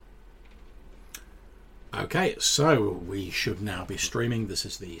Okay, so we should now be streaming. This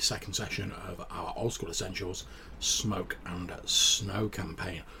is the second session of our Old School Essentials Smoke and Snow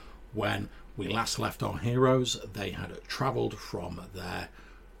campaign. When we last left our heroes, they had travelled from their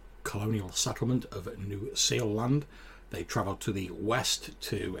colonial settlement of New Seal Land. They travelled to the west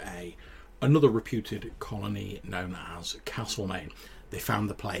to another reputed colony known as Castlemaine. They found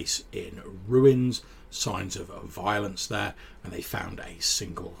the place in ruins, signs of violence there, and they found a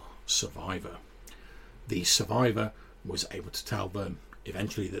single survivor. The survivor was able to tell them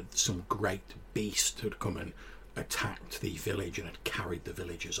eventually that some great beast had come and attacked the village and had carried the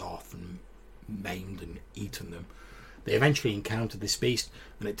villagers off and maimed and eaten them. They eventually encountered this beast,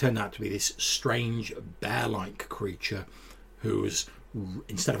 and it turned out to be this strange bear-like creature whose,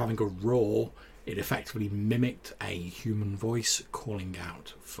 instead of having a roar, it effectively mimicked a human voice calling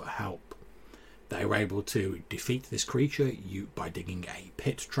out for help. They were able to defeat this creature by digging a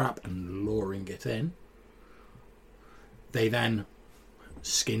pit trap and luring it in. They then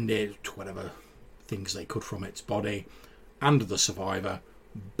skinned it, took whatever things they could from its body, and the survivor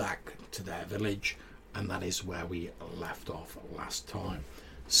back to their village, and that is where we left off last time.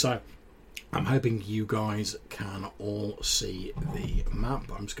 So I'm hoping you guys can all see the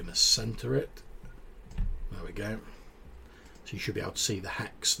map. I'm just going to center it. There we go. So you should be able to see the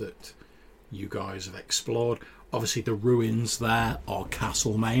hex that you guys have explored. Obviously the ruins there are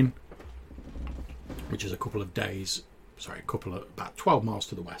Castlemaine, which is about 12 miles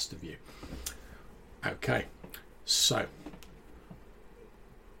to the west of you. Okay, so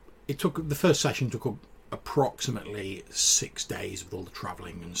the first session took approximately 6 days with all the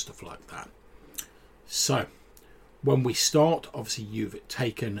travelling and stuff like that. So when we start, obviously you've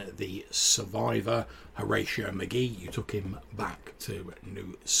taken the survivor, Horatio McGee. You took him back to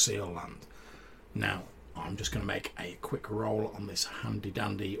New Seal Land. Now I'm just going to make a quick roll on this handy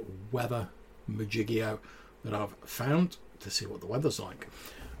dandy weather majigio that I've found to see what the weather's like.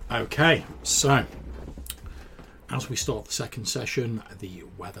 Okay, so as we start the second session, the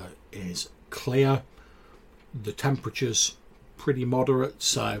weather is clear. The temperature's pretty moderate,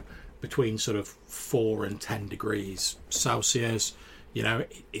 so between sort of 4 and 10 degrees Celsius. You know,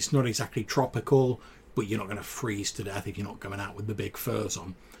 it's not exactly tropical, but you're not going to freeze to death if you're not going out with the big furs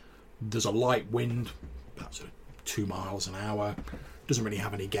on. There's a light wind, about sort of 2 miles an hour. Doesn't really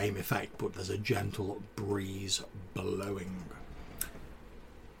have any game effect, but there's a gentle breeze blowing,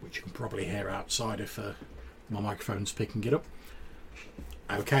 which you can probably hear outside if my microphone's picking it up.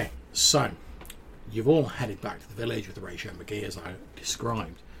 Okay, so you've all headed back to the village with Horatio McGee as I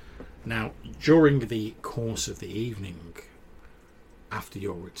described. Now, during the course of the evening, after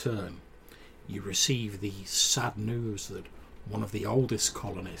your return, you receive the sad news that one of the oldest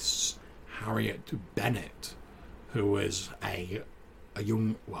colonists, Harriet Bennett, who was an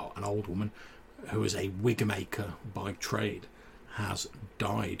old woman who was a wig maker by trade, has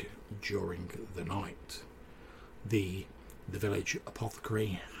died during the night. The village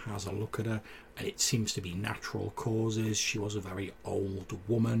apothecary has a look at her, and it seems to be natural causes. She was a very old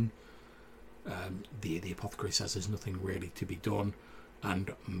woman. The apothecary says there's nothing really to be done,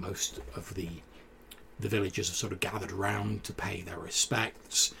 and most of the villagers have sort of gathered around to pay their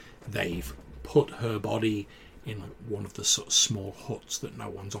respects. They've put her body in one of the sort of small huts that no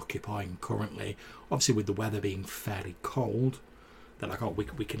one's occupying currently. Obviously, with the weather being fairly cold, they're like, oh,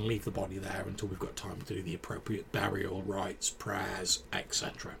 we can leave the body there until we've got time to do the appropriate burial rites, prayers,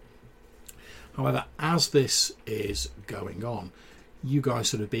 etc. However, as this is going on, you guys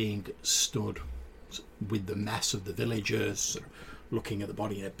sort of being stood with the mess of the villagers, sort of looking at the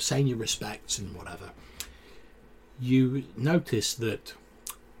body, saying your respects and whatever, you notice that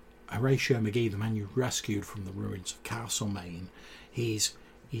Horatio McGee, the man you rescued from the ruins of Castlemaine, he's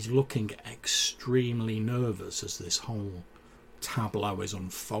looking extremely nervous as this whole tableau is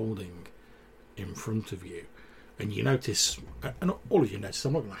unfolding in front of you. And you notice, and all of you notice,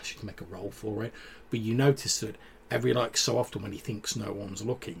 I'm not going to ask you to make a roll for it, but you notice that every so often when he thinks no one's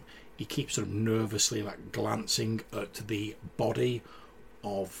looking, he keeps sort of nervously glancing at the body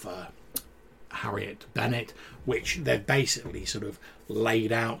of Harriet Bennett, which they've basically sort of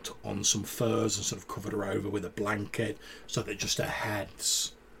laid out on some furs and sort of covered her over with a blanket so that just her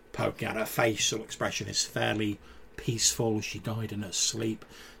head's poking out. Her facial expression is fairly peaceful. She died in her sleep,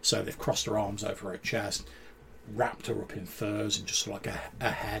 so they've crossed her arms over her chest, wrapped her up in furs, and just like her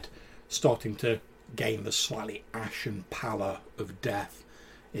head starting to gain the slightly ashen pallor of death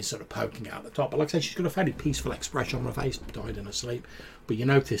is sort of poking out the top. But like I say, she's got a fairly peaceful expression on her face, died in her sleep. But you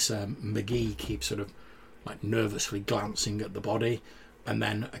notice McGee keeps sort of nervously glancing at the body, and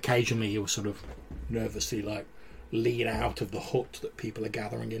then occasionally he'll sort of nervously lean out of the hut that people are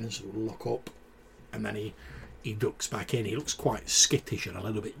gathering in and sort of look up and then he ducks back in. He looks quite skittish and a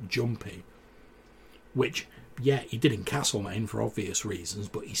little bit jumpy, which, yeah, he did in Castlemaine for obvious reasons,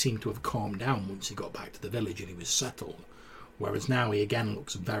 but he seemed to have calmed down once he got back to the village and he was settled. Whereas now he again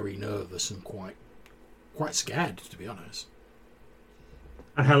looks very nervous and quite scared, to be honest.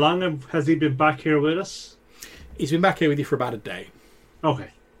 And how long has he been back here with us? He's been back here with you for about a day.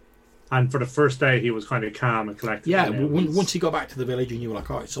 Okay. And for the first day, he was kind of calm and collected. Yeah, once he got back to the village and you were like,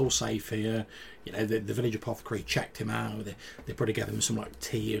 oh, it's all safe here. You know, the village apothecary checked him out. They put together him some like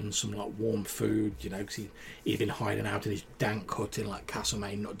tea and some like warm food, you know, because he'd been hiding out in his dank hut in like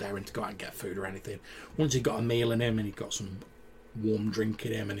Castlemaine, not daring to go out and get food or anything. Once he got a meal in him and he got some warm drink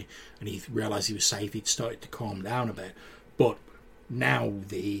in him and he realised he was safe, he'd started to calm down a bit. But now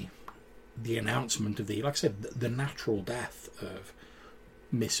the announcement of like I said, the natural death of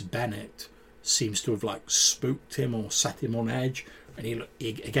Miss Bennett seems to have like spooked him or set him on edge, and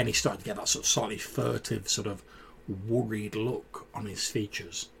he started to get that sort of slightly furtive, sort of worried look on his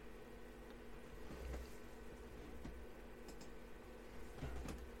features.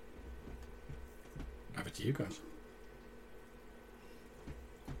 Over to you guys.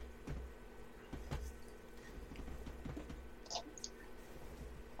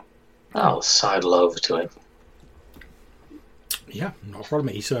 I'll sidle over to him. Yeah, not a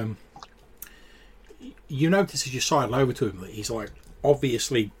problem. He's you notice as you sidle over to him that he's like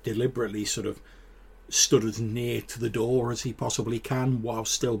obviously deliberately sort of stood as near to the door as he possibly can while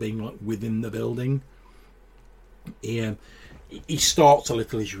still being like within the building. He starts a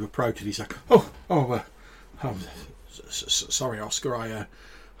little as you approach and he's like, sorry, Oscar, I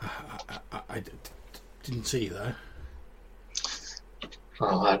didn't see you there.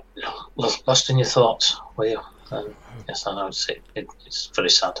 Oh, I lost in your thoughts, were you? Yes, I know. It's very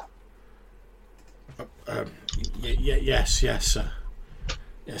sad.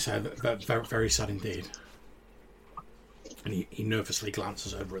 Yes, very, very sad indeed. And he nervously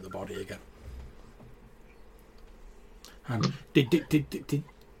glances over at the body again. Did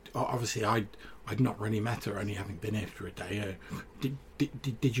obviously I'd not really met her, only having been here for a day.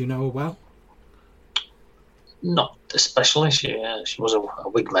 Did you know her well? Not especially. She was a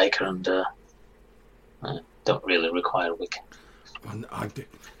wig maker and don't really require a wig. And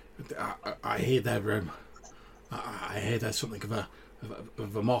I hear there. I hear there's something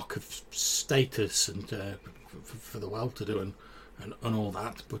of a mark of status and for the well-to-do and all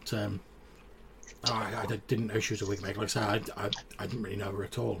that. But I didn't know she was a wig maker. Like I said, I didn't really know her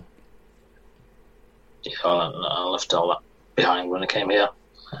at all. Yeah, I left all that behind when I came here.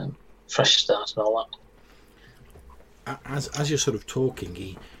 Fresh start and all that. As you're sort of talking,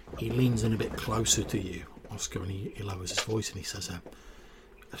 he leans in a bit closer to you, Oscar, and he lowers his voice and he says,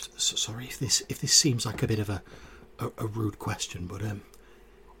 "Sorry if this seems like a bit of a rude question, but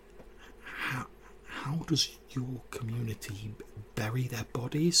how does your community bury their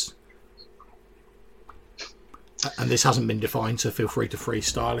bodies?" And this hasn't been defined, so feel free to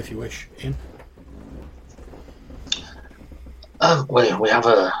freestyle if you wish, Ian. We have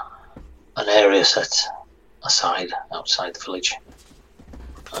an area set aside outside the village.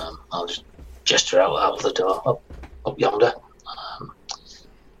 I'll just gesture out of the door up yonder.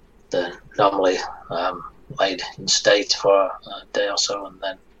 They're normally laid in state for a day or so, and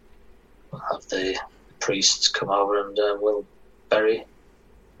then we'll have the priests come over and we'll bury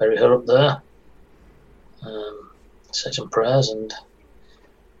her up there. Say some prayers and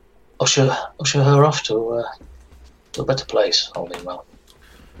usher her off to a better place, all being well.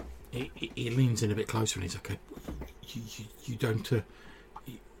 He leans in a bit closer and he's like, you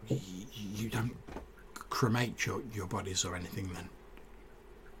don't cremate your bodies or anything then?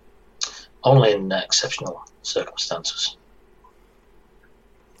 Only in exceptional circumstances.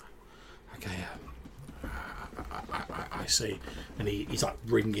 Okay, I see. And he's like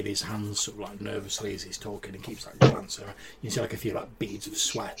wringing his hands sort of like nervously as he's talking and keeps like glancing. You see like a few like beads of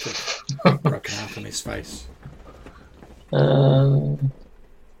sweat broken out on his face.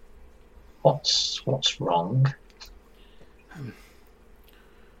 What's wrong?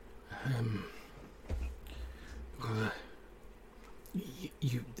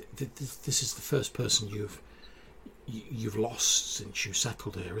 This is the first person you've lost since you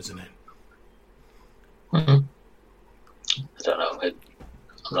settled here, isn't it? Mm-hmm. I don't know.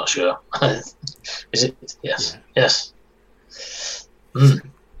 I'm not sure. Is it? Yes. Yeah. Yes.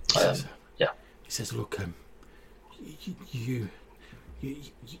 Yeah. He says, "Look, you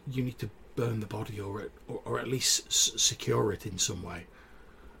need to burn the body, or at least secure it in some way.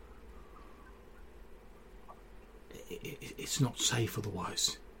 It's not safe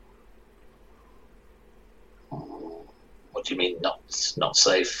otherwise." What do you mean not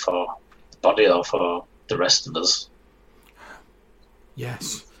safe for body or for the rest of us?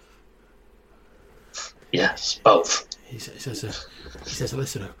 Yes. Yes, both. He says,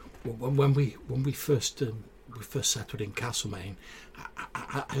 listen, when we first settled in Castlemaine,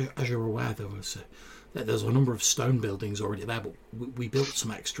 as you're aware, there's a number of stone buildings already there, but we built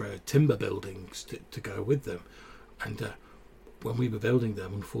some extra timber buildings to go with them. And when we were building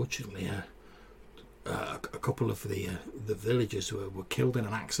them, unfortunately, a couple of the villagers were killed in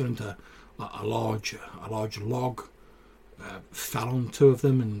an accident. A large log fell on two of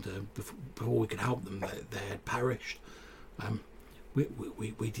them, and before we could help them, they had perished. We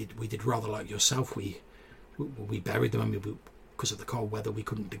did rather like yourself. We buried them. I mean, because of the cold weather, we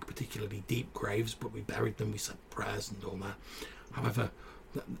couldn't dig particularly deep graves, but we buried them. We said prayers and all that. However,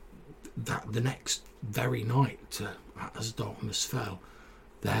 that the next very night, as darkness fell,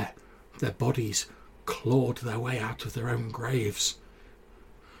 their bodies clawed their way out of their own graves,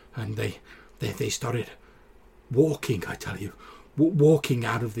 and they started walking. I tell you, walking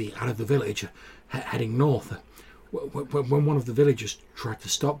out of the village, heading north. When one of the villagers tried to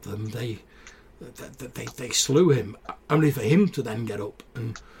stop them, they slew him, only for him to then get up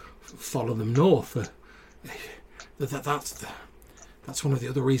and follow them north. That's one of the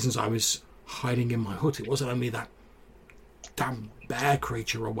other reasons I was hiding in my hut. It wasn't only that damn bear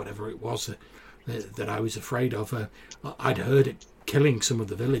creature or whatever it was that I was afraid of. I'd heard it killing some of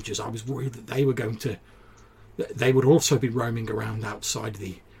the villagers. I was worried that they would also be roaming around outside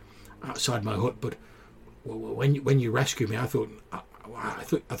my hut. But when you rescued me, I thought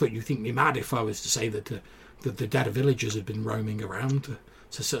you'd think me mad if I was to say that the dead villagers had been roaming around.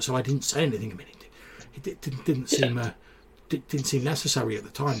 So I didn't say anything. I mean, it didn't seem necessary at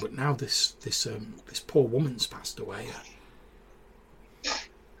the time. But now this poor woman's passed away.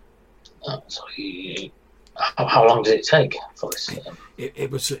 So how long did it take for this? It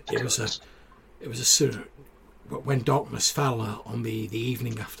was a soon when darkness fell on the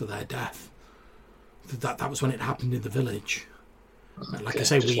evening after their death. That was when it happened in the village. Like I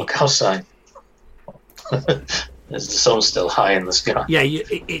say, just look outside. The sun's still high in the sky. Yeah,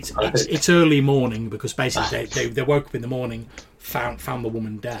 it's early morning, because basically they woke up in the morning, found the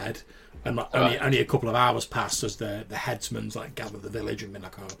woman dead, and only a couple of hours passed as the headsman's gathered the village and been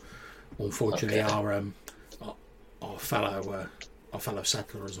like, oh, unfortunately our fellow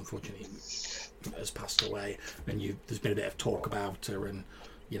settler has passed away, and there's been a bit of talk about her and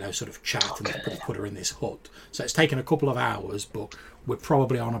sort of chat, and put her in this hut. So it's taken a couple of hours, but we're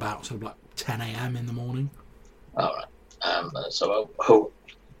probably on about sort of 10 a.m. in the morning. All right. So who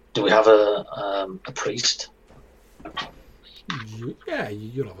do we have a priest? Yeah,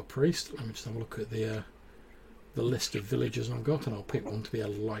 you'll have a priest. Let me just have a look at the list of villagers I've got, and I'll pick one to be a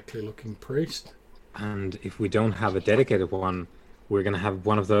likely looking priest. And if we don't have a dedicated one, we're going to have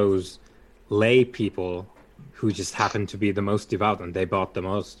one of those lay people who just happen to be the most devout, and they bought the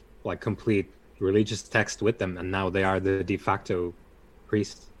most complete religious text with them, and now they are the de facto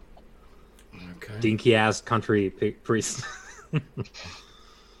priest. Okay. Dinky ass country priest.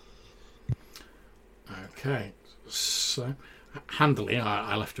 Okay, so handily,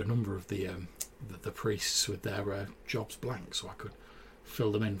 I left a number of the priests with their jobs blank, so I could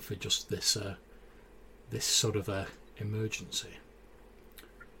fill them in for just this sort of emergency.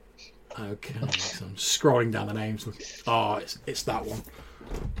 Okay, so I'm scrolling down the names. It's that one.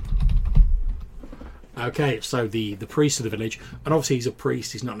 Okay, so the priest of the village, and obviously he's a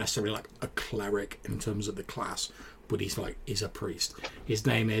priest. He's not necessarily a cleric in terms of the class, but he's a priest. His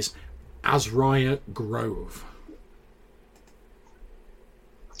name is Azariah Grove.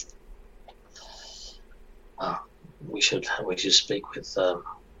 We should speak with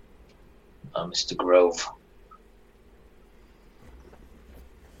Mr. Grove.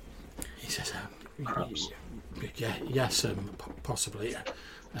 He says, yes, possibly.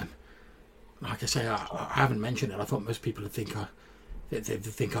 Like I say, I haven't mentioned it. I thought most people would think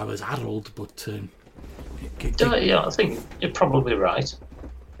I was addled, but yeah, I think you're probably right.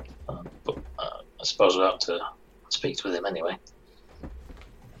 But I suppose we'll have to speak with him anyway.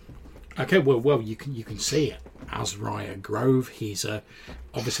 Okay, well, you can see it. Azariah Grove. He's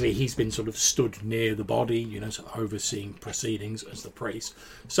obviously he's been sort of stood near the body, sort of overseeing proceedings as the priest.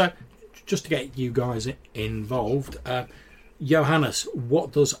 So, just to get you guys involved, Johannes,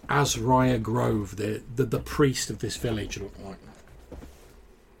 what does Azariah Grove, the priest of this village, look like?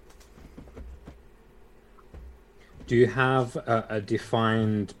 Do you have a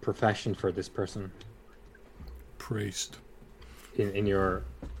defined profession for this person? Priest. In your...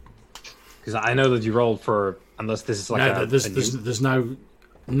 Because I know that you rolled for... Unless this is there's no...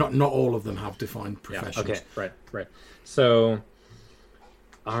 Not all of them have defined professions. Yeah, okay, right. So...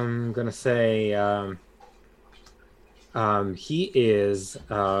 I'm gonna say he is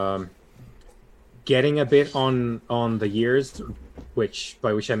getting a bit on the years,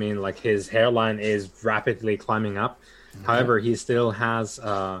 by which I mean like his hairline is rapidly climbing up. Okay. However, he still has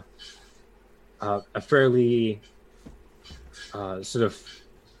a fairly sort of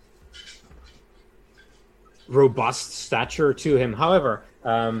robust stature to him. However,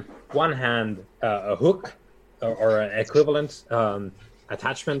 one hand, a hook or an equivalent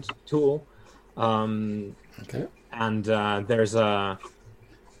attachment tool, Okay. and there's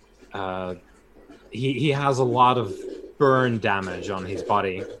he has a lot of burn damage on his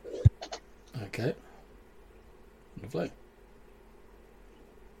body. Okay. Lovely.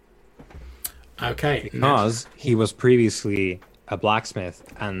 Okay. Because he was previously a blacksmith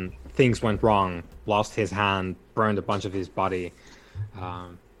and things went wrong, lost his hand, burned a bunch of his body,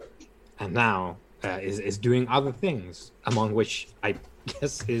 and now is doing other things, among which I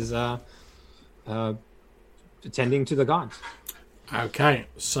guess is tending to the gods. Okay,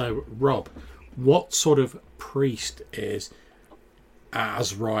 so Rob, what sort of priest is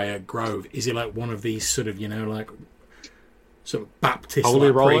Azariah Grove? Is he like one of these sort of, like sort of Baptist Holy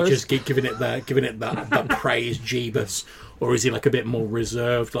like rollers? preachers giving it the praise Jeebus, or is he like a bit more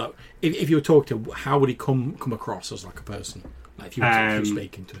reserved? Like if you were talking to, how would he come across as like a person? Like if you were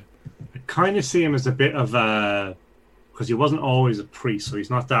speaking to him? I kind of see him as a bit of a, because he wasn't always a priest, so he's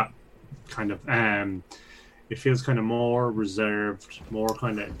not that kind of. It feels kind of more reserved, more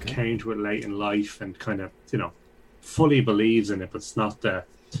kind of came to it late in life, and kind of fully believes in it, but it's not the.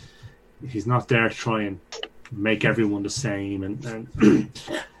 He's not there to try and make everyone the same, and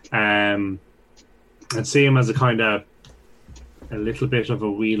see him as a kind of a little bit of a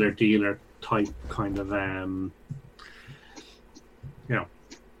wheeler dealer type kind of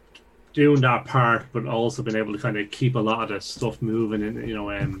doing that part, but also been able to kind of keep a lot of the stuff moving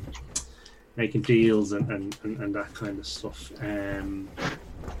and making deals and that kind of stuff. Kind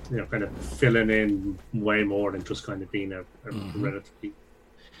of filling in way more than just kind of being a relatively,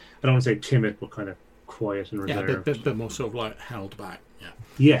 I don't want to say timid, but kind of quiet and reserved. Yeah, a bit more sort of like held back. Yeah.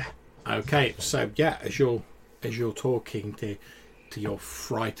 Yeah. Okay, so yeah, as you're talking to your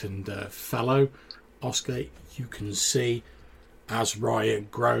frightened fellow, Oscar, you can see Azariah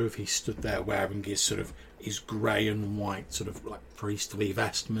Grove. He stood there wearing his grey and white sort of like priestly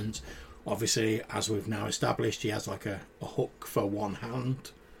vestments. Obviously, as we've now established, he has like a hook for one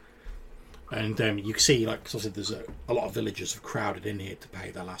hand. And you can see, like, cause obviously there's a lot of villagers have crowded in here to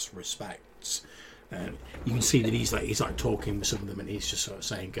pay their last respects. You can see that he's like talking with some of them, and he's just sort of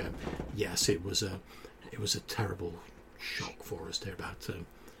saying, "Yes, it was a terrible shock for us there about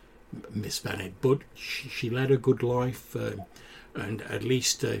Miss Bennett, but she led a good life, and at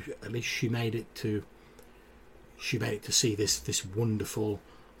least she made it to see this wonderful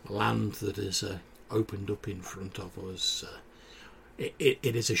land that has opened up in front of us. It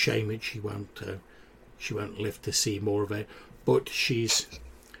is a shame that she won't live to see more of it, but she's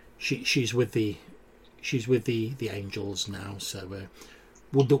with the angels now. So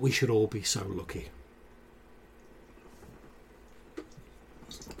would that we should all be so lucky."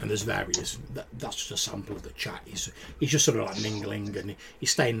 And there's various. That's just a sample of the chat. He's just sort of like mingling, and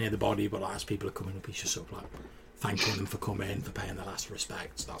he's staying near the body, but like, as people are coming up, he's just sort of like thanking them for coming, for paying their last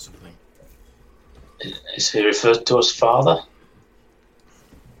respects, that sort of thing. Is he referred to as Father?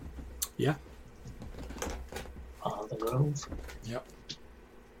 Yeah. Father Grove? Yep.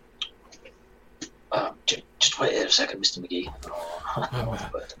 Just wait here a second, Mr. McGee.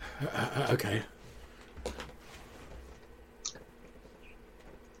 Okay.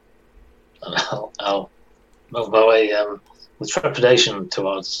 I'll move my way with trepidation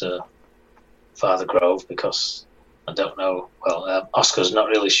towards Father Grove, because I don't know. Well, Oscar's not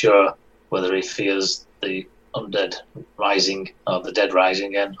really sure whether he fears the undead rising, or the dead rising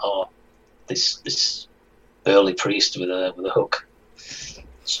again, or this burly priest with a hook.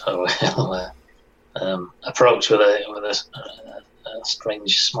 So he'll approach with a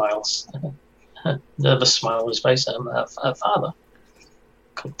strange smile, nervous smile on his face. Father,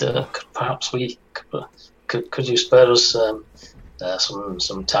 could perhaps we could you spare us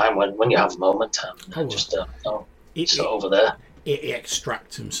some time when you have a moment? Over there. He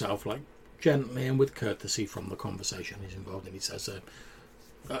extracts himself like gently and with courtesy from the conversation he's involved in. He says,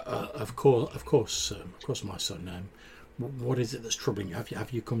 "Of course, my son. What is it that's troubling you?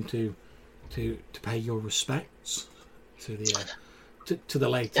 Have you come to pay your respects to the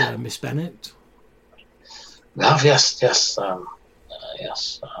late Miss Bennett?" Yes.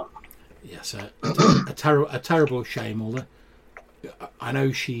 Yes. Yes, a terrible shame. Although I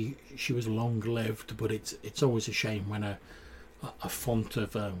know she was long lived, but it's always a shame when a a font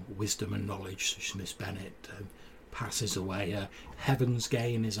of wisdom and knowledge, such as Miss Bennet, passes away. Heaven's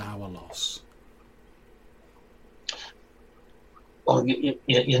gain is our loss. Well,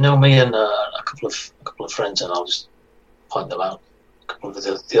 you know me and a couple of friends, and I'll just point them out. A couple of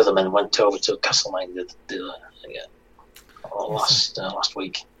the other men went over to Castlemaine last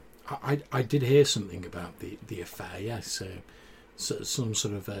week. I did hear something about the affair. Yes, some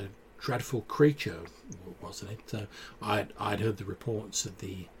sort of a dreadful creature, wasn't it? I'd heard the reports that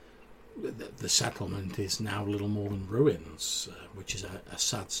the settlement is now little more than ruins, which is a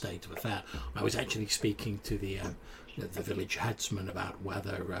sad state of affair. I was actually speaking to the village headsman about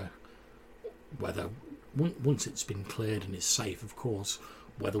whether once it's been cleared and is safe, of course,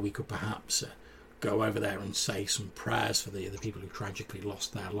 whether we could perhaps go over there and say some prayers for the people who tragically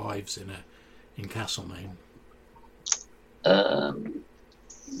lost their lives in Castlemaine.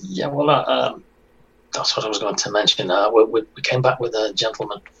 Yeah, well, that's what I was going to mention. We came back with a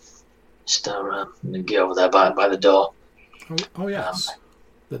gentleman, Mr. McGee, over there by the door. Oh yes,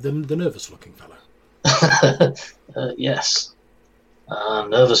 the nervous-looking fellow. Yes,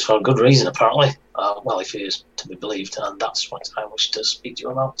 nervous for a good reason, apparently. Well, if he is to be believed, and that's what I wish to speak to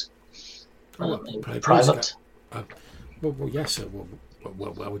you about in private. Well, yes, sir. Well,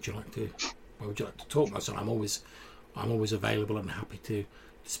 where would you like to talk, my son? I'm always available and happy to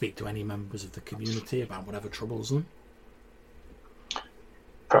speak to any members of the community about whatever troubles them.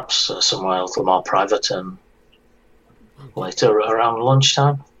 Perhaps somewhere a little more private later around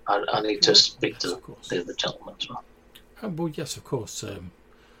lunchtime. I need to speak to the other gentleman as well. Well, yes, of course.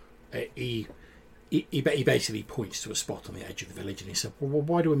 He basically points to a spot on the edge of the village, and he said, "Well,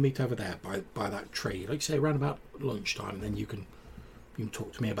 why do we meet over there by that tree? Like say around about lunchtime, and then you can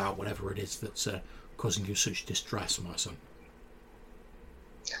talk to me about whatever it is that's causing you such distress, my son."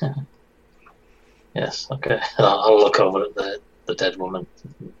 Yes, okay. I'll look over at the dead woman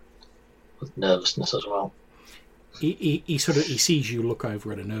with nervousness as well. He sees you look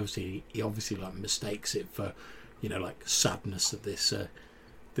over at her nervously. He obviously mistakes it for sadness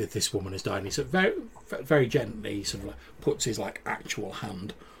that this woman has died. And he sort of very, very gently puts his actual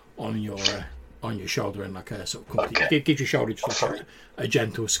hand on your shoulder and a sort of gives your shoulder just a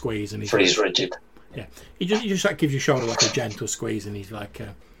gentle squeeze, and freeze rigid. Yeah, he just gives your shoulder a gentle squeeze, and he's like,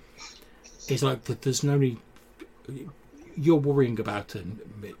 "There's no need. You're worrying about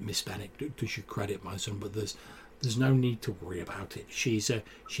Miss Bennet. Does you credit, my son? But there's no need to worry about it. She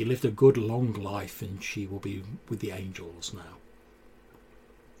lived a good long life, and she will be with the angels now."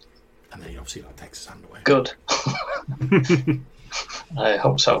 And then he obviously takes his hand away. Good. I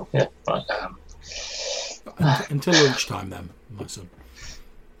hope so. Yeah. Right. Until lunchtime, then, my son.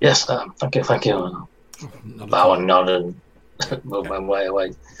 Yes. Thank you. Bow and nod and move my way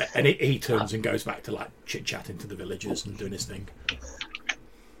away. And he turns and goes back to chit chatting to the villagers and doing his thing.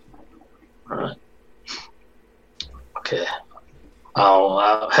 Right. Okay.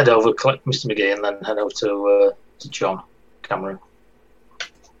 I'll head over, collect Mr. McGee, and then head over to John Cameron.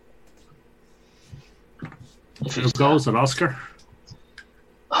 Who goes at Oscar?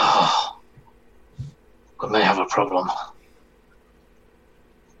 Oh, we may have a problem.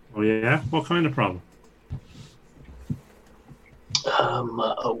 Oh yeah? What kind of problem?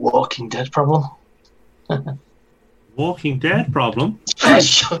 A Walking Dead problem. Walking Dead problem?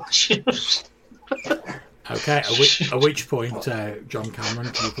 Okay, at which point, John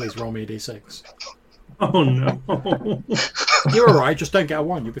Cameron, can you please roll me a d6? Oh no. You're alright, just don't get a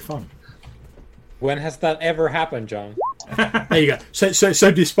 1, you'll be fine. When has that ever happened, John? There you go.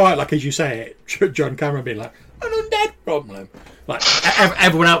 So despite, as you say it, John Cameron being an undead problem,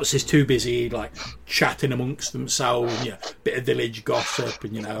 everyone else is too busy, chatting amongst themselves, bit of village gossip,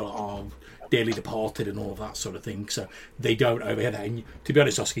 and dearly departed and all that sort of thing. So they don't overhear that. And to be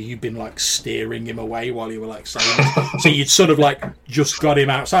honest, Oscar, you've been steering him away while you were saying this. So you'd sort of just got him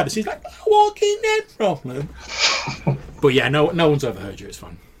outside. And he's like, Walking Dead problem. But yeah, no one's overheard you. It's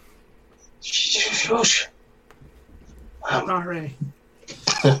fine. Shush. Sorry.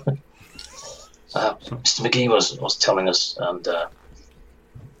 Mr. McGee was telling us, and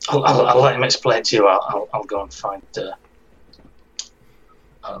I'll let him explain to you. I'll go and find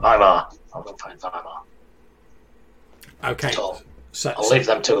Weimar. I'll go find Weimar. Okay. So I'll leave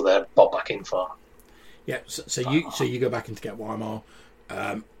them till they're bobbed back in for. Yeah. So you go back in to get Weimar.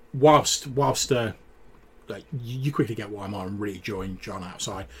 Whilst you quickly get Weimar and rejoin John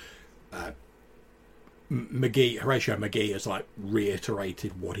outside. Horatio McGee has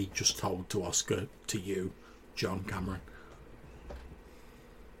reiterated what he just told to Oscar to you, John Cameron.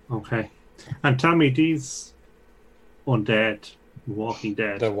 Okay. And tell me, these undead, Walking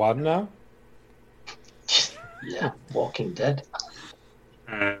Dead. The what now? Yeah, Walking Dead,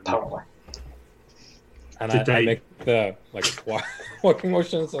 apparently. And Did I they- make the walking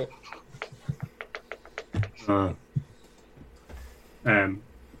motion. So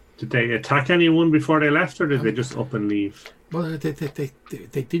Did they attack anyone before they left, or did they just up and leave? Well, they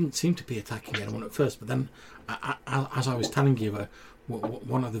didn't seem to be attacking anyone at first, but then, as I was telling you,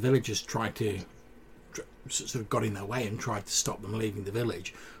 one of the villagers tried to sort of got in their way and tried to stop them leaving the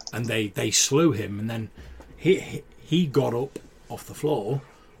village, and they slew him, and then he got up off the floor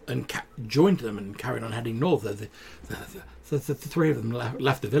and joined them and carried on heading north. The three of them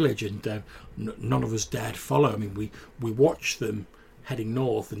left the village, and none of us dared follow. I mean, we watched them heading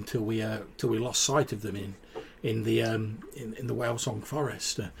north until we lost sight of them in the Whale Song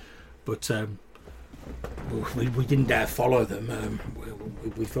Forest, but we didn't dare follow them.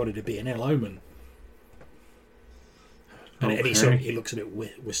 We thought it'd be an ill omen. And he looks a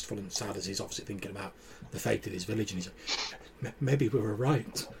bit wistful and sad as he's obviously thinking about the fate of his village, and he's like, maybe we were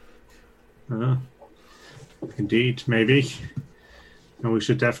right. Indeed, maybe. And we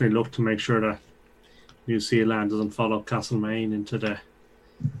should definitely look to make sure that New Zealand doesn't follow Castlemaine into the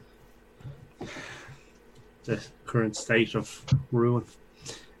current state of ruin.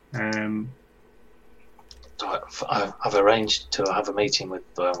 So I've arranged to have a meeting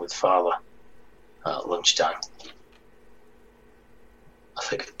with Father at lunchtime. I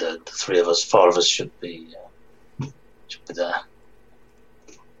think the four of us should be there.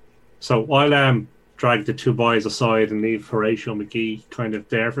 So I'll drag the two boys aside and leave Horatio McGee kind of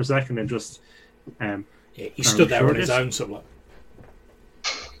there for a second and just he stood there on his own somewhat.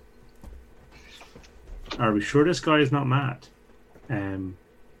 Are we sure this guy is not mad?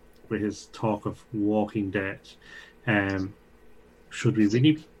 With his talk of Walking Dead. Should we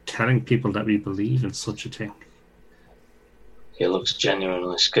really be telling people that we believe in such a thing? He looks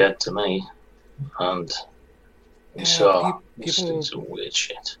genuinely scared to me, and Yeah, so he's people- doing some weird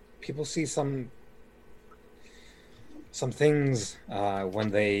shit. people see some things when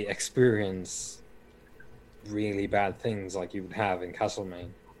they experience really bad things like you would have in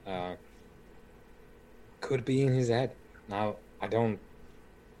Castlemaine. Could be in his head. Now, I don't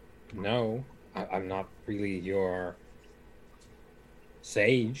know. I'm not really your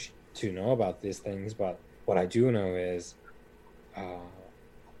sage to know about these things, but what I do know is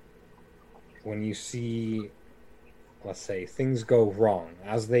when you see, let's say, things go wrong,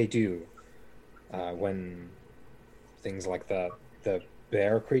 as they do, when things like the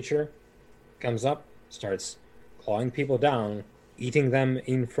bear creature comes up, starts clawing people down, eating them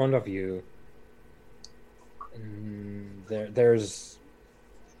in front of you, there's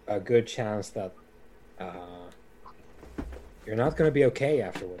a good chance that you're not going to be okay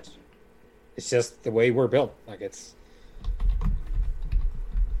afterwards. It's just the way we're built. Like, it's...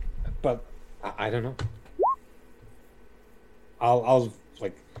 But I don't know. I'll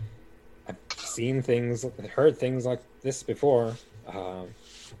like, I've seen things, heard things like this before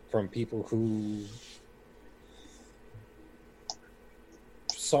from people who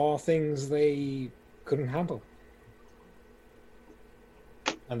saw things they couldn't handle,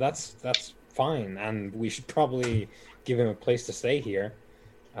 and that's fine. And we should probably give him a place to stay here,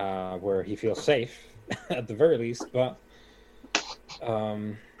 where he feels safe, at the very least. But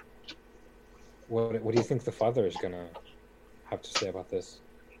what do you think the father is gonna have to say about this?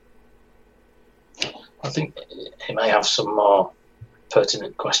 I think he may have some more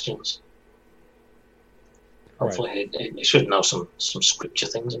pertinent questions. Hopefully, he should know some scripture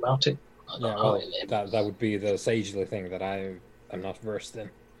things about it. I don't Yeah, know. well, that would be the sagely thing that I am not versed in.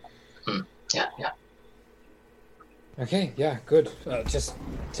 Yeah. Okay, yeah, good. Just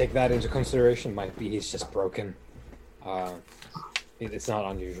take that into consideration. Might be he's just broken. It's not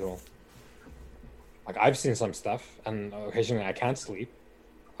unusual. Like, I've seen some stuff, and occasionally I can't sleep.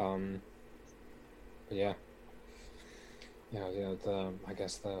 But yeah. I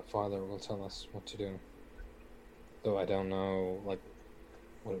guess the father will tell us what to do. Though I don't know, like,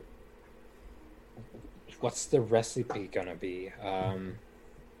 what's the recipe gonna be? Are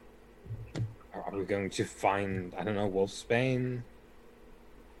we going to find, I don't know, wolfsbane,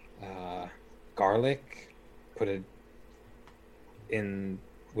 garlic, put it in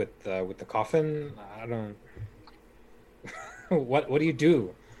with the coffin? I don't. What do you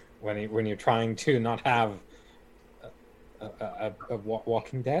do when you're trying to not have a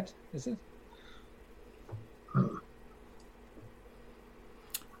Walking Dead? Is it?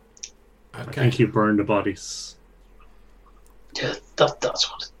 I Okay. think you burn the bodies. Yeah, that's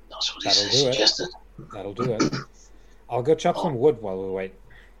what he That'll do it. suggested. That'll do it. I'll go chop some wood while we wait.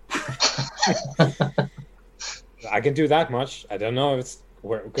 I can do that much. I don't know if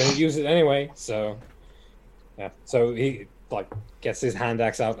we're going to use it anyway, so Yeah. So he gets his hand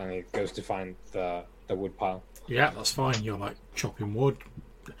axe out and he goes to find the wood pile. Yeah, that's fine. You're like chopping wood.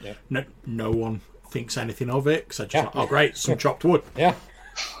 Yeah. No one thinks anything of it because they're just like, oh great, some chopped wood. Yeah.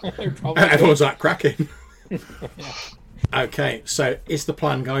 Everyone's like cracking. Okay, so is the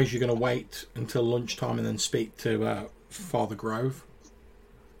plan, guys, you're going to wait until lunchtime and then speak to Father Grove?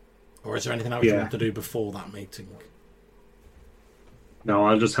 Or is there anything else you want to do before that meeting? No,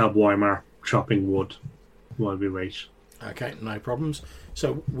 I'll just have Weimar chopping wood while we wait. Okay, no problems.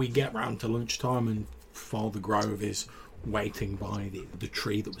 So we get round to lunchtime and Father Grove is waiting by the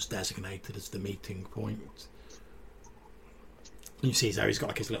tree that was designated as the meeting point. You see, so he's got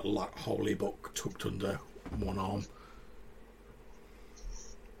like his little holy book tucked under one arm.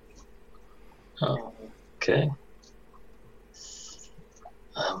 Okay.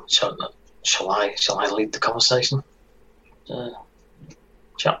 Shall I lead the conversation,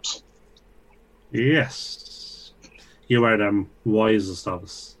 chaps? Yes. You are the wisest of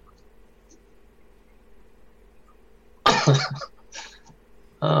us.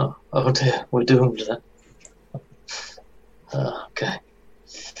 Oh dear, we're doomed then. Okay.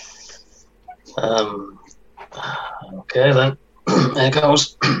 Okay then. There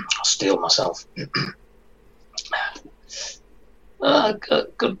goes. I'll steel myself.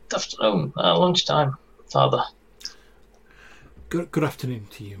 Good afternoon. Lunchtime, Father. Good afternoon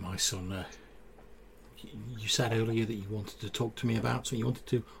to you, my son. You said earlier that you wanted to talk to me about, so you wanted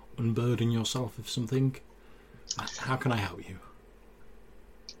to unburden yourself of something. How can I help you?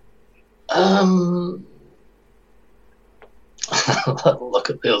 Look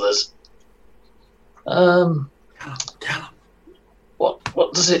at the others. Tell him.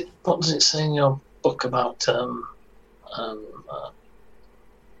 What does it say in your book about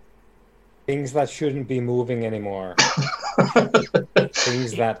things that shouldn't be moving anymore?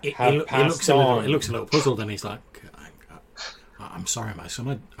 Things that have passed on. He looks a little puzzled, and he's like, "I'm sorry, my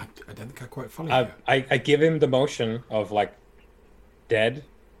son. I don't think I quite follow you." I give him the motion of like dead,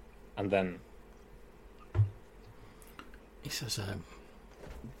 and then he says,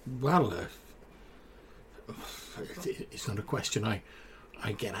 "Well, it's not a question I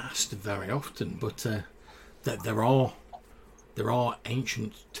get asked very often, but that there are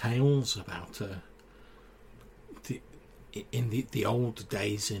ancient tales about in the old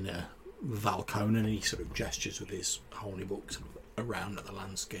days in Valcona," and he sort of gestures with his holy book sort of around at the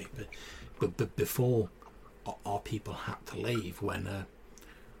landscape. But before our people had to leave, when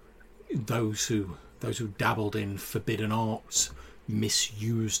those who dabbled in forbidden arts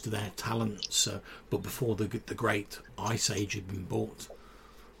misused their talents, but before the great ice age had been brought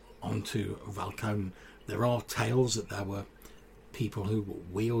onto Valcone, there are tales that there were people who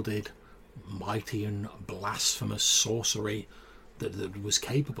wielded mighty and blasphemous sorcery that was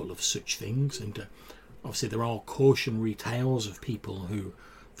capable of such things, and obviously there are cautionary tales of people who,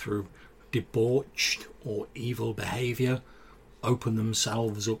 through debauched or evil behaviour, open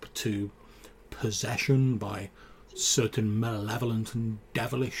themselves up to possession by certain malevolent and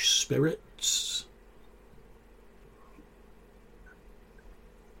devilish spirits.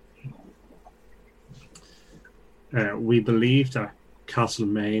 We believe that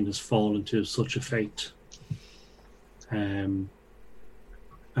Castlemaine has fallen to such a fate, and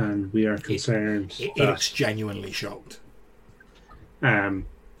we are concerned. He looks genuinely shocked. We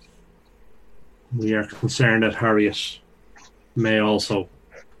are concerned that Harriet may also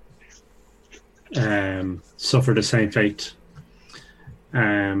suffer the same fate.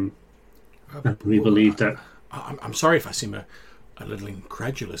 And we believe that. I'm sorry if I seem a little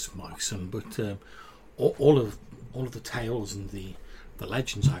incredulous, my son, but all of the tales and the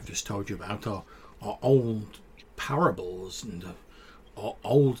legends I've just told you about are old parables and are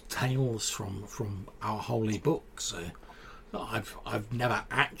old tales from our holy books. I've never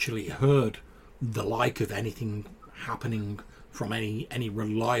actually heard the like of anything happening from any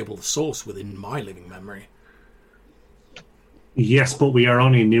reliable source within my living memory. Yes, but we are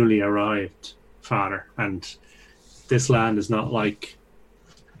only newly arrived, Father, and this land is not like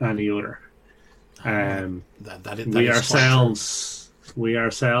any other. We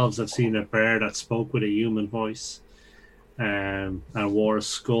ourselves have seen a bear that spoke with a human voice, and wore a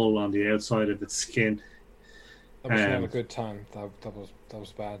skull on the outside of its skin. That was not a good time. That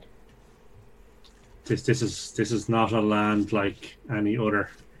was bad. This is not a land like any other.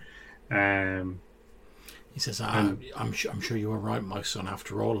 He says, "I'm sure you are right, my son.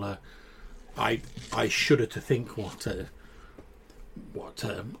 After all, I shudder to think what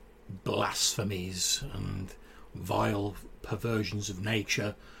blasphemies and vile perversions of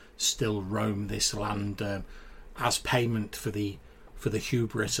nature still roam this land as payment for the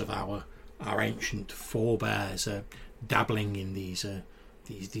hubris of our our ancient forebears dabbling in these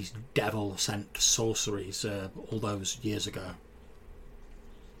devil sent sorceries all those years ago.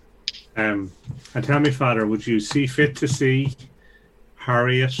 And tell me, Father, would you see fit to see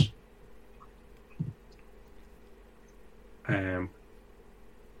Harriet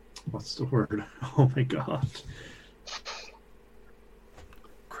what's the word? Oh my god.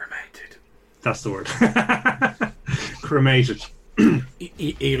 Cremated. That's the word. Cremated.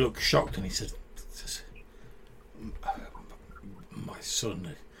 He looks shocked and he says, my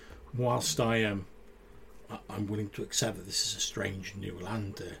son, whilst I'm willing to accept that this is a strange new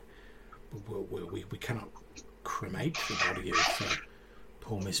land, we cannot cremate the body of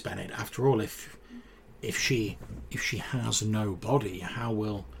poor Miss Bennet. After all, if she has no body, how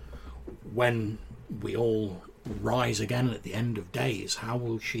will, when we all rise again at the end of days, how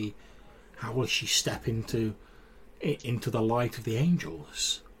will she step into the light of the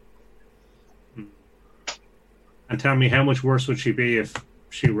angels? And tell me, how much worse would she be if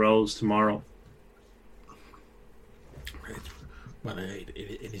she rose tomorrow? Well,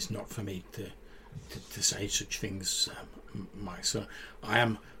 it is not for me to say such things, my son.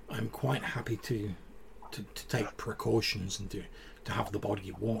 I'm quite happy to take precautions and to have the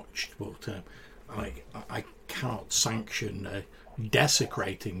body watched, but I cannot sanction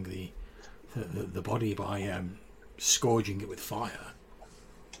desecrating the body by scourging it with fire.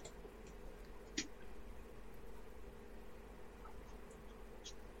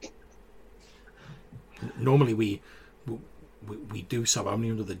 Normally we do so only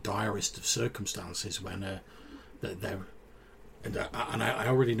under the direst of circumstances, when they're and I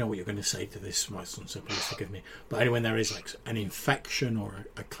already know what you're going to say to this, my son, so please forgive me. But only when there is like an infection or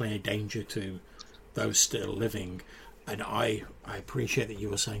a clear danger to those still living. And I appreciate that you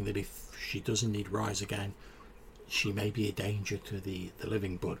were saying that if she does indeed rise again, she may be a danger to the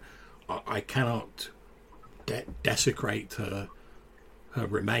living, but I cannot desecrate her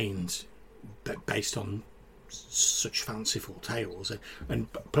remains based on such fanciful tales. And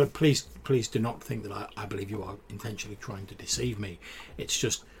please do not think that I believe you are intentionally trying to deceive me. It's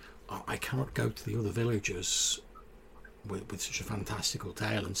just I cannot go to the other villagers with such a fantastical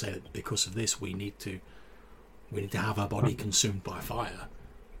tale and say that because of this we need to have our body consumed by fire.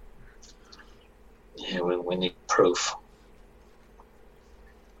 Yeah, we need proof.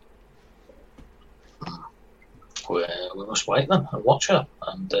 We must wait then and watch her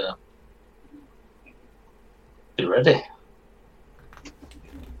and be ready.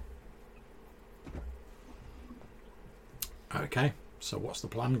 Okay, so what's the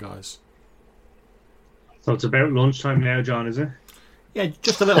plan, guys? So it's about lunchtime now, John, is it? Yeah,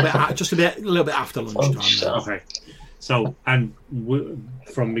 just a little bit, a little bit after lunchtime. Okay. So, and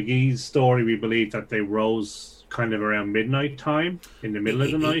from McGee's story, we believe that they rose kind of around midnight time, in the middle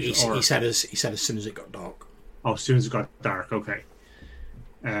of the night. He said as soon as it got dark. Oh, as soon as it got dark. Okay.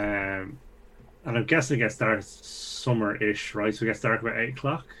 And I'm guessing it gets dark summer-ish, right? So it gets dark about 8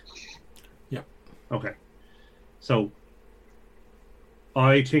 o'clock. Yeah. Okay. So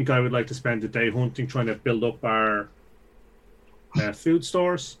I think I would like to spend the day hunting, trying to build up our food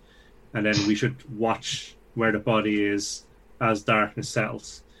stores, and then we should watch where the body is as darkness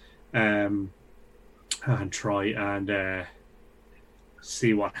settles, and try and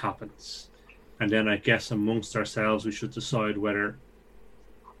see what happens. And then I guess amongst ourselves we should decide whether,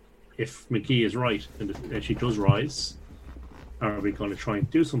 if McGee is right and she does rise, are we going to try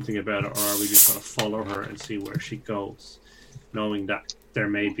and do something about it, or are we just going to follow her and see where she goes, knowing that there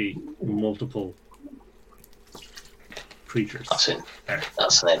may be multiple creatures.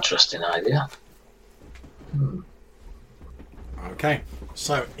 That's an interesting idea. Okay,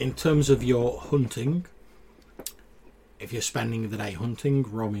 so in terms of your hunting, if you're spending the day hunting,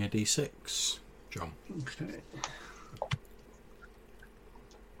 roll me a d6, John.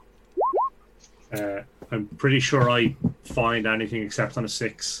 Okay. I'm pretty sure I find anything except on a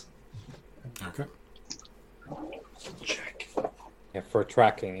 6. Okay. Check. Yeah, for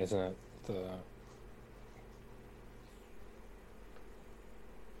tracking, isn't it?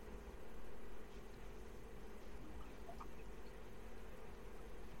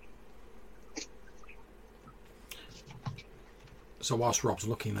 So whilst Rob's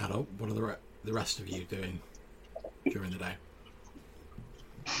looking that up, what are the rest of you doing during the day?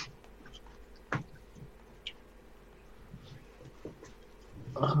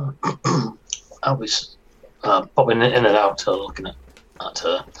 I'll be popping in and out looking at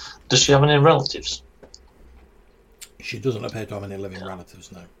her. Does she have any relatives? She doesn't appear to have any living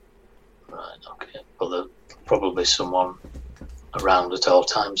relatives, no. Right, okay. Well, there'll probably be someone around at all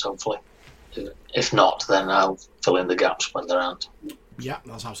times, hopefully. If not, then I'll fill in the gaps when there aren't. Yeah,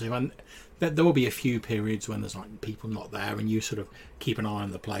 that's absolutely fine. there will be a few periods when there's like people not there, and you sort of keep an eye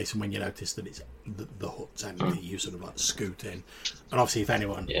on the place, and when you notice that it's the hut's empty, you sort of like scoot in. And obviously, if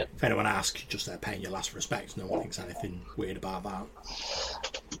anyone asks, you're just there paying your last respects. No one thinks anything weird about that.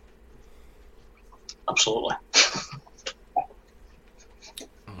 Absolutely.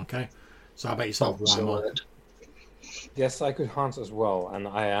 Okay. So how about yourself, Wyman? Yes, I could hunt as well, and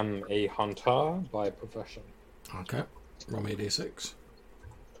I am a hunter by profession. Okay. Roll me a d6.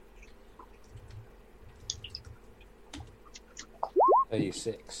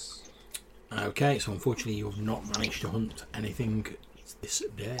 A6. Okay, so unfortunately you have not managed to hunt anything this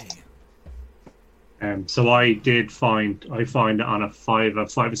day. So I find it on a 5 or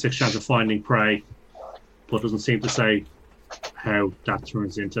 6 chance of finding prey, but it doesn't seem to say how that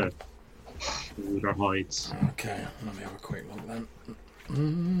turns into food or hides. Okay, let me have a quick look then.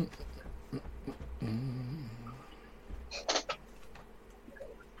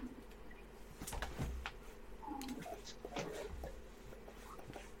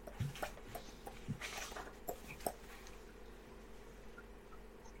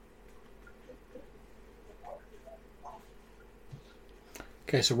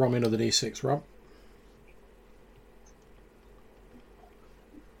 Okay, so roll me another d6, Rob.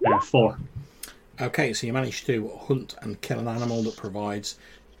 4. Okay, so you managed to hunt and kill an animal that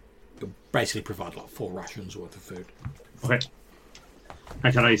basically provide like 4 rations worth of food. Okay.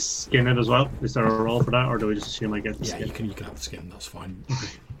 And can I skin it as well? Is there a roll for that, or do we just assume I get the skin? Yeah, you can have the skin. That's fine.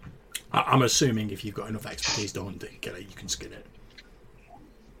 I'm assuming if you've got enough expertise to hunt it and kill it, you can skin it.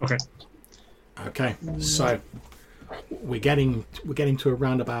 Okay. Okay, so we're getting to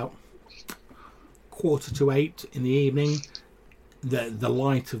around about 7:45 in the evening. The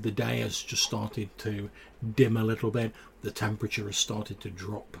light of the day has just started to dim a little bit. The temperature has started to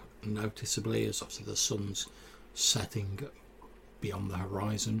drop noticeably as obviously the sun's setting beyond the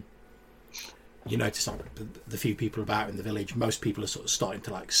horizon. You notice like, the few people about in the village, most people are sort of starting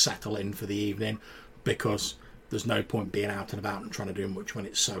to like settle in for the evening because there's no point being out and about and trying to do much when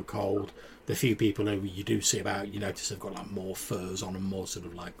it's so cold. The few people who you do see about, you notice they've got like more furs on and more sort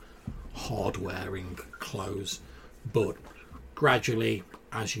of like hard wearing clothes. But gradually,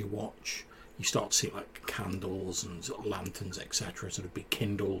 as you watch, you start to see like candles and sort of lanterns, etc., sort of be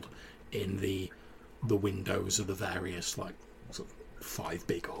kindled in the windows of the various like sort of 5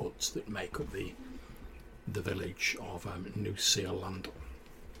 big huts that make up the village of New Sealand.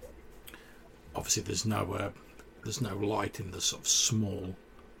 Obviously, there's no light in the sort of small,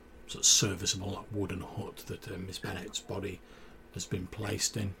 sort of serviceable like wooden hut that Miss Bennett's body has been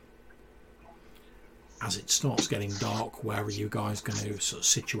placed in. As it starts getting dark, where are you guys going to sort of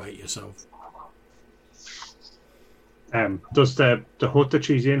situate yourself? Does the hut that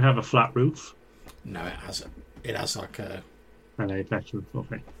she's in have a flat roof? No, it has like a... An apex roof,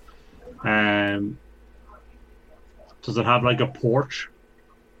 okay. Does it have like a porch?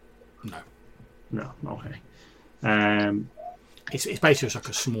 No. No, okay. It's basically just like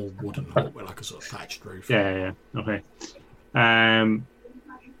a small wooden hut with like a sort of thatched roof. Yeah, okay.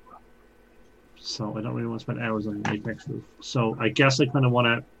 So I don't really want to spend hours on the apex roof. So I guess I kind of want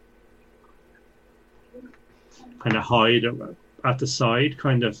to kind of hide at the side,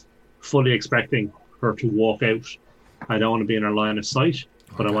 kind of fully expecting her to walk out. I don't want to be in her line of sight,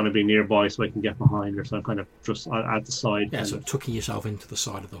 but I want to be nearby so I can get behind her. So I'm kind of just at the side. Yeah, so tucking yourself into the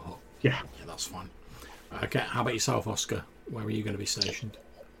side of the hut. Yeah, that's fine. Okay, how about yourself, Oscar? Where are you going to be stationed?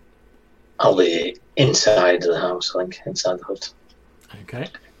 I'll be inside the house, I think, inside the hut. Okay.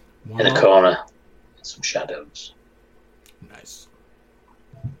 In a corner, some shadows. Nice.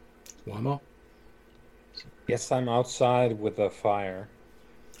 One more. Yes, I'm outside with a fire.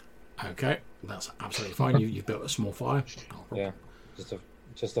 Okay, that's absolutely fine. You've built a small fire. Yeah,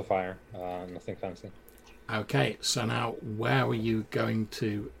 just a fire, nothing fancy. Okay, so now where are you going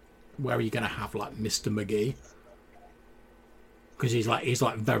to have like Mr. McGee? Because he's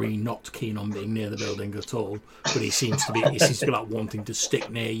like very not keen on being near the building at all, but he seems to be like wanting to stick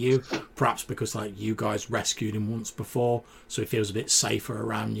near you. Perhaps because like you guys rescued him once before, so he feels a bit safer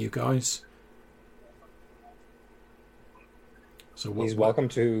around you guys. So he's welcome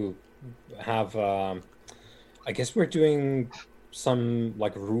to have. I guess we're doing some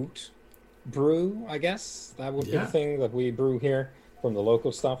like root brew. I guess that would be the thing that we brew here from the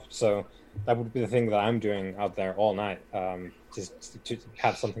local stuff. So that would be the thing that I'm doing out there all night. Just to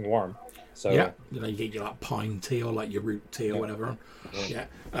have something warm. So yeah, you get your like pine tea or like your root tea or whatever. Yeah.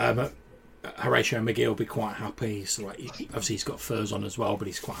 Horatio McGee will be quite happy. So like, obviously he's got furs on as well, but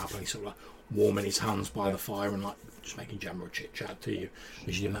he's quite happy sort of like warming his hands by the fire and like just making general chit chat to you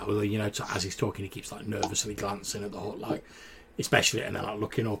as you do that. Although, you know, as he's talking, he keeps like nervously glancing at the hut, like especially, and then like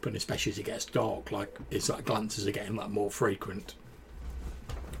looking up, and especially as it gets dark, like it's like glances are getting like more frequent.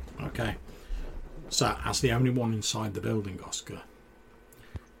 Okay, so as the only one inside the building, Oscar,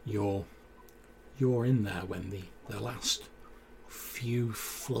 you're in there when the last few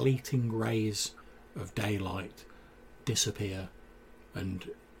fleeting rays of daylight disappear and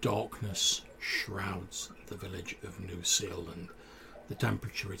darkness shrouds the village of New Seal, and the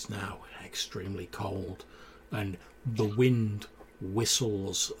temperature is now extremely cold, and the wind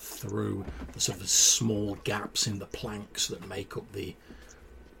whistles through the sort of small gaps in the planks that make up the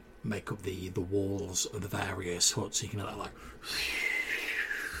walls of the various huts. You can hear that like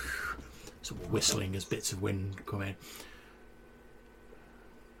sort of whistling as bits of wind come in,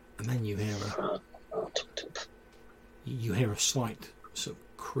 and then you hear a slight sort of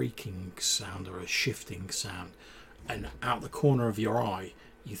creaking sound or a shifting sound, and out the corner of your eye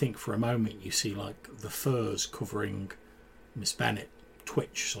you think for a moment you see like the furs covering Miss Bennett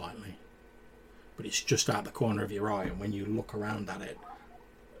twitch slightly, but it's just out the corner of your eye, and when you look around at it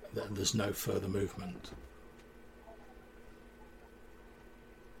there's no further movement.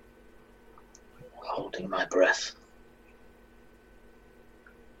 Holding my breath.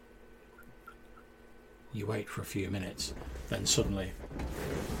 You wait for a few minutes, then suddenly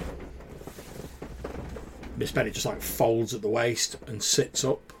Miss Bennett just like folds at the waist and sits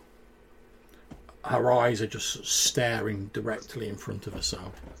up. Her eyes are just staring directly in front of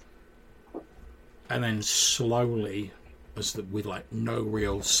herself, and then slowly, with like no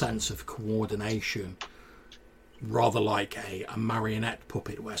real sense of coordination, rather like a marionette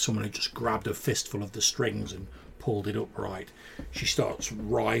puppet where someone had just grabbed a fistful of the strings and pulled it upright, she starts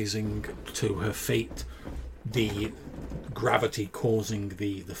rising to her feet, the gravity causing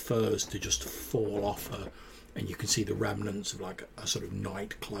the furs to just fall off her, and you can see the remnants of like a sort of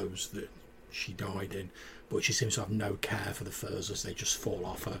night clothes that she died in, but she seems to have no care for the furs as they just fall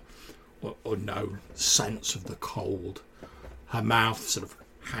off her, or no sense of the cold. Her mouth sort of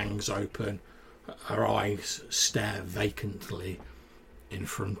hangs open, her eyes stare vacantly in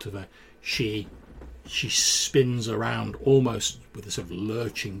front of her. She spins around almost with a sort of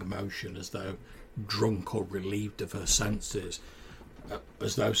lurching motion, as though drunk or relieved of her senses,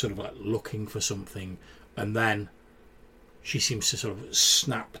 as though sort of like looking for something, and then she seems to sort of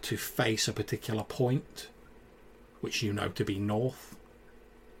snap to face a particular point, which you know to be north.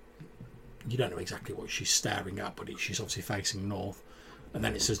 You don't know exactly what she's staring at, but she's obviously facing north, and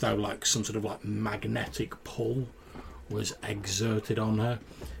then it's as though like some sort of like magnetic pull was exerted on her,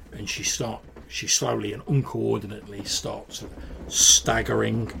 and she slowly and uncoordinately starts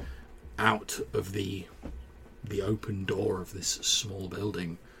staggering out of the open door of this small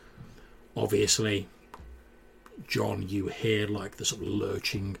building. Obviously, John, you hear like the sort of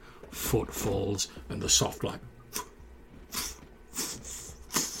lurching footfalls and the soft like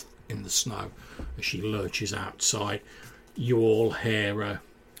in the snow as she lurches outside. You all hear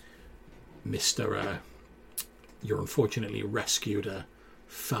Mr. Your unfortunately rescued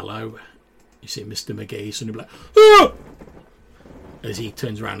fellow. You see Mr. McGee suddenly like, ah! As he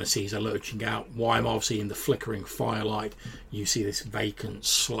turns around and sees her lurching out. While I'm obviously in the flickering firelight, you see this vacant,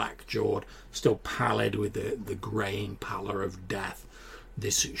 slack-jawed, still pallid with the greying pallor of death,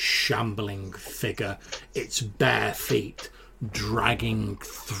 this shambling figure, its bare feet dragging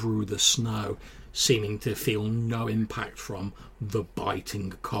through the snow, seeming to feel no impact from the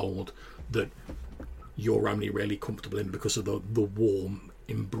biting cold that you're only really comfortable in because of the warm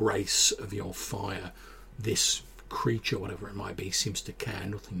embrace of your fire. This creature, whatever it might be, seems to care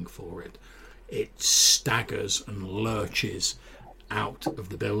nothing for it. It staggers and lurches out of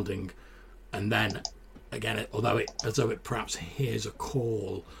the building, and then again, as though it perhaps hears a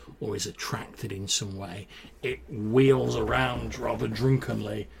call or is attracted in some way, it wheels around rather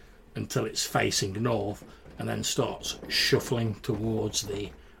drunkenly until it's facing north, and then starts shuffling towards the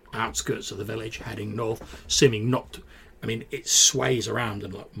outskirts of the village, heading north, seeming not to, it sways around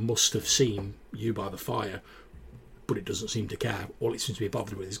and like must have seen you by the fire, but it doesn't seem to care. All it seems to be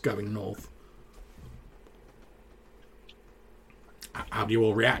bothered with is going north. How do you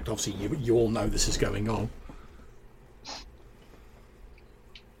all react? Obviously, you all know this is going on.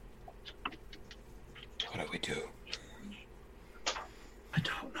 What do we do? I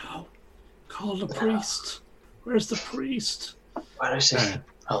don't know. Call the priest. Where's the priest? Where is he?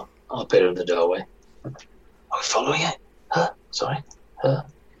 I'll appear in the doorway. Are we following it? Her? Sorry? Her?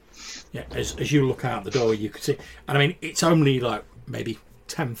 Yeah, as you look out the door, you can see, and it's only like maybe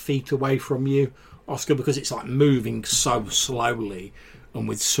 10 feet away from you, Oscar, because it's like moving so slowly and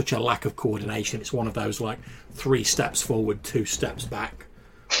with such a lack of coordination. It's one of those like 3 steps forward, 2 steps back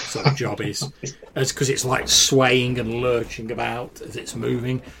sort of job is, because it's like swaying and lurching about as it's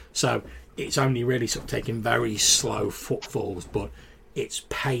moving. So it's only really sort of taking very slow footfalls, but its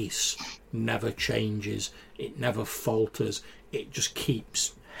pace never changes. It never falters. It just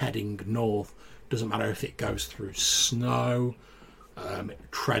keeps heading north. Doesn't matter if it goes through snow. It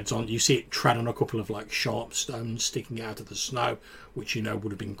treads on. You see it tread on a couple of like sharp stones sticking out of the snow, which you know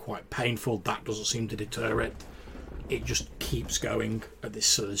would have been quite painful. That doesn't seem to deter it. It just keeps going at this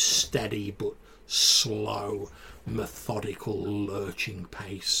sort of steady but slow, methodical, lurching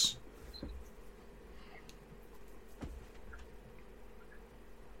pace.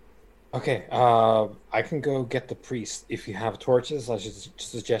 Okay, I can go get the priest. If you have torches, I should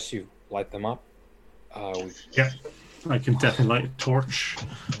suggest you light them up. Yeah, I can definitely light a torch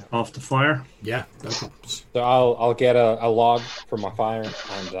off the fire. Yeah, no problems. So I'll get a log for my fire,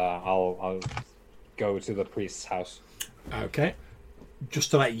 and I'll go to the priest's house. Okay.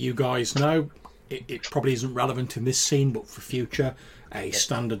 Just to let you guys know, it probably isn't relevant in this scene, but for future, a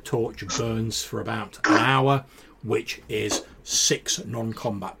standard torch burns for about an hour, which is 6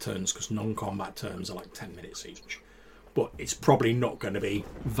 non-combat turns, because non-combat turns are like 10 minutes each. But it's probably not going to be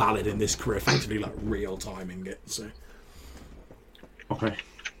valid in this career, effectively like real timing it. So. Okay.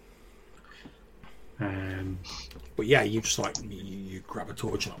 But yeah, you just like you grab a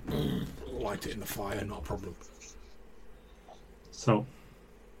torch and light it in the fire, not a problem. So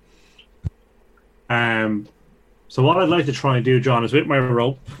what I'd like to try and do, John, is with my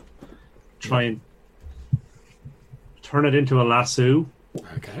rope, try and turn it into a lasso.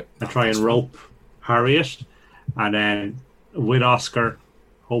 Okay. And try and rope Harriet, and then with Oscar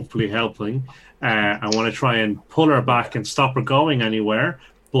hopefully helping, I want to try and pull her back and stop her going anywhere,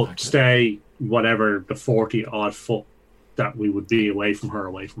 but stay whatever the 40 odd foot that we would be away from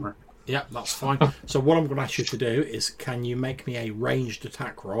her. Yeah, that's fine. So what I'm going to ask you to do is, can you make me a ranged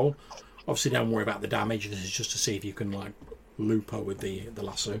attack roll? Obviously, don't worry about the damage. This is just to see if you can like loop her with the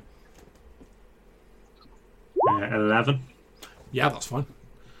lasso. 11. Yeah, that's fine.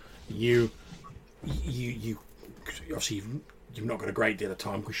 You obviously you've not got a great deal of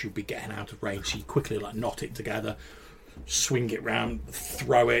time because you'll be getting out of range. So you quickly like knot it together, swing it round,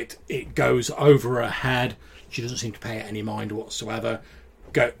 throw it. It goes over her head. She doesn't seem to pay it any mind whatsoever.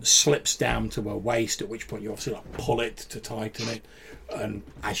 Slips down to her waist, at which point you obviously like pull it to tighten it, and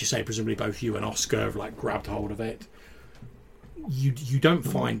as you say, presumably both you and Oscar have like grabbed hold of it. You don't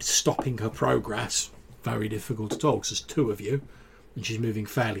find stopping her progress very difficult at all, because there's 2 of you and she's moving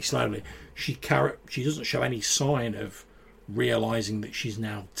fairly slowly. She doesn't show any sign of realizing that she's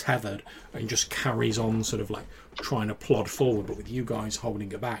now tethered, and just carries on sort of like trying to plod forward, but with you guys holding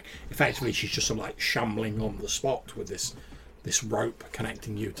her back, effectively she's just sort of like shambling on the spot with this rope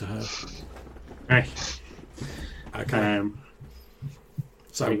connecting you to her. Okay.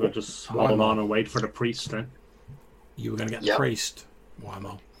 So we'll just hold on and wait for the priest then. You were going to get the priest,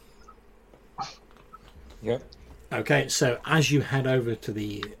 Wymal. Yep. Okay, so as you head over to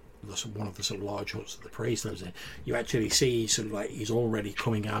one of the sort of large huts that the priest lives in, you actually see sort of like he's already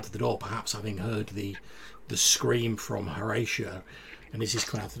coming out of the door, perhaps having heard the scream from Horatio, and as he's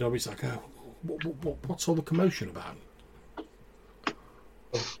coming out the door, he's like, "Oh, what's all the commotion about?"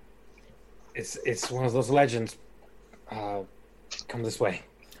 It's one of those legends. Come this way.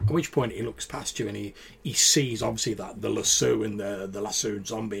 At which point he looks past you and he sees obviously that the lasso and the lassoed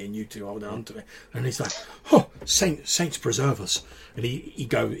zombie and you two holding onto it, and he's like, "Oh, saints preserve us!" And he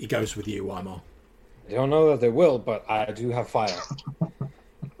goes with you, Wymal. I don't know that they will, but I do have fire.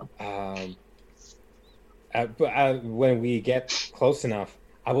 But when we get close enough,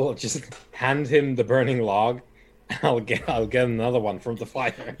 I will just hand him the burning log. I'll get another one from the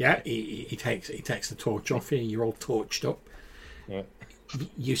fire. Yeah, he takes the torch off you. You're all torched up. Yeah.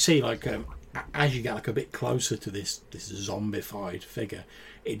 You see, like as you get like a bit closer to this zombified figure,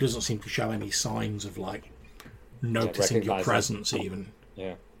 it doesn't seem to show any signs of like noticing your presence even.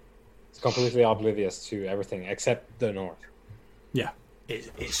 Yeah, it's completely oblivious to everything except the north. Yeah,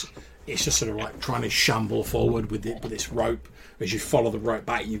 it's just sort of like trying to shamble forward with this rope. As you follow the rope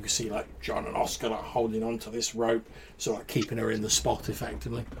back, you can see like John and Oscar like holding on to this rope, so like keeping her in the spot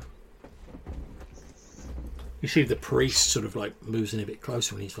effectively. You see the priest sort of like moves in a bit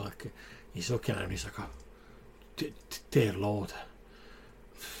closer, and he's looking at him. He's like, "Oh, dear Lord,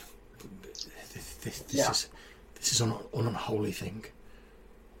 this is an unholy thing."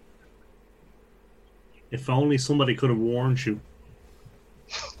 If only somebody could have warned you.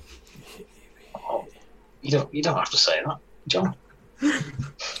 Oh, you don't have to say that, John.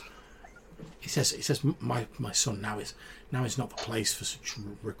 He says, my son, now is not the place for such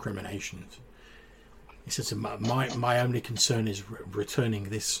recriminations. He says, my only concern is returning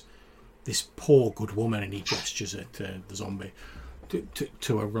this poor good woman, and he gestures at the zombie,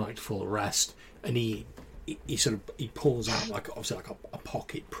 to a rightful rest. And he pulls out obviously a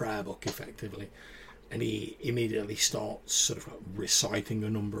pocket prayer book effectively, and he immediately starts sort of reciting a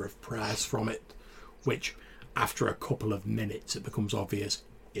number of prayers from it, which after a couple of minutes it becomes obvious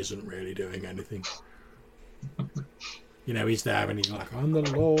isn't really doing anything. He's there and he's like, "And the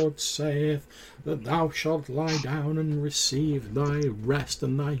Lord saith that thou shalt lie down and receive thy rest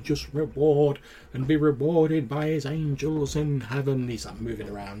and thy just reward, and be rewarded by his angels in heaven." He's like moving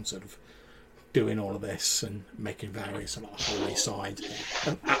around, sort of doing all of this and making various holy signs.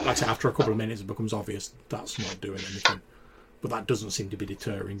 And like I say, after a couple of minutes, it becomes obvious that's not doing anything. But that doesn't seem to be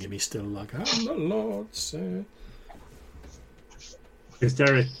deterring him. He's still like, "And the Lord saith." Is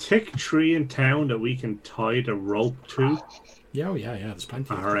there a thick tree in town that we can tie the rope to? Yeah, there's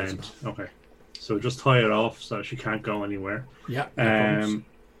plenty of our end. Okay. So just tie it off so she can't go anywhere. Yeah. No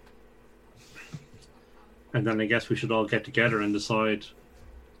and then I guess we should all get together and decide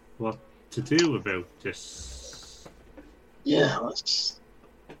what to do about this. Yeah, let's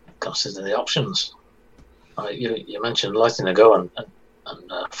consider the options. You mentioned letting her go and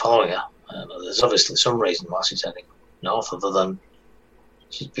following her. There's obviously some reason why she's heading north, other than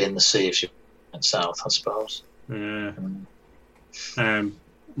she'd be in the sea if she went south, I suppose. Yeah.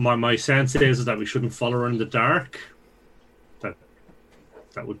 My sense is that we shouldn't follow her in the dark. That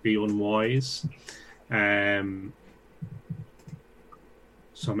would be unwise.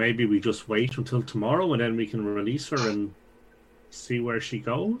 So maybe we just wait until tomorrow and then we can release her and see where she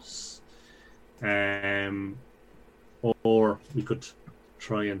goes. Or we could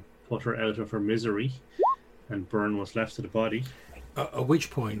try and put her out of her misery and burn what's left of the body. At which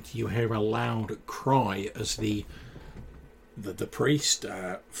point you hear a loud cry as the priest,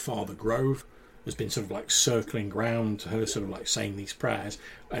 Father Grove, has been sort of circling round her, sort of saying these prayers.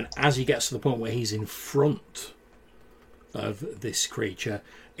 And as he gets to the point where he's in front of this creature,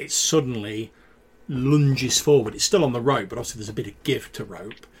 it suddenly lunges forward. It's still on the rope, but obviously there's a bit of give to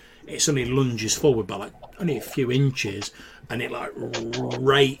rope. It suddenly lunges forward by only a few inches, and it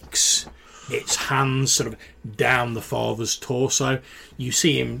rakes its hands sort of down the father's torso. You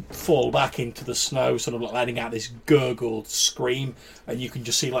see him fall back into the snow, sort of letting out this gurgled scream, and you can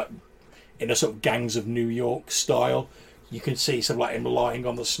just see in a sort of Gangs of New York style, you can see sort of him lying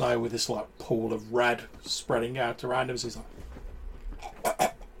on the snow with this pool of red spreading out around him. So he's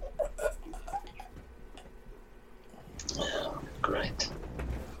Great.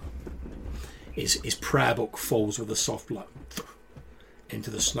 His prayer book falls with a soft into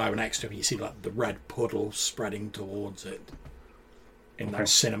the snow next to him. You see the red puddle spreading towards it in that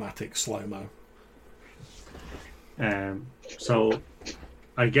cinematic slow-mo. So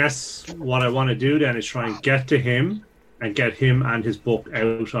I guess what I want to do then is try and get to him and get him and his book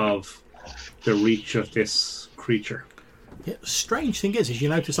out of the reach of this creature. Yeah, strange thing is you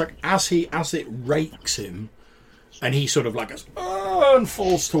notice as it rakes him, and he sort of goes, "Oh," and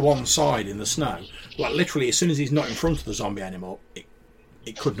falls to one side in the snow. Literally, as soon as he's not in front of the zombie anymore,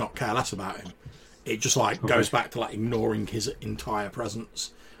 it could not care less about him. It just goes back to ignoring his entire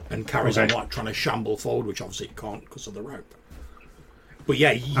presence and carries on trying to shamble forward, which obviously it can't because of the rope. But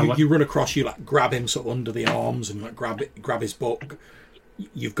yeah, you run across, you grab him sort of under the arms and grab his book.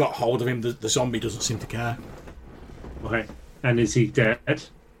 You've got hold of him. The zombie doesn't seem to care. Okay, and is he dead?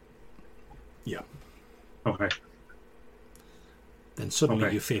 Yeah. Okay. Then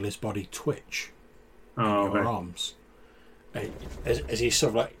suddenly you feel his body twitch in your arms. As he's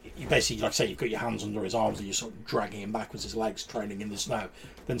sort of you basically, like I say, you've got your hands under his arms and you're sort of dragging him backwards, his legs trailing in the snow.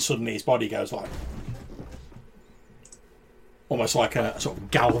 Then suddenly his body goes almost like a sort of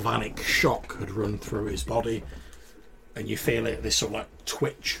galvanic shock had run through his body, and you feel this sort of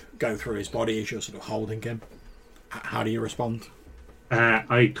twitch go through his body as you're sort of holding him. How do you respond?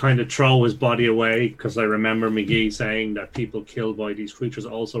 I kind of throw his body away because I remember McGee saying that people killed by these creatures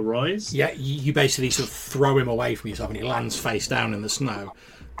also rise. Yeah, you basically sort of throw him away from yourself and he lands face down in the snow.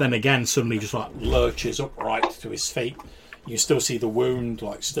 Then again, suddenly just lurches upright to his feet. You still see the wound,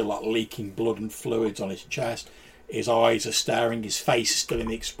 still leaking blood and fluids on his chest. His eyes are staring, his face is still in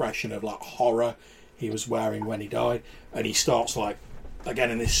the expression of horror he was wearing when he died. And he starts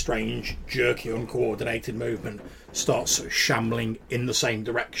again in this strange, jerky, uncoordinated movement, starts sort of shambling in the same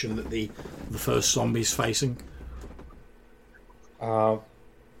direction that the first zombie's facing.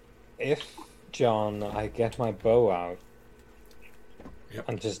 If, John, I get my bow out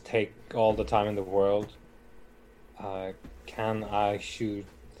and just take all the time in the world, can I shoot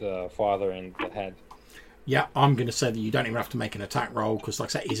the father in the head? Yeah, I'm going to say that you don't even have to make an attack roll because, like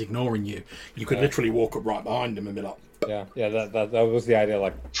I said, he's ignoring you. You could literally walk up right behind him and be like... Yeah, that was the idea.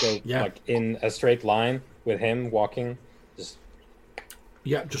 Like, go like in a straight line with him walking. Just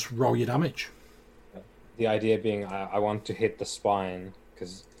roll your damage. The idea being, I want to hit the spine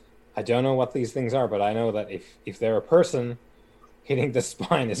because I don't know what these things are, but I know that if they're a person, hitting the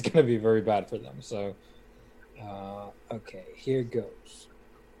spine is going to be very bad for them. So, okay, here goes.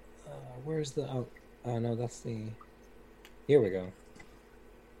 Where's the... Oh, no, that's the... Here we go.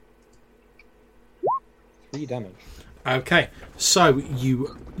 3 damage. Okay, so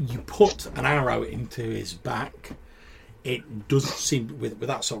you put an arrow into his back. It doesn't seem, with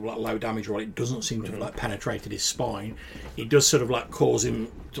that sort of like low damage roll, it doesn't seem to have like penetrated his spine. It does sort of like cause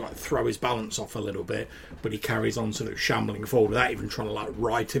him to like throw his balance off a little bit, but he carries on sort of shambling forward without even trying to like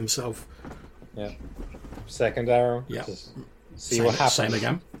right himself. Yeah. Second arrow. Yeah. Just see what happens. Same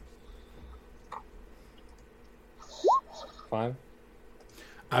again. 5.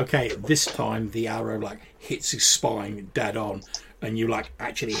 Okay, this time the arrow like hits his spine dead on, and you like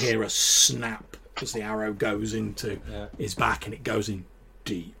actually hear a snap as the arrow goes into his back, and it goes in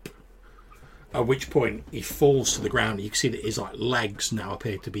deep. At which point he falls to the ground. You can see that his like legs now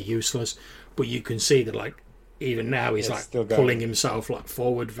appear to be useless, but you can see that like even now he's like pulling himself like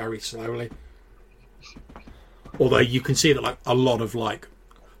forward very slowly. Although you can see that like a lot of like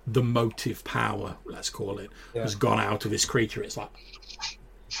the motive power, let's call it, has gone out of this creature. It's like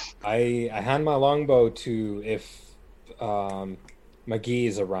I hand my longbow to if McGee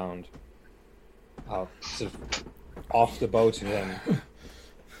is around. I'll sort of off the bow to him.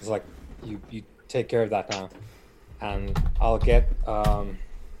 It's like you take care of that now, and I'll get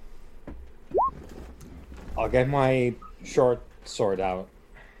my short sword out.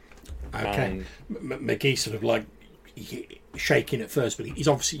 Okay, McGee sort of like shaking at first, but he's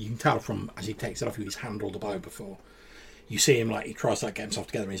obviously, you can tell from as he takes it off, he's handled the bow before. You see him like he tries to like get himself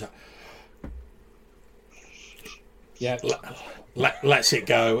together, and he's like, lets it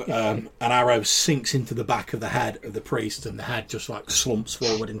go. An arrow sinks into the back of the head of the priest, and the head just like slumps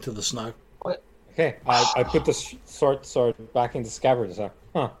forward into the snow. Okay, I put the sword back into scabbard. So,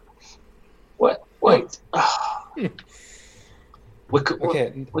 What? Wait. We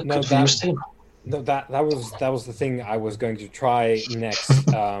confused him. No, that was the thing I was going to try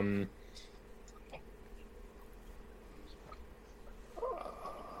next.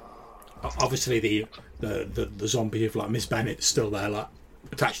 Obviously, the zombie of like Miss Bennett's still there, like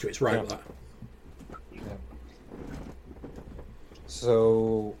attached to its rope. Yeah. Like. Yeah.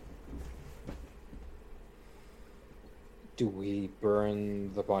 So, do we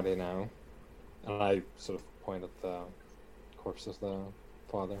burn the body now? And I sort of point at the corpse of the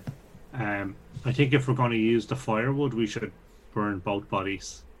father. I think if we're going to use the firewood, we should burn both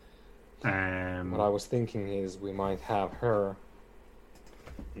bodies. What I was thinking is we might have her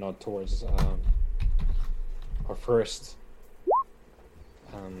nod towards her first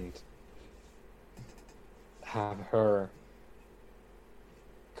and have her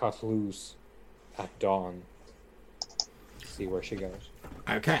cut loose at dawn. See where she goes.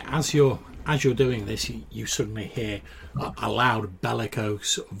 Okay, as you're doing this, you suddenly hear a loud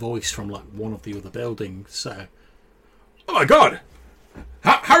bellicose voice from like one of the other buildings. Oh my God,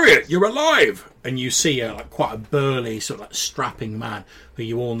 Harriet, you're alive! And you see like quite a burly, sort of like strapping man who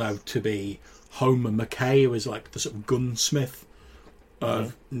you all know to be Homer McKay, who is like the sort of gunsmith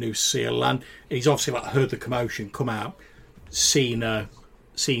of New Seal Land. And he's obviously like heard the commotion, come out, seen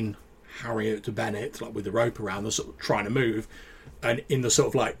Harriet Bennett like with the rope around, they're sort of trying to move. And in the sort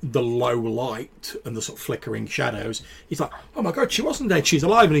of like the low light and the sort of flickering shadows, he's like, "Oh my God, she wasn't dead, she's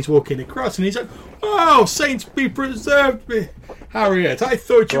alive!" And he's walking across, and he's like, "Oh, saints be preserved, me, Harriet! I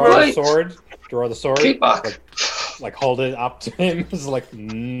thought you were." Draw the sword. Keep back. Like hold it up to him. It's like,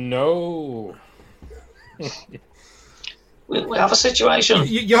 no. We have a situation.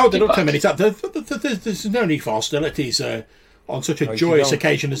 You hold it up to him, and he's like, "There's no need for hostilities on such a joyous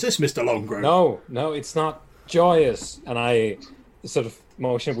occasion as this, Mr. Longgrove." No, it's not joyous. And I sort of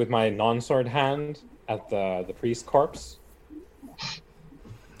motion with my non-sword hand at the priest corpse.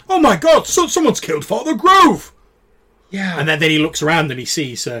 Oh my God! Someone's killed Father Grove. Yeah. And then he looks around and he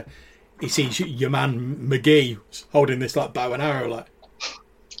sees your man McGee holding this like bow and arrow. Like,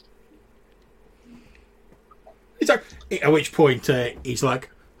 he's like, at which point he's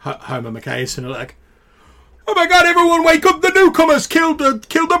like, Homer McKay is like, "Oh my God! Everyone wake up! The newcomers killed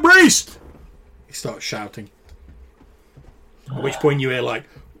the priest!" He starts shouting. At which point you hear like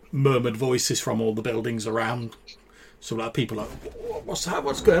murmured voices from all the buildings around. So like people are like, "What's that?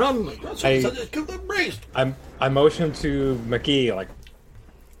 What's going on?" Like, "Killed the priest." I motion to McGee like,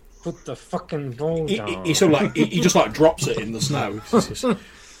 Put the fucking bowl down. He sort of like he just like drops it in the snow.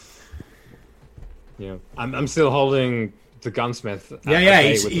 Yeah, I'm still holding the gunsmith. Yeah.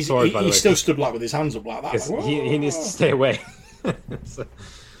 With the sword, by the way, still stood like with his hands up like that. 'cause Like, he needs to stay away. So,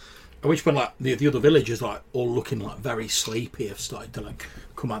 at which point, like the other villagers, like all looking like very sleepy, have started to like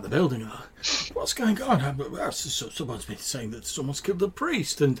come out of the building. And like, what's going on? Someone's been saying that someone's killed the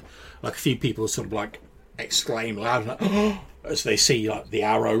priest, and like a few people sort of like exclaim loud, like, as they see like the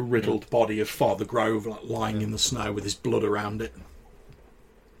arrow riddled body of Father Grove like lying in the snow with his blood around it.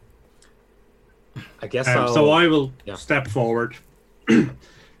 I guess so I will step forward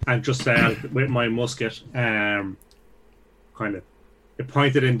and just say with my musket, kind of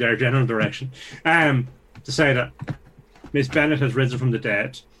pointed in their general direction, to say that Miss Bennett has risen from the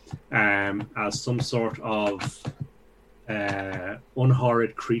dead as some sort of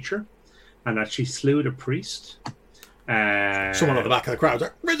unhorrid creature, and that she slew the priest. Someone at the back of the crowd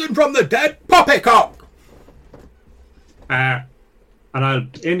like, risen from the dead, poppycock! And I'll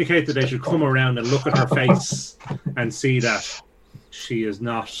indicate that they should come around and look at her face and see that she is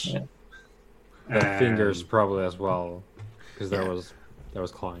not. The fingers probably as well, because there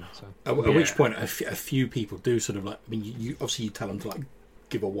was clawing. So at which point a few people do sort of like. I mean, you obviously you tell them to like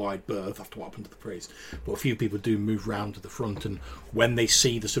give a wide berth after what happened to the priest, but a few people do move round to the front, and when they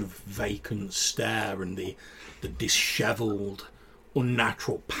see the sort of vacant stare and the dishevelled,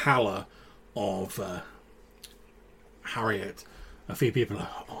 unnatural pallor of Harriet. A few people are like,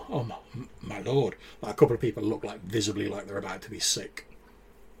 oh my lord. Like, a couple of people look like visibly like they're about to be sick.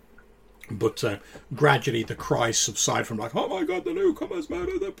 But gradually the cries subside from like, oh my god, the newcomers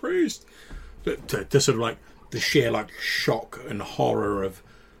murdered the priest. To sort of like the sheer like shock and horror of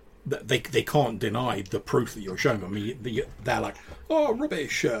they can't deny the proof that you're showing them. I mean, they're like, oh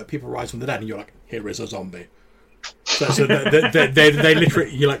rubbish. People rise from the dead, and you're like, here is a zombie. So they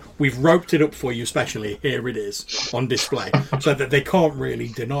literally, you're like, we've roped it up for you specially, here it is on display, so that they can't really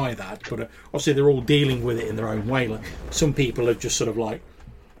deny that. But obviously they're all dealing with it in their own way. Like, some people are just sort of like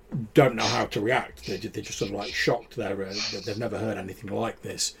don't know how to react. They're just sort of like shocked. They've never heard anything like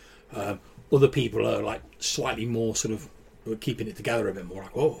this. Other people are like slightly more sort of keeping it together a bit more,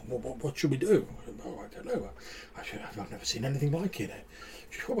 like, oh, what should we do? Oh, I don't know. I've never seen anything like it.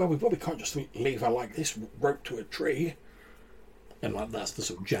 Well, we probably can't just leave her like this, roped to a tree. And like that's the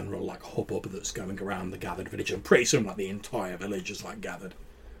sort of general like hubbub that's going around the gathered village, and pretty soon like the entire village is like gathered.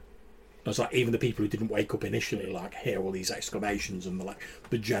 It's like even the people who didn't wake up initially like hear all these exclamations and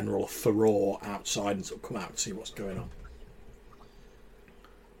the general furore outside and sort of come out to see what's going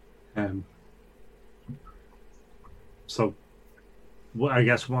on. So I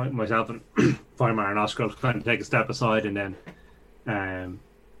guess myself and Weimar and Oscar will kind of take a step aside, and then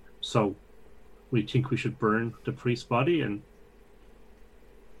so we think we should burn the priest's body and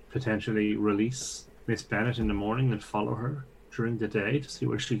potentially release Miss Bennett in the morning and follow her during the day to see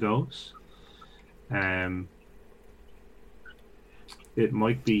where she goes. It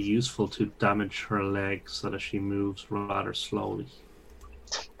might be useful to damage her legs so that she moves rather slowly.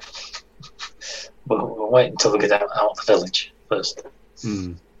 We'll wait until we get out of the village first.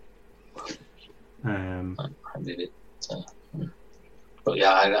 But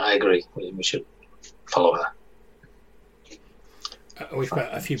yeah, I agree. We should follow her.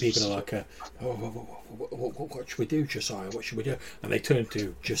 A few people are like, what should we do, Josiah? What should we do? And they turn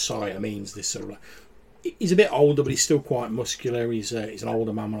to Josiah. Means this sort of like, he's a bit older, but he's still quite muscular. He's an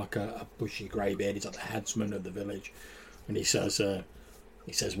older man with like a bushy grey beard. He's like the headsman of the village, and he says,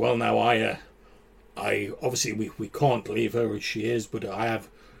 well, now I obviously we can't leave her as she is, but I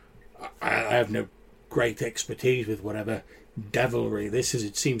have no great expertise with whatever devilry this is.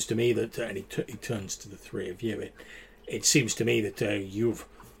 It seems to me that, and he turns to the three of you. It seems to me that you've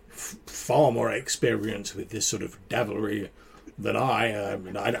far more experience with this sort of devilry than I.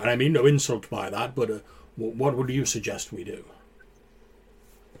 And I mean no insult by that, but what would you suggest we do?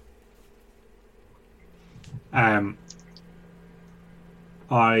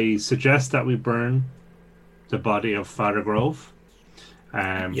 I suggest that we burn the body of Father Grove.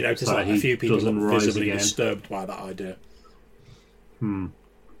 You notice so like a few people are visibly disturbed by that idea.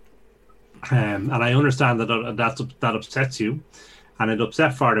 And I understand that upsets you, and it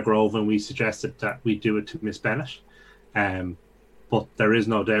upset Father Grove when we suggested that we do it to Miss Bennett. But there is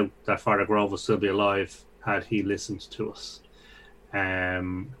no doubt that Father Grove will still be alive had he listened to us.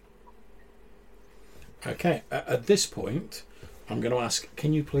 Okay, at this point, I'm going to ask,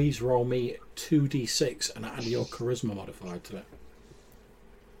 can you please roll me 2d6 and add your charisma modifier to it?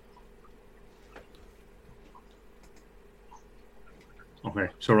 Okay,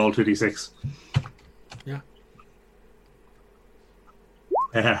 so roll 2d6. Yeah.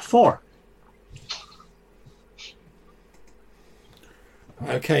 4.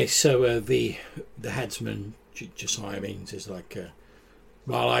 Okay, so the headsman Josiah Means is like,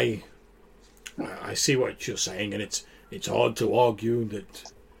 well, I see what you're saying, and it's hard to argue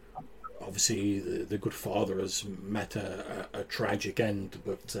that obviously the good father has met a tragic end,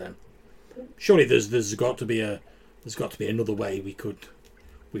 but surely there's got to be another way we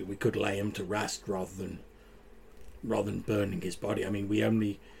could lay him to rest rather than burning his body. I mean, we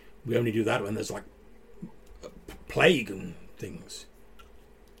only do that when there's like plague and things.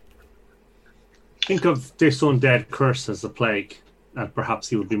 Think of this undead curse as a plague, and perhaps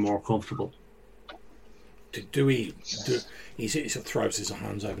he would be more comfortable. He sort of throws his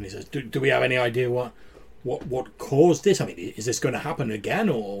hands over and he says, do we have any idea what caused this? I mean, is this going to happen again,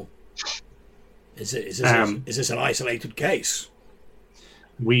 or is this an isolated case?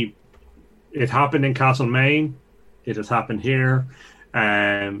 It happened in Castlemaine. It has happened here.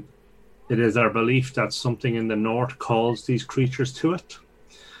 It is our belief that something in the north calls these creatures to it.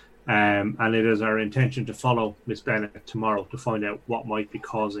 And it is our intention to follow Miss Bennett tomorrow to find out what might be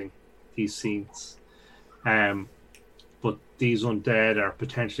causing these scenes. But these undead are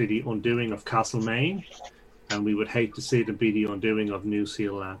potentially the undoing of Castlemaine, and we would hate to see them be the undoing of New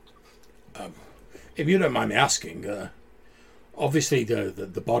Seal Land. If you don't mind me asking, obviously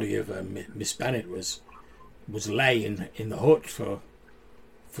the body of Miss Bennett was laying in the hut for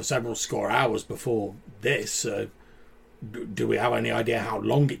several score hours before this. Do we have any idea how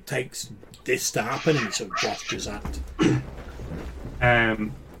long it takes this to happen? And sort of gestures at.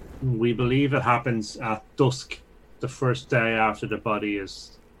 We believe it happens at dusk, the first day after the body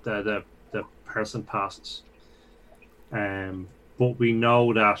is the person passes. But we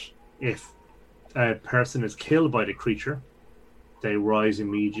know that if a person is killed by the creature, they rise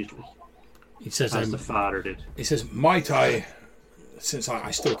immediately. He says, as the father did. He says, might I, since I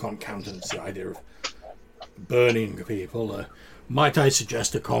still can't countenance the idea of burning people, might I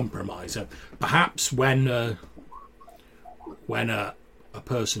suggest a compromise? Perhaps when a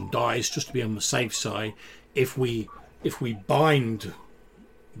person dies, just to be on the safe side, if we bind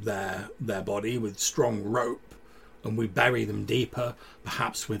their body with strong rope and we bury them deeper,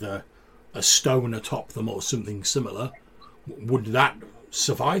 perhaps with a stone atop them or something similar, would that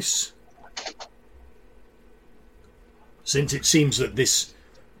suffice? Since it seems that this,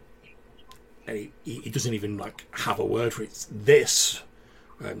 he doesn't even like have a word for it. This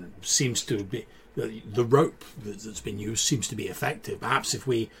seems to be the rope that's been used seems to be effective. Perhaps if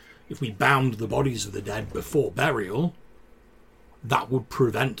we bound the bodies of the dead before burial, that would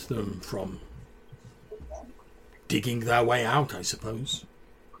prevent them from digging their way out, I suppose.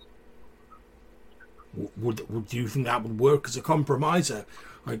 Would you think that would work as a compromise? I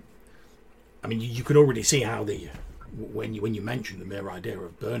mean, you can already see how when you mentioned the mere idea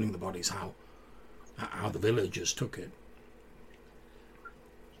of burning the bodies, how the villagers took it.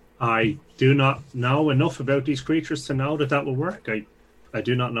 I do not know enough about these creatures to know that will work. I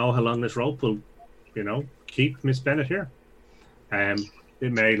do not know how long this rope will, keep Miss Bennett here.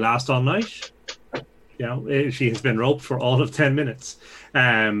 It may last all night. She has been roped for all of 10 minutes.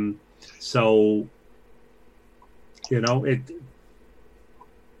 So, me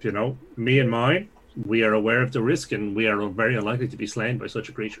and mine, we are aware of the risk, and we are very unlikely to be slain by such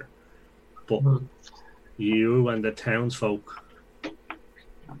a creature. But you and the townsfolk,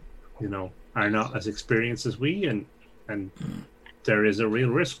 are not as experienced as we, and there is a real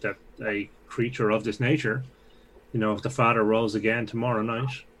risk that a creature of this nature, if the father rose again tomorrow night,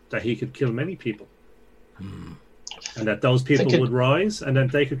 that he could kill many people. And that those people would rise, and then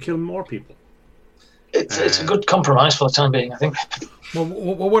they could kill more people. It's a good compromise for the time being, I think. Well,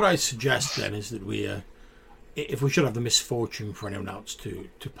 what I suggest then is that we, if we should have the misfortune for anyone else to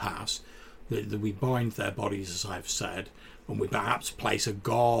pass, that we bind their bodies, as I've said, and we perhaps place a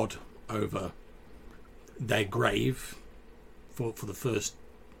guard over their grave for the first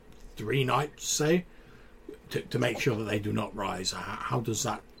 3 nights, say, to make sure that they do not rise. How does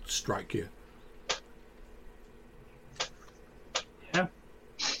that strike you? Yeah.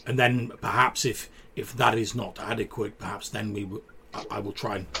 And then perhaps if that is not adequate, perhaps then I will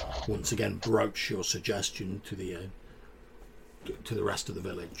try and once again broach your suggestion to the rest of the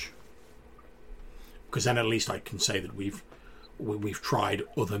village, because then at least I can say that we've tried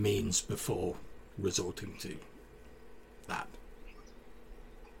other means before resorting to that.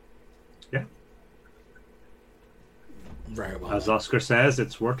 Yeah. Very well. As Oscar says,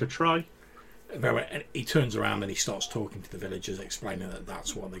 it's worth a try. Very well. And he turns around and he starts talking to the villagers, explaining that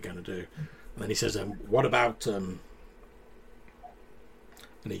that's what they're going to do. And then he says, what about... and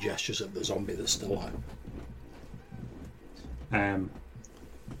he gestures at the zombie that's still alive.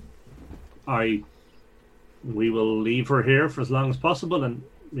 we will leave her here for as long as possible, and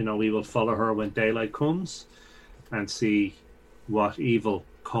we will follow her when daylight comes, and see what evil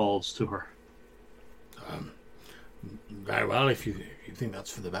calls to her. Very well, if you think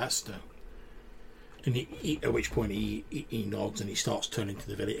that's for the best. And at which point he nods and he starts turning to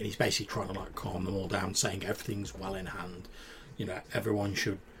the village, and he's basically trying to like calm them all down, saying everything's well in hand. Everyone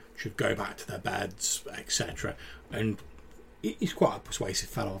should go back to their beds, etc. And he's quite a persuasive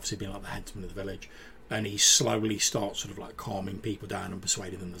fellow, obviously being like the headsman of the village. And he slowly starts sort of like calming people down and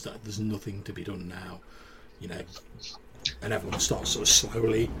persuading them there's nothing to be done now, And everyone starts sort of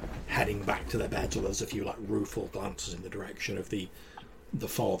slowly heading back to their beds. Or there's a few like rueful glances in the direction of the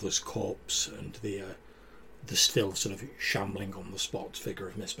father's corpse and the still sort of shambling on the spot figure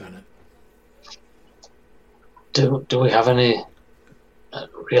of Miss Bennet. Do we have any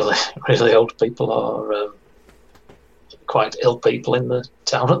really old people or quite ill people in the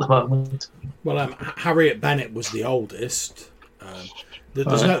town at the moment? Well, Harriet Bennet was the oldest.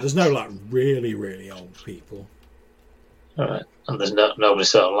 There's no like really old people. All right, and there's nobody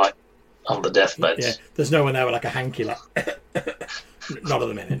sort of like on the deathbeds. Yeah, there's no one there with like a hanky like. Not at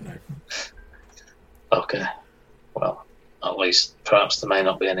the minute, no. Okay, well, at least perhaps there may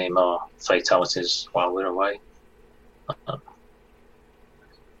not be any more fatalities while we're away.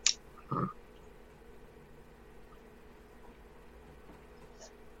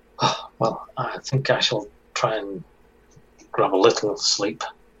 Well, I think I shall try and grab a little sleep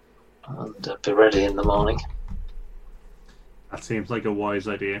and be ready in the morning. That seems like a wise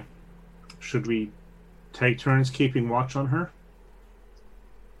idea. Should we take turns keeping watch on her?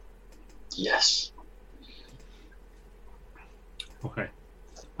 Yes. Okay.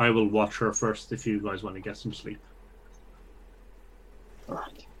 I will watch her first if you guys want to get some sleep.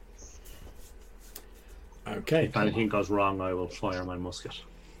 Right. Okay. If anything goes wrong, I will fire my musket.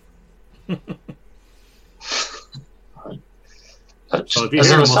 So if you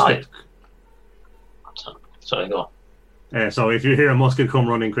hear a musket... Sorry, go on. So if you hear a musket, come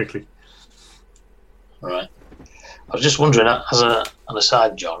running quickly. All right. I was just wondering, as an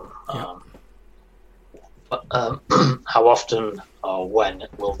aside, John, how often or when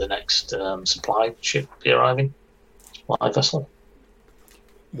will the next supply ship be arriving? Supply vessel?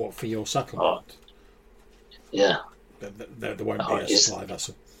 What, for your settlement? Yeah. There won't be a supply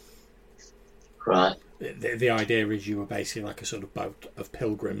vessel. Right. The idea is you were basically like a sort of boat of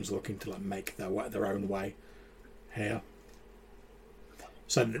pilgrims looking to like make their own way here.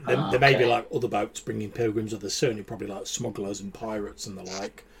 So there may be like other boats bringing pilgrims, or there's certainly probably like smugglers and pirates and the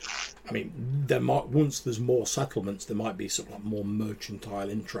like. I mean, once there's more settlements, there might be sort of like more mercantile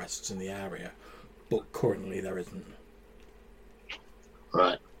interests in the area, but currently there isn't.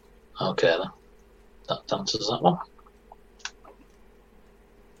 Right. Okay then. That answers that one.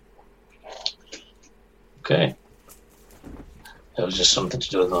 Okay. It was just something to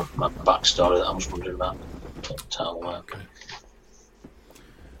do with my backstory that I was wondering about. But,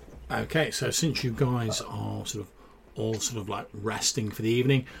 Okay, so since you guys are all like resting for the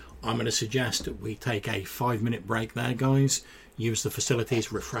evening, I'm going to suggest that we take a 5-minute break there, guys. Use the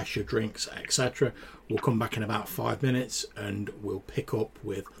facilities, refresh your drinks, etc. We'll come back in about 5 minutes and we'll pick up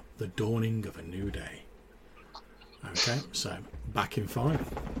with the dawning of a new day. Okay, so back in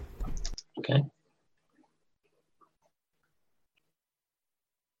 5. Okay.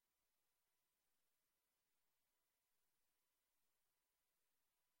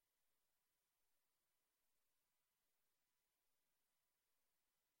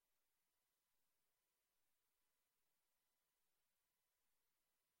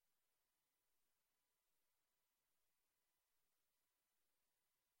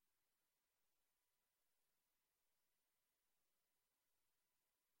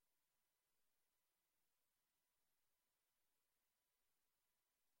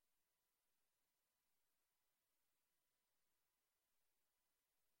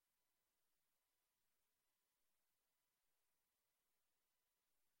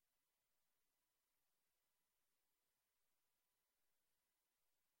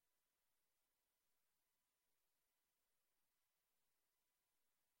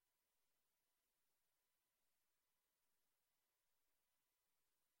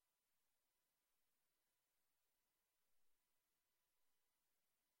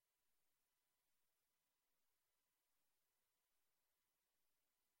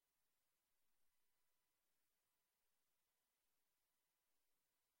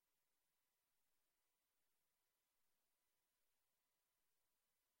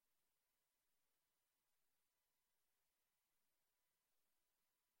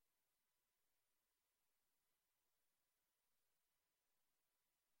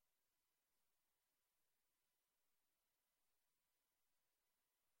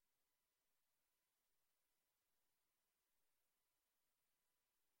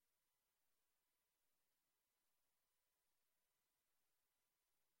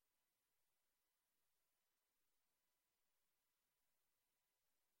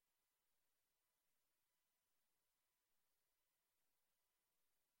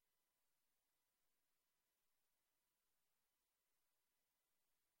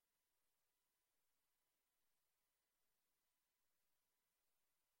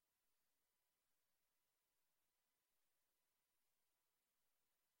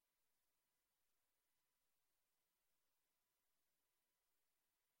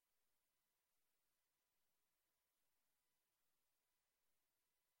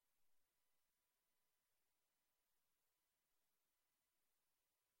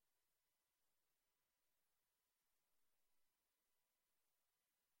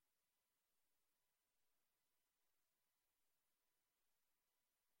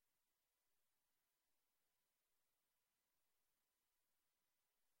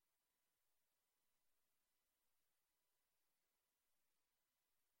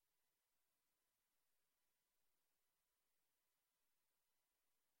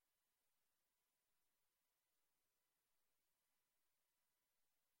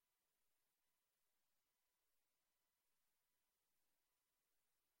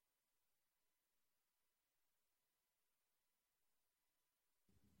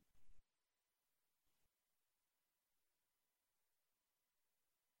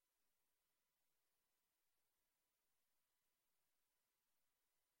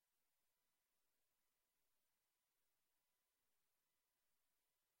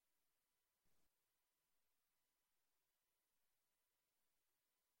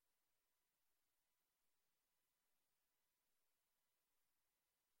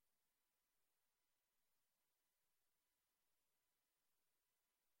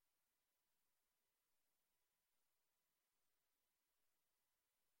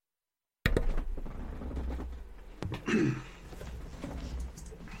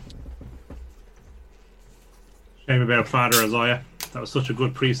 Shame about Father Isaiah. That was such a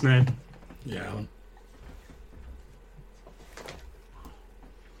good priest name. Yeah.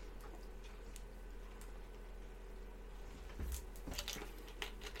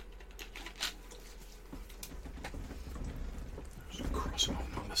 Just cross them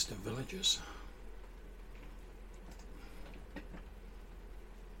off my list of villagers.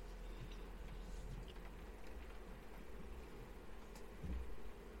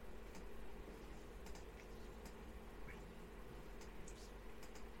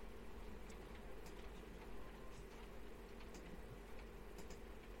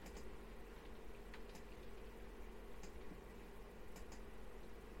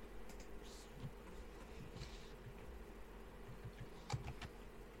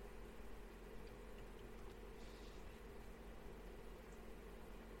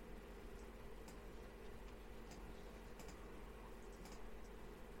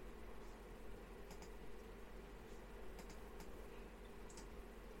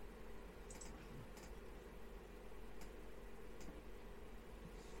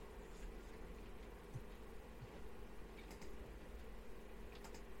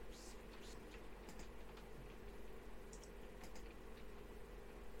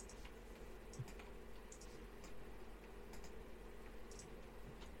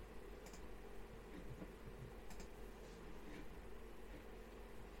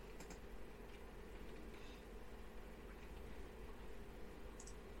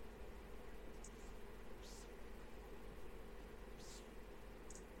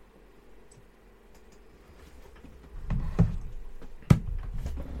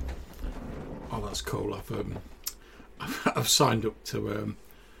 Oh, that's cool. I've signed up to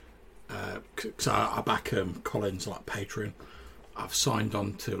because I back Colin's like Patreon. I've signed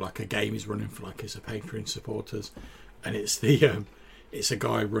on to like a game he's running for like his Patreon supporters, and it's the it's a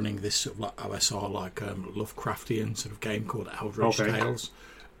guy running this sort of like OSR like Lovecraftian sort of game called Eldritch Tales,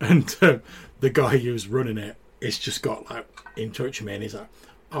 and the guy who's running it is just got like in touch with me, and he's like,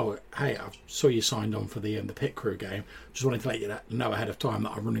 "Oh, hey, I saw you signed on for the Pit Crew game. Just wanted to let you know ahead of time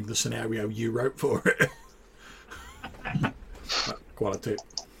that I'm running the scenario you wrote for it." Quality.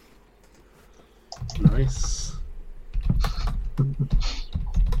 Nice.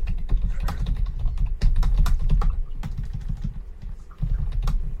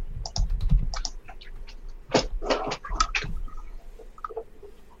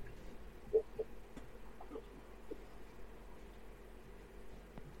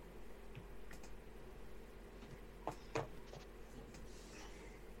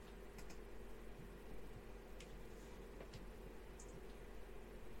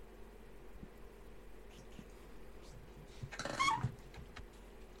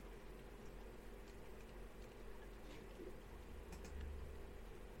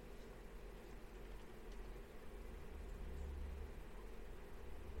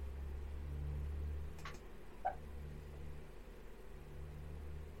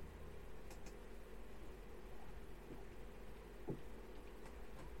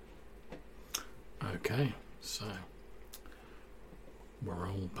 Okay, so we're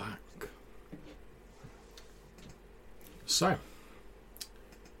all back. So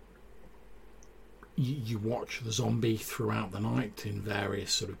you watch the zombie throughout the night in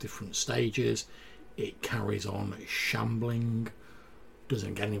various sort of different stages. It carries on shambling,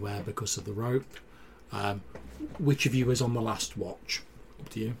 doesn't get anywhere because of the rope. Which of you is on the last watch? Up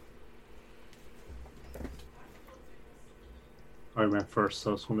to you. I went first,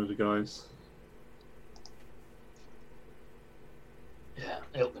 so it's one of the guys. Yeah,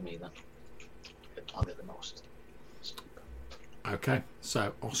 it'll be me then. I'll get the most. Okay,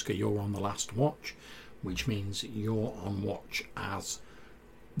 so Oscar, you're on the last watch, which means you're on watch as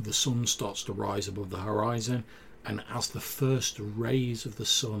the sun starts to rise above the horizon, and as the first rays of the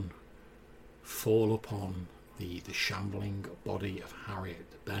sun fall upon the shambling body of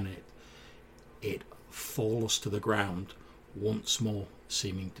Harriet Bennett, it falls to the ground once more,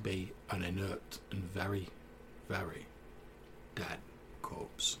 seeming to be an inert and very, very dead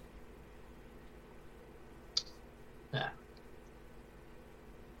corpse. Yeah.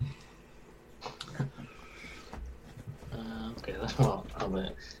 Okay, then. Well,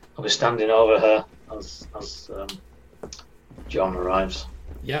 I'll be standing over her as John arrives.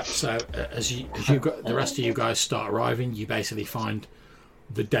 Yeah. So as you got the rest of you guys start arriving, you basically find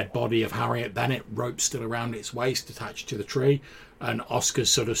the dead body of Harriet Bennett, rope still around its waist, attached to the tree, and Oscar's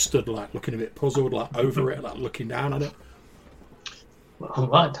sort of stood like looking a bit puzzled, like over it, like looking down at it. Well, I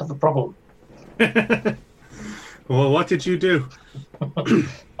might have a problem. Well, what did you do?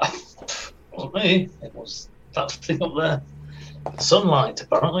 Well, me. It was that thing up there. Sunlight,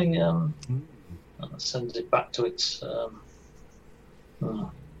 apparently. and sends it back to its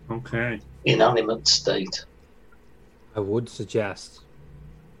Okay. inanimate state. I would suggest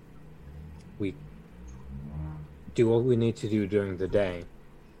we do what we need to do during the day,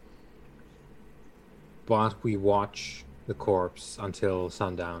 but we watch the corpse until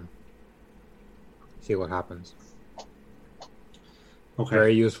sundown. See what happens. Okay.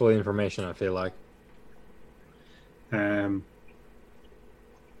 Very useful information, I feel like.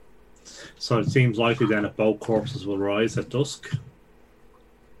 So it seems likely then that both corpses will rise at dusk.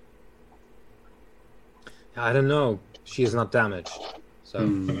 I don't know. She is not damaged,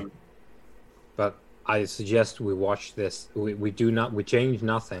 so. But I suggest we watch this. We change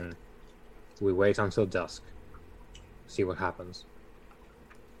nothing. We wait until dusk. See what happens.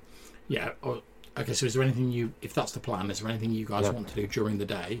 Yeah. Okay. So, is there anything if that's the plan, is there anything you guys want to do during the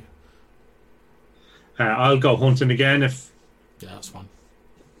day? I'll go hunting again if. Yeah, that's fine.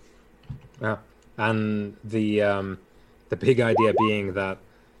 Yeah, and the big idea being that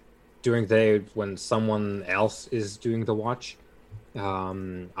during the day when someone else is doing the watch,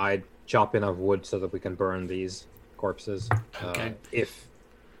 I'd chop enough wood so that we can burn these corpses. Okay. If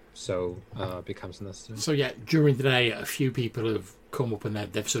so becomes necessary. So yeah, during the day, a few people have come up and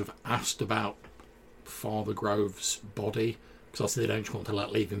they've sort of asked about Father Grove's body, because obviously they don't just want to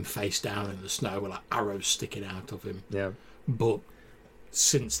leave him face down in the snow with like arrows sticking out of him. Yeah. But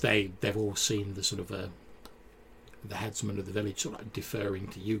since they've all seen the sort of the headsman of the village sort of like deferring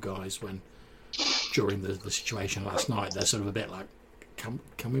to you guys when during the situation last night, they're sort of a bit like, can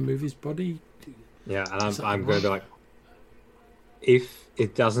we move his body? Yeah, and I'm going to be like, if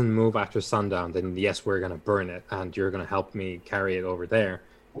it doesn't move after sundown, then yes, we're going to burn it, and you're going to help me carry it over there.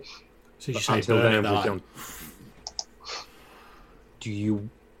 So you But say until burn then, it, we like, don't. Do you?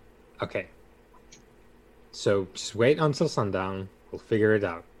 Okay. So just wait until sundown. We'll figure it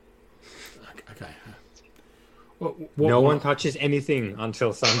out. okay. No one touches anything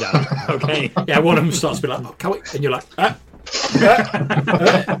until sundown. Okay. Yeah, one of them starts to be like, oh, can we? And you're like,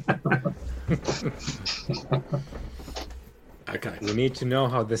 Okay. We need to know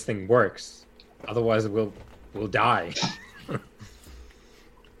how this thing works. Otherwise, we'll die.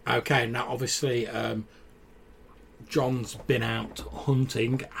 Okay, now obviously John's been out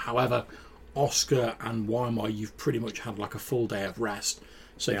hunting. However, Oscar and Weimar, you've pretty much had like a full day of rest.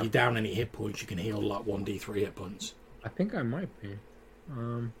 So if you're down any hit points, you can heal like 1d3 hit points. I think I might be.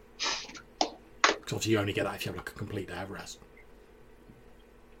 Because obviously you only get that if you have like a complete day of rest.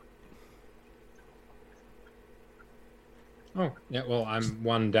 Oh, yeah, well, I'm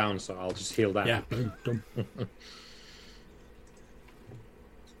one down, so I'll just heal that. Yeah, boom, done.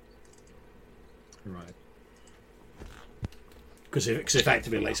 Right. Because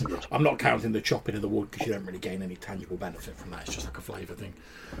effectively, listen, I'm not counting the chopping of the wood because you don't really gain any tangible benefit from that. It's just like a flavour thing.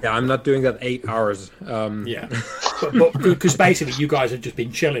 Yeah, I'm not doing that 8 hours. Yeah. But because basically you guys have just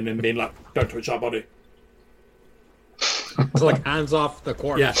been chilling and been like, don't touch our body. It's like hands off the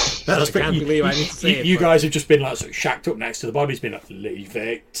corpse. Yeah. I can't believe I need to say it. You guys have just been like sort of shacked up next to the body. It's been like, leave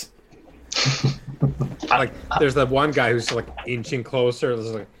it. Like, there's that one guy who's like inching closer,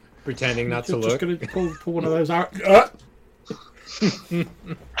 like pretending not to look. Just going to pull one of those out.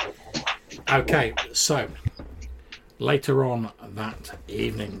 Okay, so later on that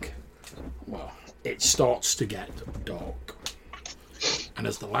evening, well, it starts to get dark, and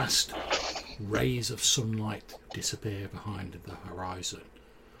as the last rays of sunlight disappear behind the horizon,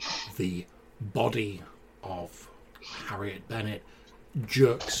 the body of Harriet Bennett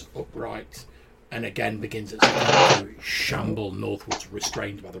jerks upright and again begins its attempt to shamble northwards,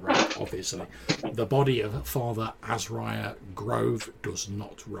 restrained by the rope, obviously. The body of Father Azariah Grove does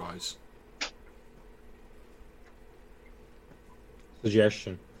not rise.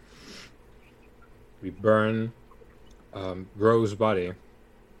 Suggestion. We burn Grove's body,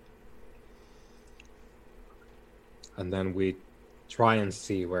 and then we try and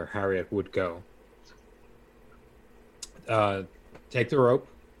see where Harriet would go. Take the rope,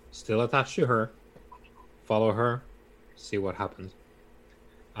 still attached to her, follow her, see what happens.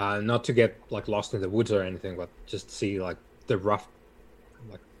 Not to get like lost in the woods or anything, but just see like the rough,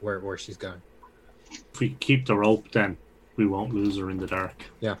 like where she's going. If we keep the rope, then we won't lose her in the dark.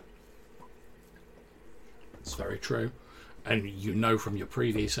 Yeah. It's very true. And you know from your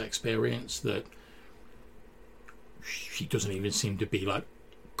previous experience that she doesn't even seem to be like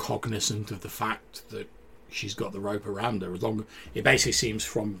cognizant of the fact that she's got the rope around her. As long it basically seems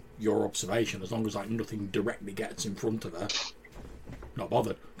from your observation, as long as like nothing directly gets in front of her, not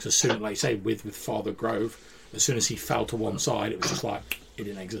bothered. Because as soon, like you say, with Father Grove, as soon as he fell to one side, it was just like it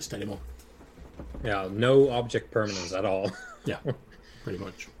didn't exist anymore. Yeah, no object permanence at all. Yeah, pretty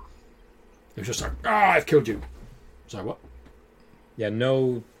much. It was just like, I've killed you. So what? Yeah,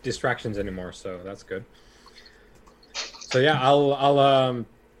 no distractions anymore, so that's good. So yeah, I'll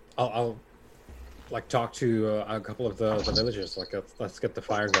like talk to a couple of the villagers. Like, let's get the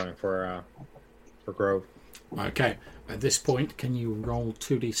fire going for Grove. Okay. At this point, can you roll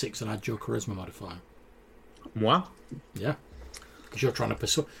 2d6 and add your charisma modifier? Moi? Yeah. Because you're trying to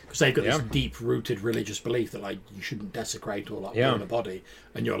persuade. Because they've got this deep-rooted religious belief that like you shouldn't desecrate or like burn a body,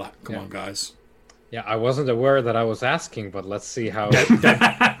 and you're like, come on, guys. Yeah, I wasn't aware that I was asking, but let's see how.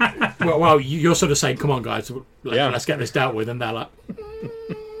 well, you're sort of saying, come on, guys, let's get this dealt with, and they're like,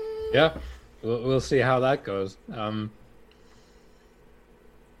 yeah, we'll see how that goes.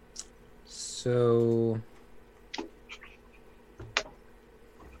 So.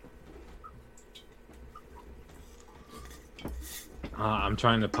 I'm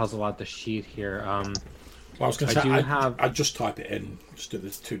trying to puzzle out the sheet here. Well, I was going to say, I'd just type it in. Just do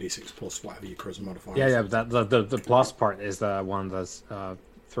this 2d6 plus whatever your charisma modifier. Yeah. The plus part is the one that's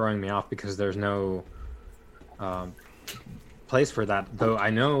throwing me off because there's no place for that. Though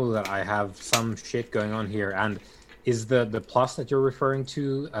I know that I have some shit going on here. And is the plus that you're referring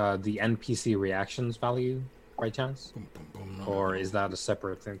to the NPC reactions value by chance, or is that a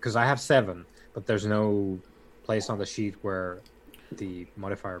separate thing? Because I have 7, but there's no place on the sheet where the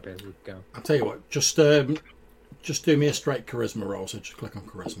modifier bit would go. I'll tell you what, just do me a straight charisma roll, so just click on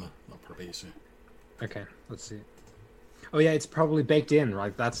charisma. That'll probably be easier. Okay, let's see. Oh yeah, it's probably baked in,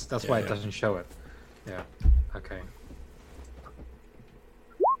 right? That's why it doesn't show it. Yeah. Okay.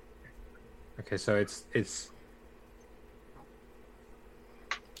 Okay, so it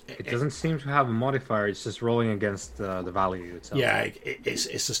doesn't seem to have a modifier. It's just rolling against the value itself. Yeah,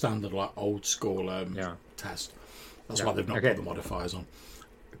 it's a standard like old school test. That's why they've not put the modifiers on,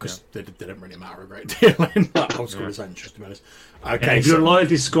 because they didn't really matter a great deal in that old school adventures, to be honest. Okay, if your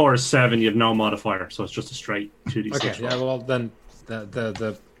loyalty score is 7, you have no modifier, so it's just a straight 2d6. Okay, yeah, well then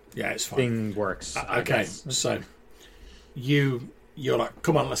the it's fine. Thing works. Okay, so you're like,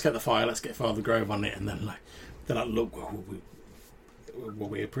 come on, let's get the fire, let's get Father Grove on it, and then they're like, look,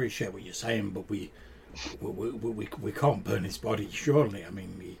 we appreciate what you're saying, but we can't burn his body, surely. I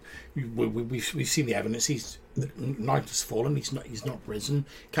mean, we've seen the evidence. Night has fallen. He's not risen.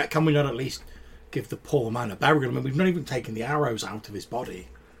 Can we not at least give the poor man a burial? I mean, we've not even taken the arrows out of his body.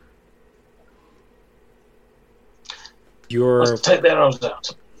 Let's take the arrows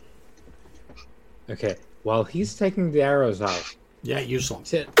out. Okay. While he's taking the arrows out, use them.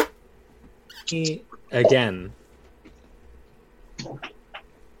 Again.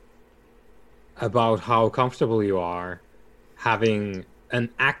 About how comfortable you are having an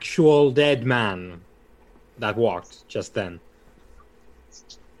actual dead man that walked just then.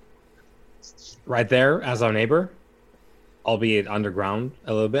 Right there as our neighbor, albeit underground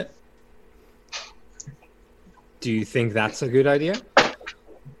a little bit. Do you think that's a good idea?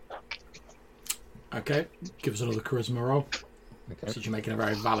 Okay, give us another charisma roll. Okay. Since you're making a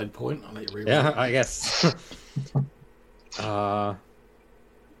very valid point, I'll let you read it. Yeah, I guess. Oh,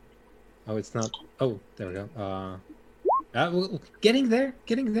 it's not. Oh, there we go. Well, getting there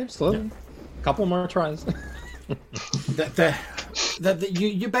slowly. Yeah. Couple more tries.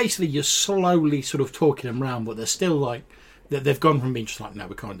 You're slowly sort of talking them around, but they're still like they've gone from being just like, no,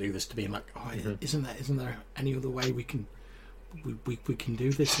 we can't do this, to being like, oh, isn't there any other way we can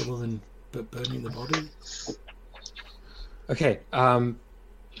do this other than burning the body? Okay. I'm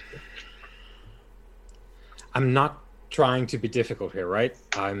not trying to be difficult here, right?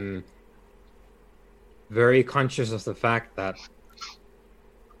 I'm very conscious of the fact that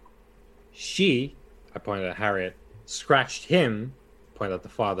she, I pointed at Harriet, scratched him, pointed at the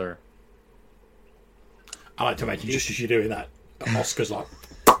father. I like to imagine just as you're doing that, Oscar's like...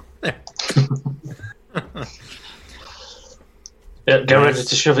 Get ready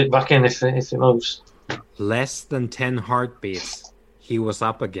to shove it back in if it moves. Less than 10 heartbeats, he was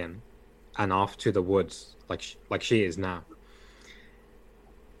up again and off to the woods, like she is now.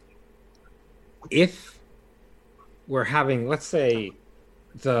 If we're having, let's say,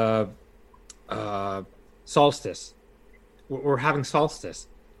 the solstice, we're having solstice.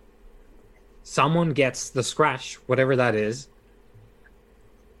 Someone gets the scratch, whatever that is,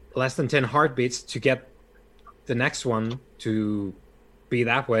 less than 10 heartbeats to get the next one to be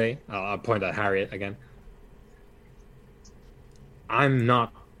that way. I'll point at Harriet again. I'm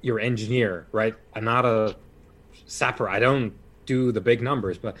not your engineer, right? I'm not a sapper. I don't do the big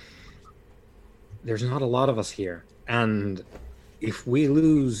numbers, but there's not a lot of us here. And if we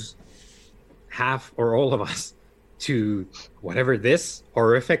lose half or all of us to whatever this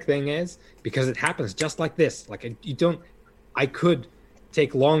horrific thing is, because it happens just like this, like I could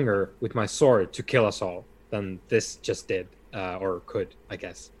take longer with my sword to kill us all than this just did, or could, I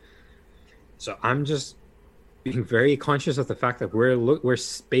guess. So I'm just being very conscious of the fact that we're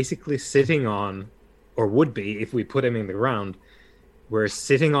basically sitting on, or would be if we put him in the ground, we're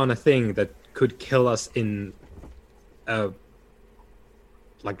sitting on a thing that could kill us in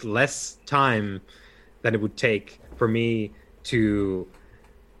like less time than it would take for me to,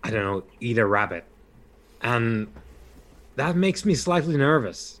 I don't know, eat a rabbit. And that makes me slightly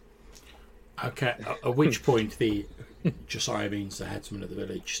nervous. Okay, at which point the Josiah means the headsman of the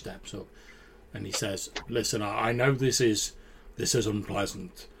village steps up and he says, listen, I know this is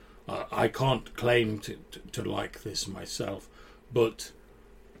unpleasant. I can't claim to like this myself, but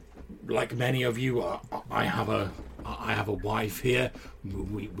like many of you, I have a wife here.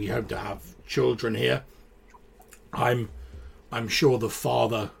 We hope to have children here. I'm sure the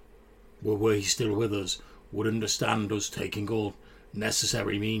father, were he still with us, would understand us taking all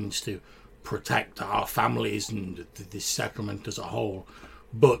necessary means to protect our families and this settlement as a whole.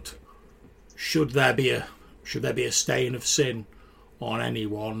 But should there be a stain of sin on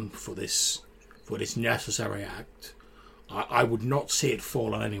anyone for this necessary act, I would not see it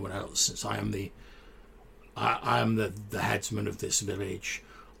fall on anyone else, since I am the headsman of this village.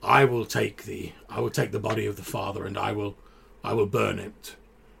 I will take the body of the father and I will burn it.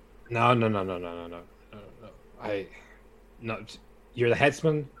 No. You're the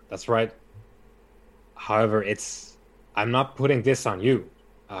headsman. That's right. However, I'm not putting this on you.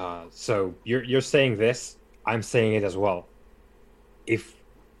 So you're saying this. I'm saying it as well. If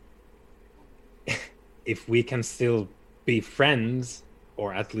we can still be friends,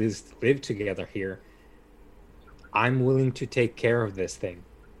 or at least live together here, I'm willing to take care of this thing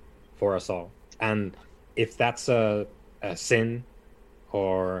for us all. And if that's a sin,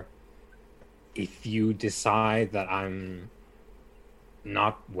 or if you decide that I'm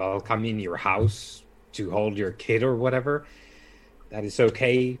not welcome in your house to hold your kid or whatever, that is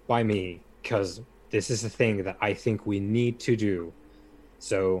okay by me, because this is a thing that I think we need to do.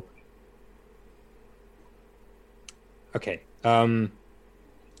 So, okay.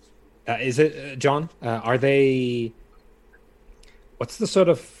 Is it, John? Are they... What's the sort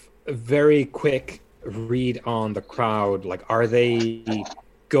of very quick read on the crowd? Like, are they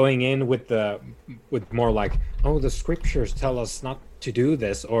going in with more like, oh, the scriptures tell us not to do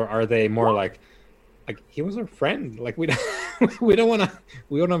this, or are they more like he was our friend, like we don't want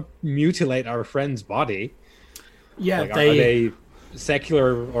to mutilate our friend's body? Yeah, like, are they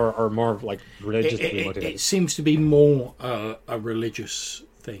secular or more like religiously motivated? It seems to be more a religious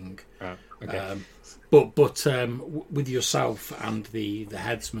thing. Okay. But with yourself and the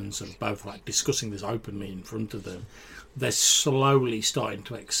headsmen sort of both like discussing this openly in front of them, they're slowly starting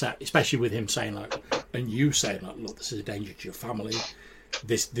to accept, especially with him saying like, and you saying like, look, this is a danger to your family.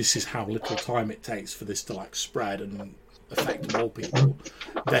 This is how little time it takes for this to like spread and affect more people.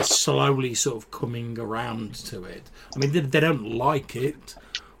 They're slowly sort of coming around to it. I mean, they don't like it,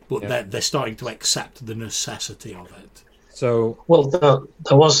 but they're starting to accept the necessity of it. So, well,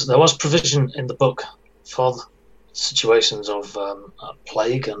 there was provision in the book for situations of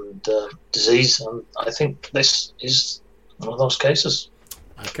plague and disease, and I think this is one of those cases.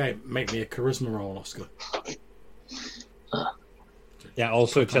 Okay, make me a charisma roll, Oscar. Yeah.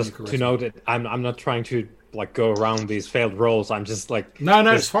 Also, just to note that I'm not trying to like go around these failed rolls. I'm just like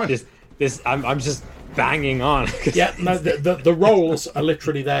it's fine. I'm just banging on. Yeah, no, the rolls are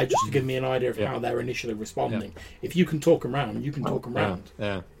literally there just to give me an idea of how they're initially responding. Yeah. If you can talk them around, you can talk them around.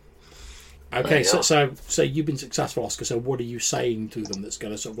 Yeah. Okay, so you've been successful, Oscar. So what are you saying to them that's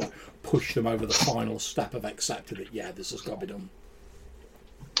going to sort of like push them over the final step of accepting that this has got to be done?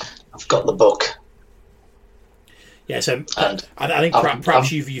 I've got the book. Yeah, so I think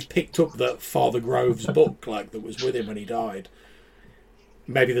perhaps you've picked up that Father Grove's book, like that was with him when he died.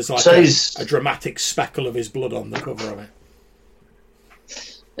 Maybe there's like a dramatic speckle of his blood on the cover of it.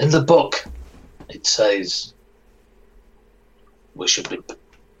 In the book, it says we should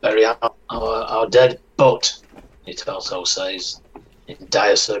bury our dead, but it also says in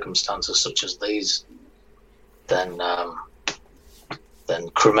dire circumstances such as these, then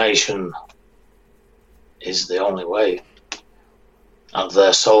cremation is the only way, and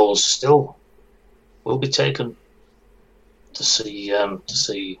their souls still will be taken to see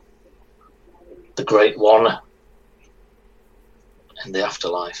the Great One in the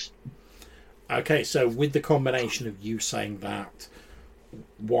afterlife. Okay, so with the combination of you saying that,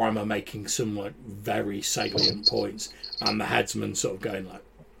 Weimer making some like very salient points, and the headsman sort of going like,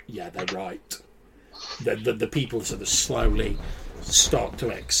 yeah, they're right. The people sort of slowly start to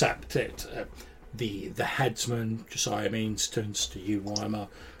accept it. the headsman, Josiah Means, turns to you, Weimar,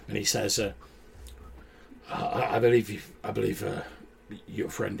 and he says, I believe your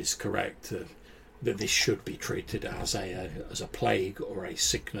friend is correct, that this should be treated as a plague or a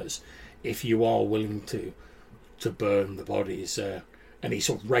sickness. If you are willing to burn the bodies, and he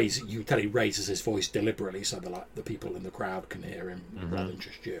sort of raises his voice deliberately so that the people in the crowd can hear him rather than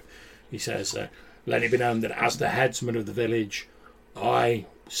just you. He says, let it be known that as the headsman of the village, I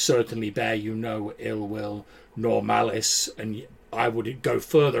certainly bear you no ill will nor malice, and I would go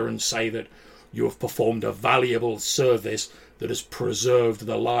further and say that you have performed a valuable service that has preserved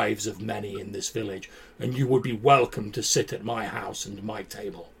the lives of many in this village, and you would be welcome to sit at my house and my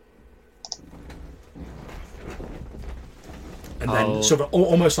table. And then sort of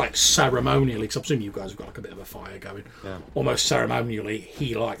almost like ceremonially, because I'm assuming you guys have got like a bit of a fire going, almost ceremonially,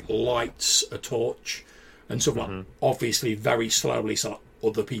 he like lights a torch and sort of like obviously very slowly so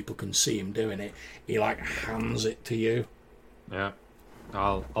other people can see him doing it, he like hands it to you. Yeah,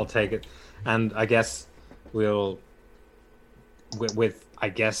 I'll take it. And I guess we'll, with I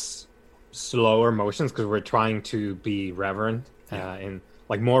guess slower motions, because we're trying to be reverent, in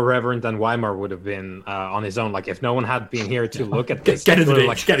like more reverent than Weimar would have been on his own. Like if no one had been here to look at this, get in the ditch,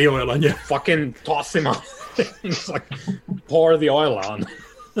 like, get the oil on you, fucking toss him on, just like pour the oil on.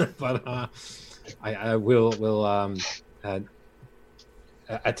 But I will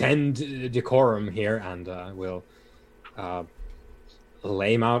attend decorum here, and we'll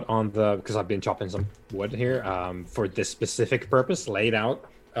lay him out on the, because I've been chopping some wood here for this specific purpose, laid out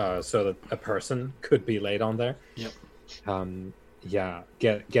so that a person could be laid on there. Yep.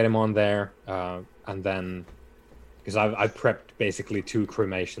 Get him on there, and then because I've prepped basically 2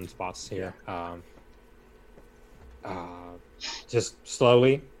 cremation spots here. Just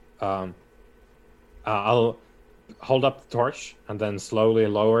slowly, I'll hold up the torch and then slowly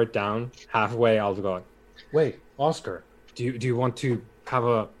lower it down. Halfway, I'll go, wait, Oscar, do you want to have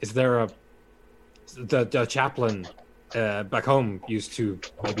a? Is there the chaplain back home used to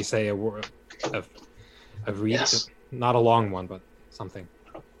maybe say a word of read, Yes. Not a long one, but something.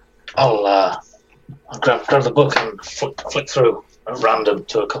 I'll grab the book and flick through at random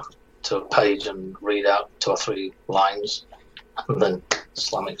to a page and read out 2 or 3 lines, and then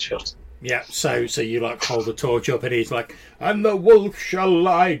slam it shut. Yeah, so you like hold the torch up, and he's like, and the wolf shall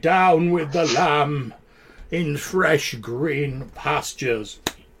lie down with the lamb in fresh green pastures.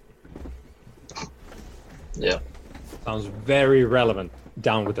 Yeah. Sounds very relevant.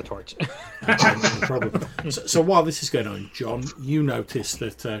 Down with the torch. No problem. So while this is going on, John, you notice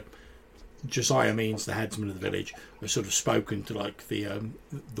that Josiah Means, the headsman of the village, has sort of spoken to like the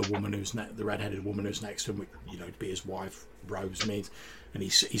woman who's the red-headed woman who's next to him, to be his wife, Rose Means, and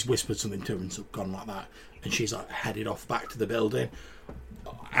he's whispered something to her and sort of gone like that, and she's like headed off back to the building.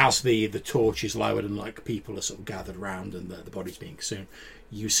 As the torch is lowered and like people are sort of gathered around and the body's being consumed,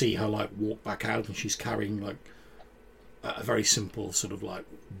 you see her like walk back out, and she's carrying like a very simple sort of like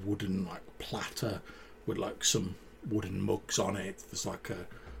wooden like platter with like some wooden mugs on it. There's like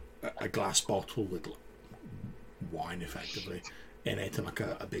a glass bottle with wine effectively in it, and like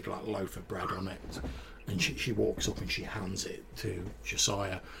a big like loaf of bread on it. And she walks up and she hands it to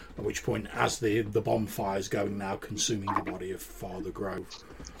Josiah, at which point, as the bonfire's going now, consuming the body of Father Grove,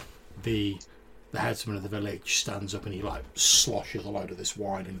 the headsman of the village stands up and he like sloshes a load of this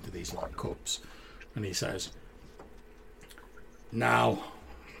wine into these like cups, and he says, Now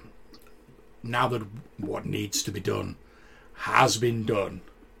that what needs to be done has been done,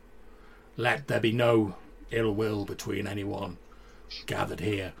 let there be no ill will between anyone gathered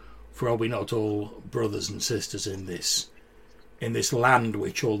here, for are we not all brothers and sisters in this land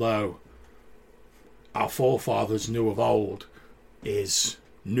which, although our forefathers knew of old, is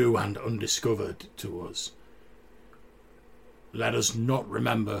new and undiscovered to us. Let us not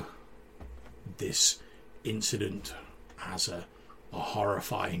remember this incident as a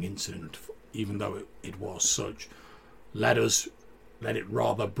horrifying incident, even though it was such. Let it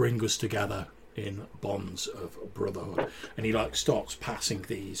rather bring us together in bonds of brotherhood. And he like starts passing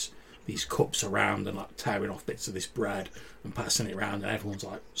these cups around and like tearing off bits of this bread and passing it around, and everyone's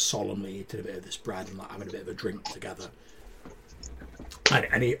like solemnly eating a bit of this bread and like having a bit of a drink together.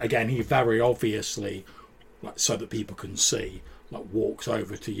 And he very obviously, like so that people can see, like walks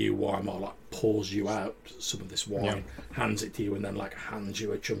over to you, Weimar, like pours you out some of this wine, hands it to you, and then like hands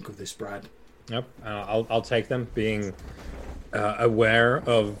you a chunk of this bread. Yep, I'll take them, being aware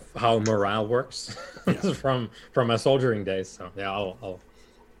of how morale works from my soldiering days. So yeah,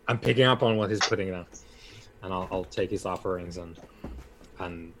 I'm picking up on what he's putting down, and I'll take his offerings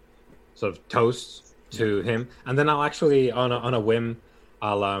and sort of toast to him, and then I'll actually on a whim,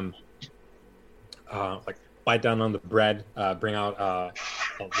 I'll like bite down on the bread, bring out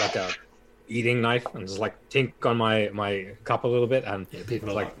like a eating knife, and just like tink on my cup a little bit, and Yeah, people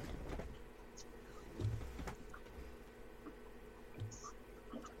are like,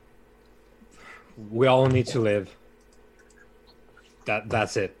 we all need to live.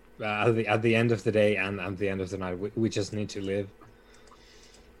 That's it. At the end of the day and at the end of the night, we just need to live.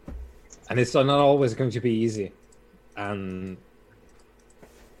 And it's not always going to be easy. And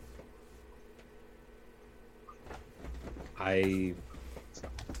I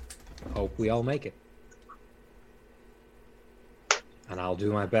hope we all make it. And I'll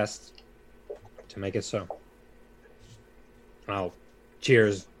do my best to make it so. I'll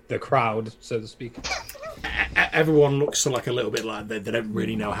cheers the crowd, so to speak. everyone looks like a little bit like they don't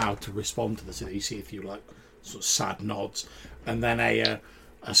really know how to respond to this. You see a few like sort of sad nods, and then a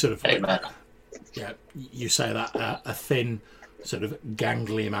sort of yeah, you say that a thin sort of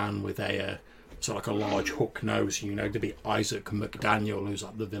gangly man with a sort of like a large hook nose, you know, to be Isaac McDaniel, who's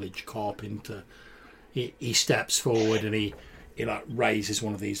like the village carpenter. He steps forward and he like raises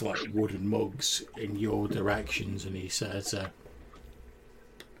one of these like wooden mugs in your directions, and he says,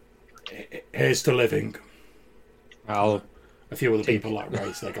 "Here's to living." I'll A few other people like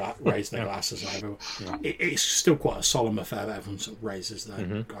raise their glasses over. Yeah. It's still quite a solemn affair. Everyone sort of raises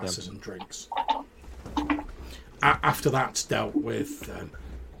their glasses and drinks. After that's dealt with,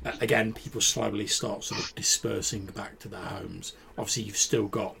 again, people slowly start sort of dispersing back to their homes. Obviously, you've still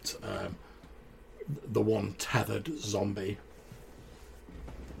got the one tethered zombie.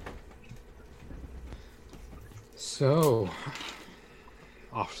 So,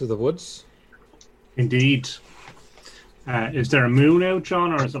 off to the woods. Indeed. Is there a moon out,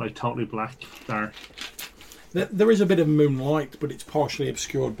 John, or is it like totally black, dark? There is a bit of moonlight, but it's partially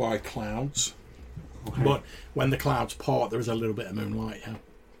obscured by clouds. Okay. But when the clouds part, there is a little bit of moonlight. Yeah.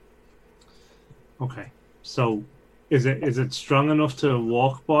 Okay. So, is it strong enough to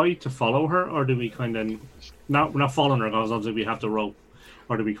walk by to follow her, or do we kind of we're not following her because obviously we have the rope,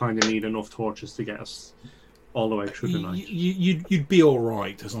 or do we kind of need enough torches to get us all the way through the night? You'd be all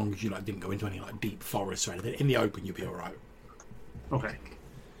right as long as you didn't go into any deep forests or anything. In the open, you'd be all right. Okay.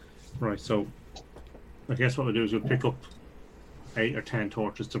 Right. So, I guess what we'll do is we'll pick up 8 or 10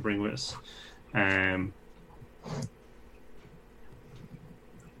 torches to bring with us,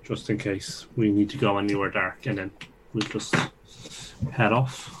 just in case we need to go anywhere dark, and then we'll just head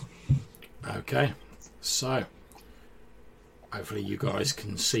off. Okay. So, hopefully, you guys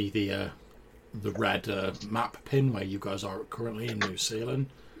can see the red map pin where you guys are currently in New Zealand.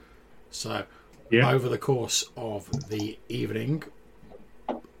 So, over the course of the evening,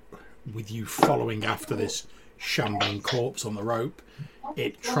 with you following after this shambling corpse on the rope,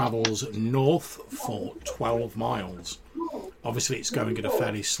 it travels north for 12 miles. Obviously, it's going at a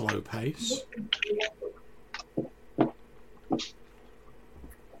fairly slow pace. Let's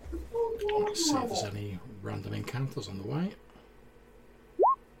see if there's any random encounters on the way.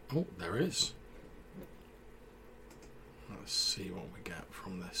 Oh, there is. Let's see what we get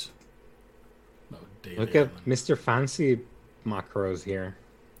from this. Look at Mr. Fancy macros here.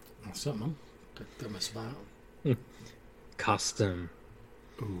 What's up, man? Don't mess about. Custom.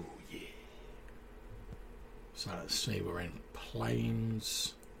 Ooh, yeah. So let's see, we're in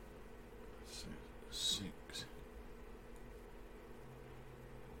plains. 6.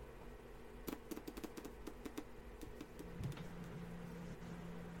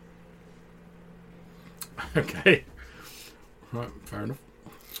 Okay. Right, fair enough.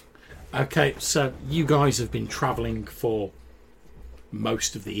 Okay, so you guys have been travelling for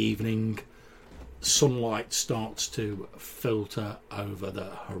most of the evening. Sunlight starts to filter over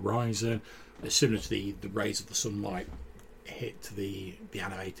the horizon. As soon as the rays of the sunlight hit the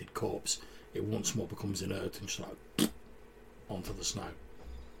animated corpse, it once more becomes inert and just like onto the snow.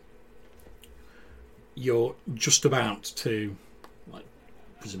 You're just about to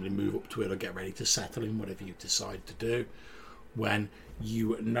presumably move up to it or get ready to settle in, whatever you decide to do, when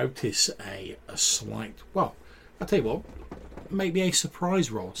you notice a slight, well, I'll tell you what, maybe a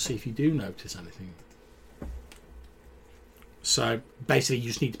surprise roll to see if you do notice anything. So basically you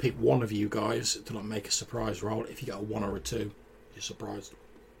just need to pick one of you guys to make a surprise roll. If you get a 1 or a 2, you're surprised.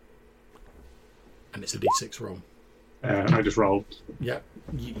 And it's a d6 roll. I just rolled. Yeah,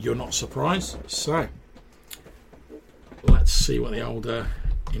 you're not surprised. So let's see what the older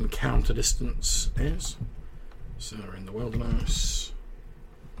encounter distance is. So we're in the wilderness.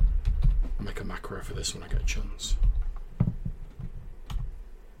 I'll make a macro for this when I get a chance.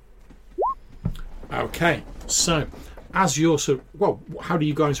 Okay, so as you're how do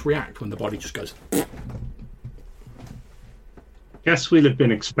you guys react when the body just goes? guess we'll have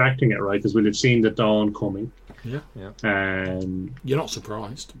been expecting it, right? Because we'll have seen the dawn coming. Yeah. You're not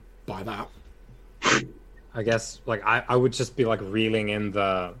surprised by that. I guess like I would just be like reeling in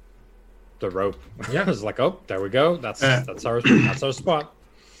the rope. Yeah. It's like, oh, there we go. That's our spot.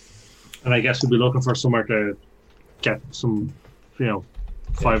 And I guess we'll be looking for somewhere to get some, 5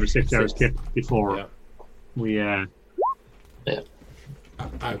 or 6 hours kip before we.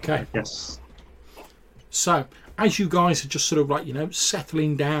 Okay. Yes. So, as you guys are just sort of like,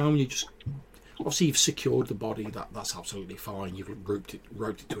 settling down, obviously you've secured the body, that's absolutely fine. You've roped it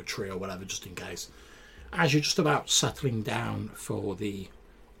to a tree or whatever, just in case. As you're just about settling down for the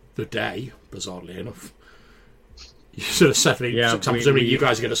day, bizarrely enough, you're sort of settling. Yeah, presumably you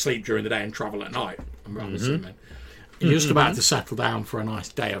guys are going to sleep during the day and travel at night. I'm assuming. You're just about to settle down for a nice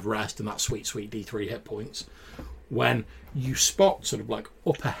day of rest and that sweet D3 hit points, when you spot sort of like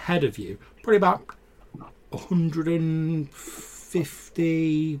up ahead of you, probably about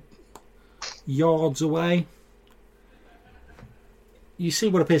 150 yards away, you see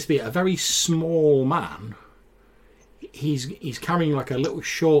what appears to be a very small man. He's carrying like a little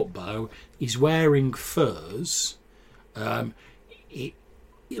short bow. He's wearing furs. Like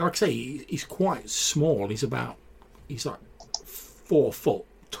I say, he's quite small. He's like 4 foot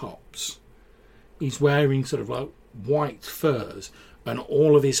tops. He's wearing sort of like white furs, and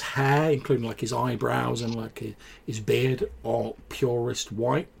all of his hair, including like his eyebrows and like his beard, are purest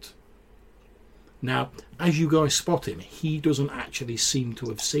white. Now, as you guys spot him, he doesn't actually seem to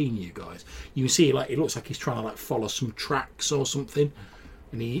have seen you guys. You can see like it looks like he's trying to like follow some tracks or something,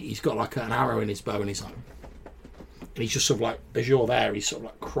 and he's got like an arrow in his bow, and he's just sort of like, as you're there, he's sort of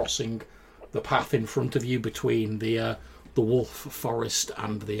like crossing the path in front of you between the wolf forest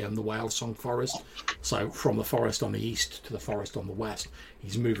and the whale song forest. So from the forest on the east to the forest on the west,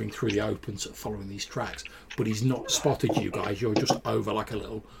 he's moving through the open, sort of following these tracks. But he's not spotted you guys. You're just over like a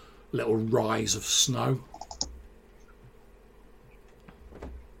little rise of snow.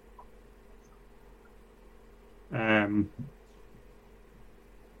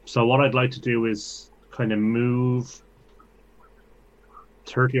 So what I'd like to do is kind of move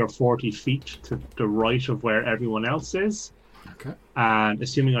 30 or 40 feet to the right of where everyone else is. Okay. And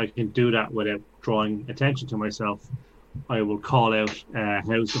assuming I can do that without drawing attention to myself, I will call out,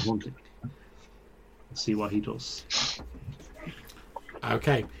 how's the hunting? See what he does.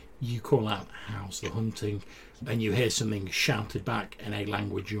 Okay. You call out, how's the hunting? And you hear something shouted back in a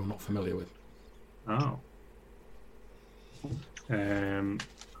language you're not familiar with. Oh.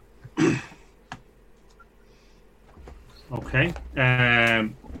 Okay.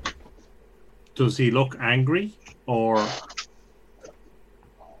 Does he look angry, or?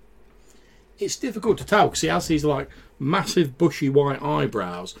 It's difficult to tell because he has these like massive bushy white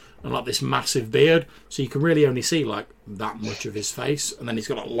eyebrows and like this massive beard, so you can really only see like that much of his face, and then he's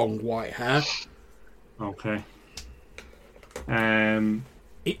got like long white hair. Okay.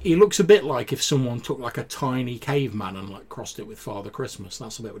 He looks a bit like if someone took like a tiny caveman and like crossed it with Father Christmas.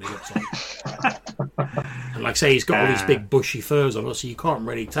 That's a bit what he looks like. And like say, he's got all these big bushy furs on, so you can't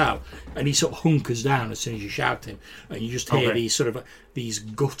really tell. And he sort of hunkers down as soon as you shout him, and you just hear these sort of these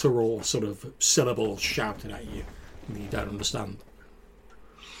guttural sort of syllables shouting at you that you don't understand.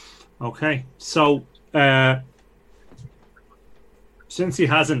 Okay, so since he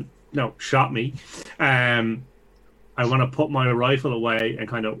hasn't shot me, I want to put my rifle away and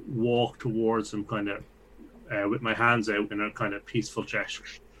kind of walk towards him, kind of with my hands out in a kind of peaceful gesture.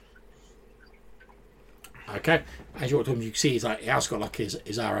 Okay, as you walk to him, you can see he has got like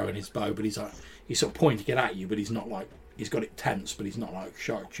his arrow and his bow, but he's sort of pointing it at you, but he's not like, he's got it tense, but he's not like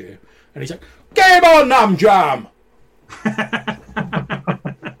shot at you. And he's like, "Game on, Nam Jam!"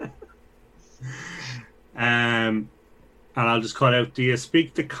 And I'll just call out, "Do you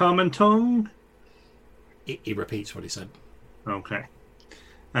speak the common tongue?" He repeats what he said. Okay.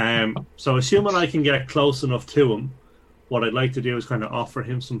 So assuming I can get close enough to him, what I'd like to do is kind of offer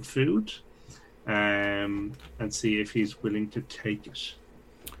him some food, and see if he's willing to take it.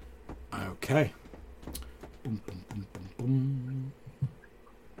 Okay. Boom, boom, boom, boom, boom.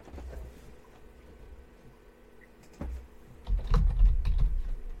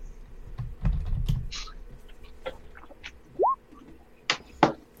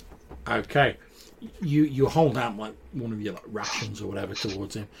 Okay. You hold out like one of your like rations or whatever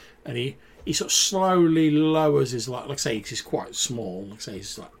towards him, and he sort of slowly lowers his like say he's quite small, like say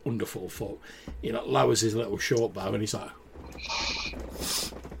he's like under 4 foot. He like lowers his little short bow, and he's like,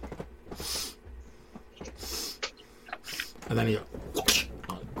 and then he like,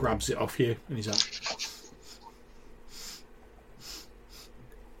 grabs it off you, and he's like,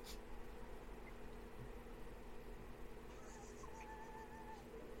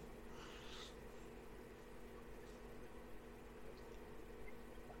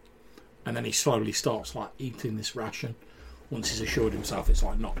 and then he slowly starts like eating this ration. Once he's assured himself it's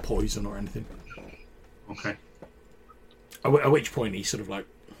like not poison or anything. Okay. At which point he sort of like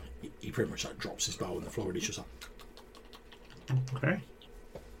he pretty much like drops his bow on the floor and he's just like. Okay.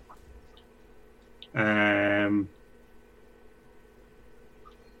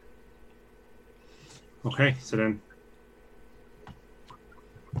 Okay, so then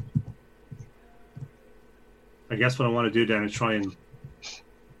I guess what I want to do then is try and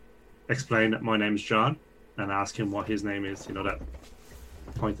explain that my name's John and ask him what his name is. You know, that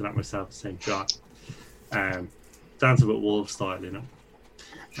pointing at myself saying John. Dancing with Wolves style, you know.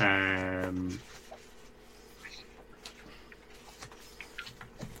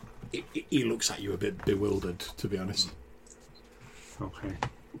 He looks at you a bit bewildered, to be honest. Okay.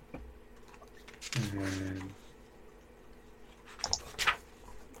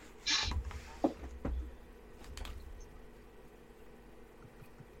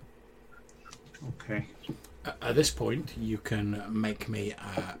 Okay. At this point, you can make me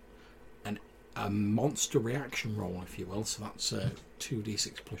a monster reaction roll, if you will. So that's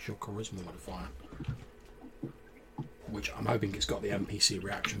 2d6 plus your charisma modifier, which I'm hoping it's got the NPC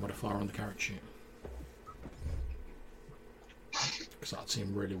reaction modifier on the character sheet. Because that'd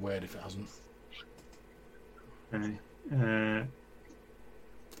seem really weird if it hasn't. Okay.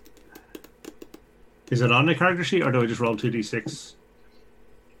 Is it on the character sheet, or do I just roll 2d6?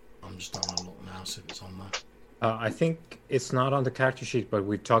 I'm just having a look now, see if it's on there. I think it's not on the character sheet, but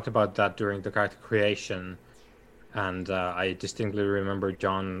we talked about that during the character creation, and I distinctly remember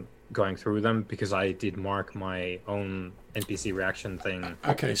John going through them because I did mark my own NPC reaction thing.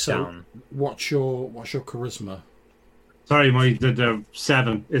 Okay, so down. what's your charisma? Sorry, the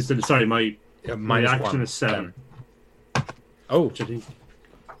 7 is the my reaction -1, is 7. 10. Oh, Which I think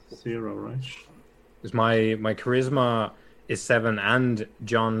 0, right? because my charisma is 7, and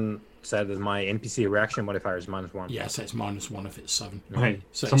John said that my NPC reaction modifier is -1. Yeah, so it's -1 if it's 7. Okay,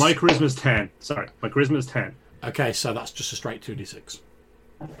 So so my charisma is 10. Sorry, my charisma is 10. Okay, so that's just a straight 2d6.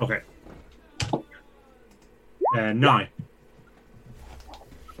 Okay. 9.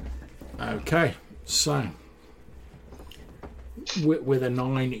 Okay, so with a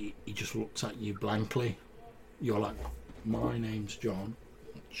 9, he just looks at you blankly. You're like, my name's John.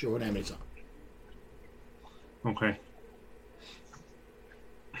 What's your name is? Okay.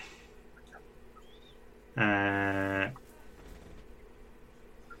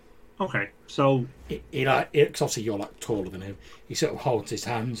 Okay, so He like, cause obviously you're like taller than him. He sort of holds his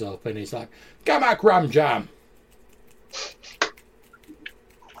hands up and he's like, "Come back, Ram Jam."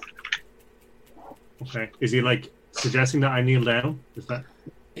 okay, is he like suggesting that I kneel down? Is that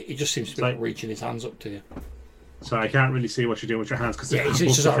He just seems to be Like- like reaching his hands up to you. so? I can't really see what you're doing with your hands because Yeah, he's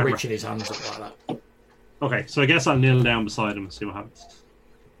just like reaching his hands up like that. Okay, so I guess I'll kneel down beside him and see what happens.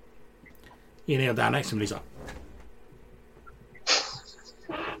 You kneel down next to him and he's like,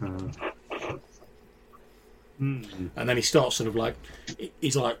 and then he starts sort of like,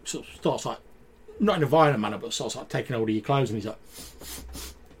 he's like, sort of starts like, not in a violent manner, but starts like taking hold of your clothes and he's like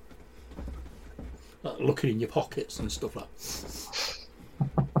looking in your pockets and stuff like.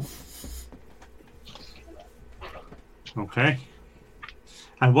 Okay.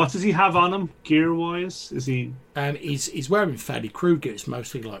 And what does he have on him, gear-wise? Is he? He's wearing fairly crude gear. It's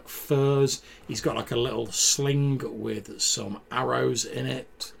mostly like furs. He's got like a little sling with some arrows in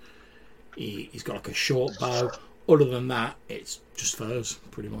it. He's got like a short bow. Other than that, it's just furs,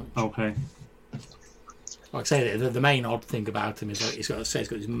 pretty much. Okay. Like I say, the main odd thing about him is like he's got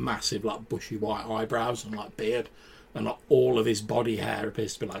these massive like bushy white eyebrows and like beard, and like all of his body hair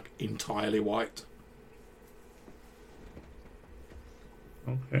appears to be like entirely white.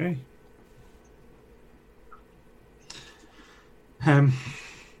 Okay.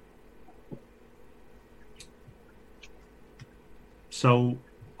 So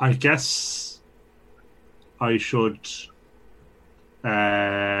I guess I should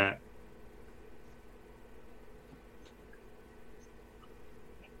I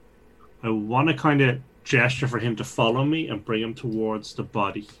want to kind of gesture for him to follow me and bring him towards the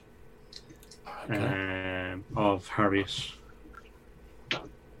body of Harriet.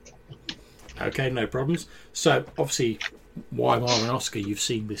 Okay, no problems. So obviously, Weimar and Oscar, you've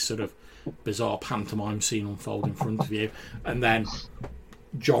seen this sort of bizarre pantomime scene unfold in front of you, and then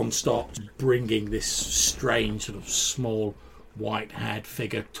John starts bringing this strange sort of small white-haired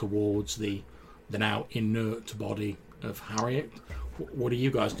figure towards the now inert body of Harriet. What are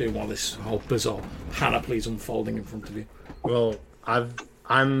you guys doing while this whole bizarre panoply is unfolding in front of you? Well,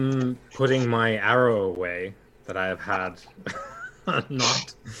 I'm putting my arrow away that I have had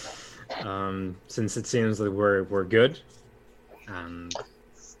not since it seems that we're good. And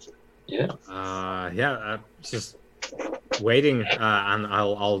Yeah. Just waiting, and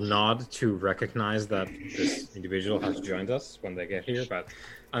I'll nod to recognize that this individual has joined us when they get here. But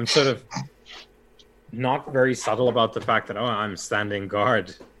I'm sort of not very subtle about the fact that I'm standing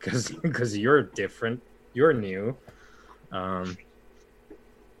guard because you're different, you're new. But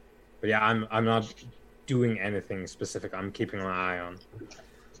yeah, I'm not doing anything specific. I'm keeping my eye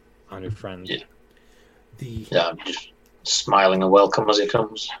on your friend. Yeah. I'm just smiling a welcome as he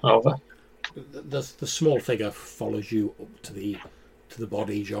comes over. The small figure follows you up to the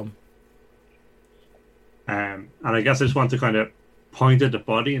body, John. And I guess I just want to kind of point at the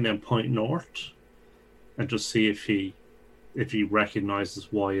body and then point north, and just see if he recognizes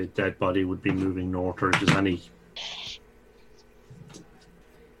why a dead body would be moving north, or if there's any.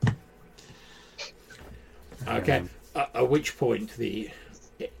 Okay. At which point the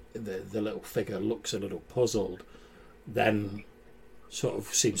little figure looks a little puzzled, then sort of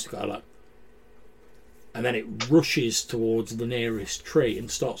seems to go like, and then it rushes towards the nearest tree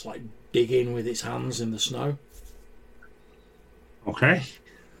and starts like digging with its hands in the snow. Okay.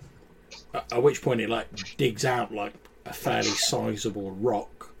 At which point it like digs out like a fairly sizable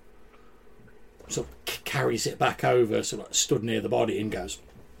rock, sort of carries it back over, so like stood near the body, and goes,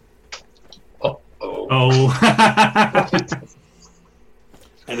 Oh.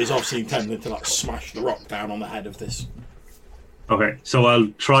 and is obviously intending to like smash the rock down on the head of this. Okay, so I'll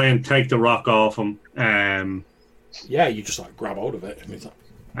try and take the rock off him. Yeah, you just like grab hold of it. And it's like,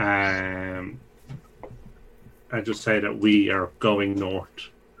 I just say that we are going north.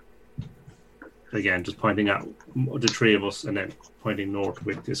 Again, just pointing at the three of us, and then pointing north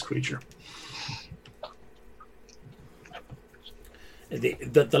with this creature.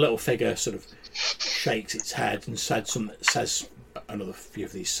 the little figure sort of shakes its head and says another few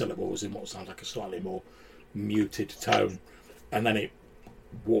of these syllables in what sounds like a slightly more muted tone, and then it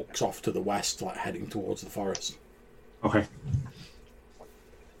walks off to the west, like heading towards the forest. Okay.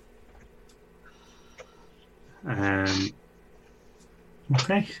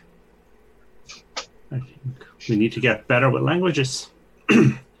 Okay. I think we need to get better with languages.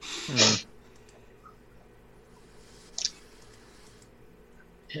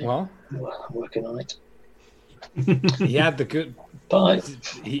 Well, I'm working on it. he had the good. Bye.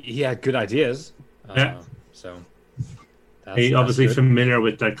 He had good ideas. Yeah. So He's obviously good. familiar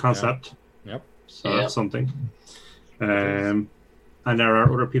with that concept. Yep. So that's something. And there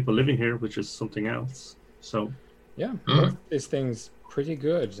are other people living here, which is something else. So Yeah, this thing's pretty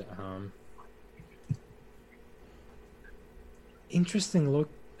good. Interesting look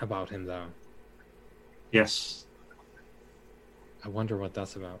about him, though. yes. I wonder what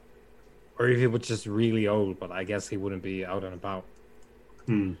that's about. Or if he was just really old, but I guess he wouldn't be out and about.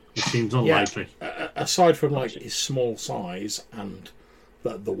 It seems unlikely. Aside from like his small size and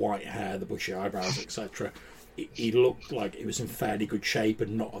the white hair, the bushy eyebrows, etc., he looked like he was in fairly good shape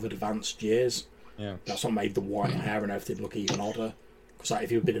and not of advanced years. Yeah. That's what made the white hair and everything look even odder. Because like,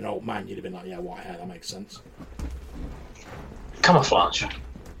 if you'd been an old man, you'd have been like, yeah, white hair, that makes sense. Camouflage.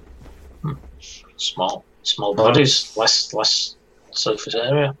 Small bodies, less surface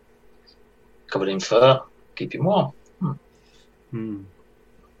area. Covered in fur, keep him warm.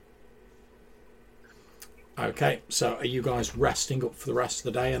 Okay, so are you guys resting up for the rest of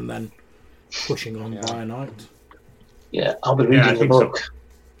the day and then pushing on by night? Yeah, I'll be reading the book. So.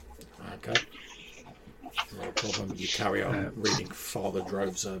 Okay. No problem. You carry on reading Father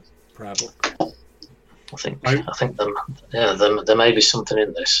Drove's prayer book. I think there may be something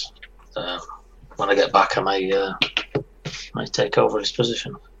in this. When I get back, I may take over his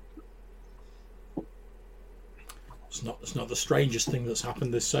position. It's not the strangest thing that's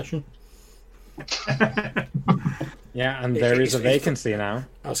happened this session. Yeah, and there is a vacancy now.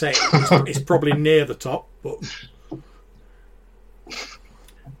 I'll say it's probably near the top, but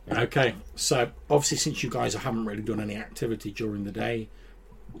okay. So obviously, since you guys haven't really done any activity during the day,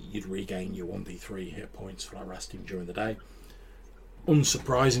 you'd regain your 1d3 hit points for resting during the day.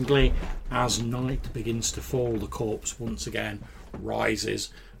 Unsurprisingly, as night begins to fall, the corpse once again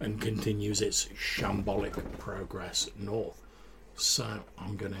rises and continues its shambolic progress north. So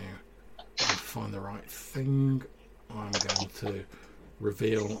I'm going to find the right thing. I'm going to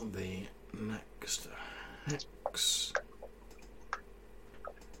reveal the next hex.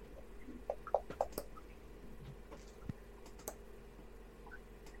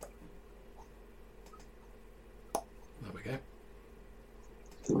 There we go.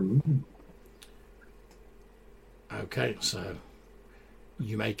 Okay, so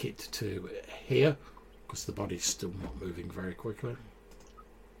you make it to here because the body's still not moving very quickly.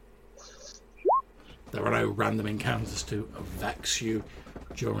 There are no random encounters to vex you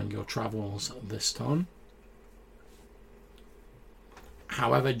during your travels this time.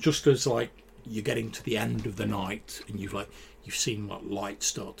 However, just as like you're getting to the end of the night and you've seen like light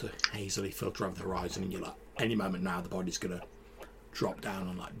start to hazily filter over the horizon, and you're like, any moment now the body's gonna drop down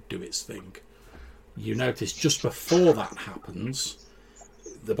and like do its thing. You notice just before that happens,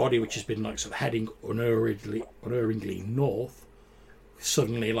 the body, which has been like sort of heading unerringly north,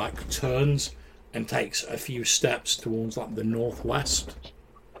 suddenly like turns and takes a few steps towards like the northwest,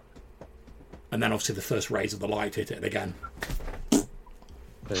 and then obviously the first rays of the light hit it again.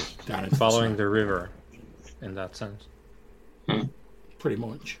 Down into Following the river, in that sense. Pretty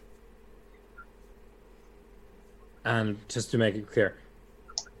much. And just to make it clear,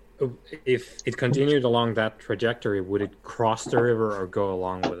 if it continued along that trajectory, would it cross the river or go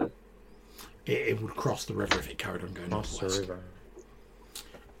along with it? It would cross the river if it carried on going Cross northwest. the river.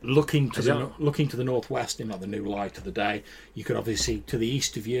 Looking to the northwest in like the new light of the day, you could obviously see to the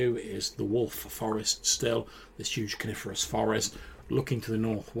east of you is the wolf forest still, this huge coniferous forest. Looking to the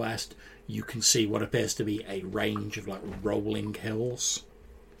northwest, you can see what appears to be a range of like rolling hills,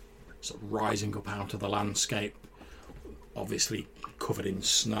 sort of rising up out of the landscape, obviously covered in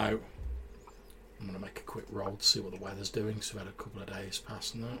snow. I'm going to make a quick roll to see what the weather's doing, so we've had a couple of days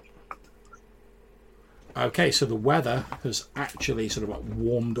past that. Okay, so the weather has actually sort of like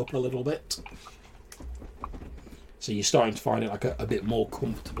warmed up a little bit. So you're starting to find it like a bit more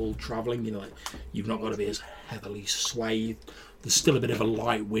comfortable travelling. You know, like you've not got to be as heavily swathed. There's still a bit of a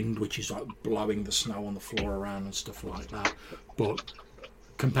light wind, which is like blowing the snow on the floor around and stuff like that. But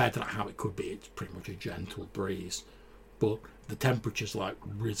compared to like how it could be, it's pretty much a gentle breeze. But the temperature's like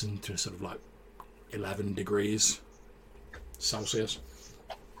risen to sort of like 11 degrees Celsius.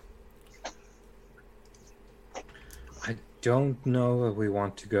 I don't know if we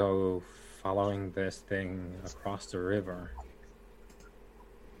want to go following this thing across the river.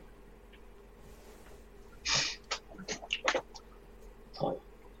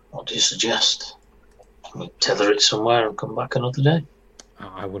 What do you suggest? Can we tether it somewhere and come back another day?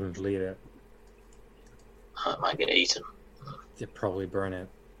 I wouldn't leave it. It might get eaten. You'd probably burn it.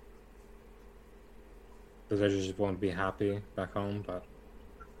 The villagers won't be happy back home, but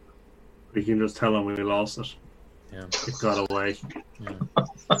We can just tell them we lost it. yeah. It got away.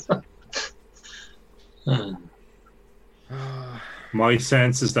 Yeah. My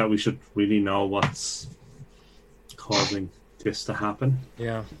sense is that we should really know what's causing this to happen.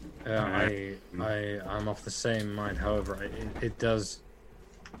 Yeah, I'm of the same mind. However, it does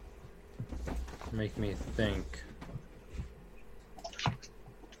make me think.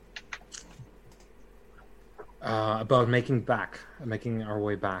 About making our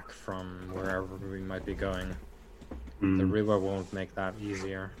way back from wherever we might be going. The river won't make that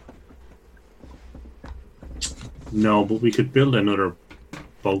easier. No, but we could build another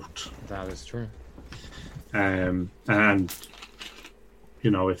boat. That is true. And you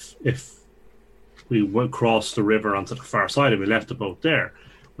know, if we went across the river onto the far side and we left the boat there,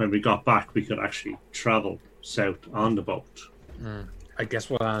 when we got back, we could actually travel south on the boat. I guess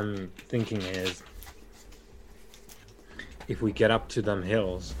what I'm thinking is, if we get up to them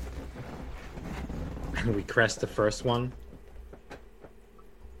hills and we crest the first one,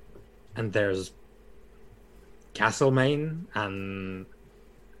 and there's Castlemaine and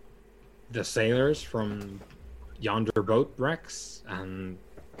the sailors from yonder boat wrecks and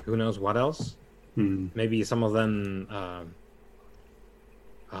who knows what else. Maybe some of them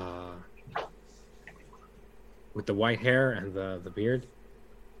with the white hair and the beard.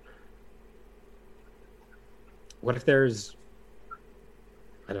 What if there's,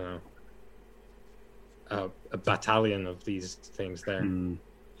 I don't know, a battalion of these things there?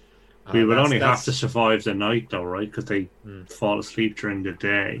 We would only have to survive the night, though, right? Because they fall asleep during the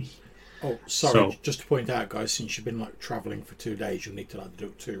day. Oh, sorry. Just to point out, guys, since you've been like travelling for 2 days, you'll need to like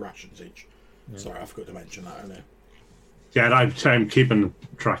do 2 rations each. Sorry, I forgot to mention that earlier. Yeah, I'm keeping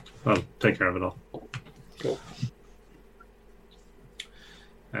track. I'll take care of it all. Cool.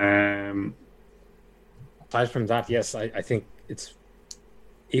 Aside from that, yes, I think it's,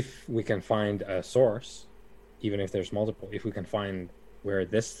 if we can find a source, even if there's multiple, if we can find where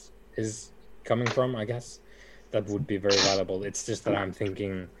this is coming from, I guess that would be very valuable. It's just that I'm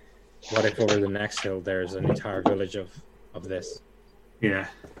thinking, what if over the next hill there's an entire village of this? Yeah.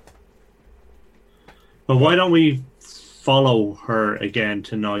 But why don't we follow her again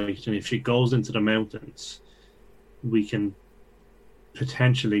tonight? And if she goes into the mountains, we can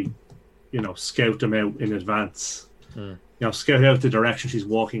potentially, scout them out in advance. Scout out the direction she's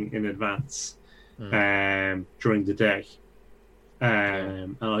walking in advance during the day.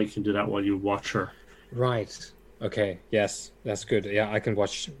 And I can do that while you watch her. Right. Okay. Yes, that's good. Yeah, I can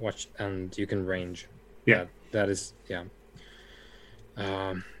watch, and you can range. Yeah. That is. Yeah.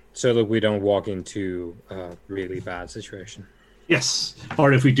 So that we don't walk into a really bad situation. Yes.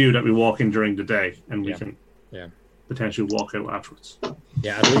 Or if we do that, we walk in during the day and we Yeah. can Yeah. potentially walk out afterwards.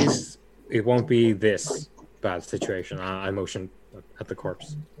 Yeah. At least it won't be this bad situation. I motioned at the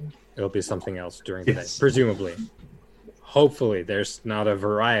corpse. It'll be something else during the Yes. day, presumably. Hopefully, there's not a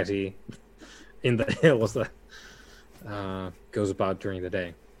variety in the hills that goes about during the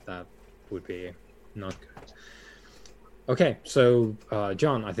day. That would be not good. Okay, so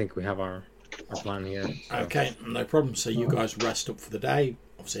John, I think we have our plan here. So. Okay, no problem. So you guys rest up for the day.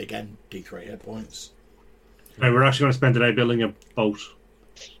 Obviously, again, D3 hit points. Right, we're actually going to spend the day building a boat.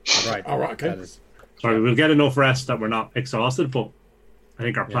 Right. All right, okay. That is, Sorry, we'll get enough rest that we're not exhausted, but I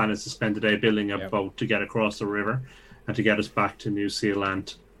think our plan Yeah. is to spend the day building a Yeah. boat to get across the river and to get us back to New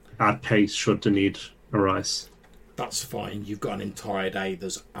Zealand at pace should the need arise. That's fine. You've got an entire day.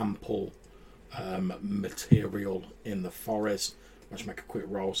 There's ample material in the forest. Let's make a quick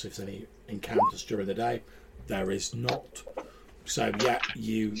roll, see if there's any encounters during the day. There is not. So yeah,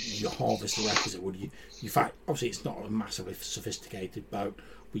 you harvest the requisite wood. You in fact, obviously it's not a massively sophisticated boat,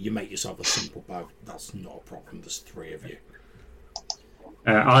 but you make yourself a simple boat. That's not a problem. There's 3 of you.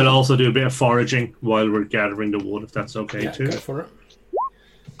 I'll also do a bit of foraging while we're gathering the wood, if that's okay Yeah, too. go for it.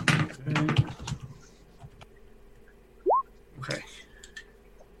 Okay.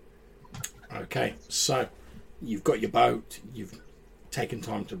 Okay, so you've got your boat. You've taken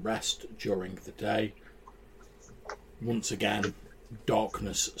time to rest during the day. Once again,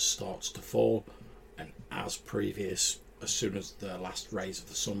 darkness starts to fall, and as previous, as soon as the last rays of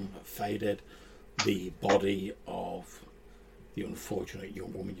the sun have faded, the body of the unfortunate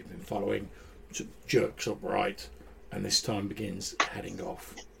young woman you've been following sort of jerks upright, and this time begins heading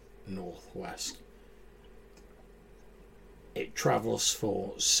off northwest. It travels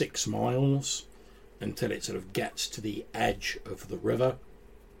for 6 miles until it sort of gets to the edge of the river,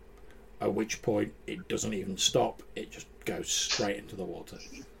 at which point it doesn't even stop, it just goes straight into the water.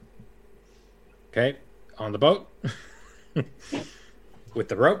 okay, on the boat with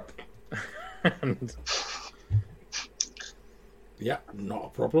the rope. And Yeah, not a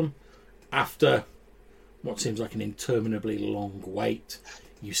problem. After what seems like an interminably long wait,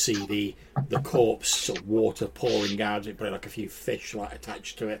 you see the corpse sort of water pouring out. It probably like a few fish like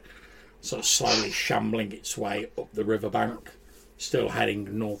attached to it, sort of slowly shambling its way up the riverbank, still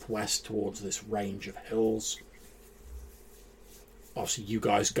heading northwest towards this range of hills. Obviously, you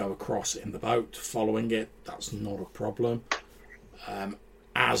guys go across in the boat, following it. That's not a problem.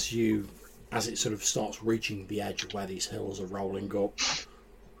 As it sort of starts reaching the edge of where these hills are rolling up,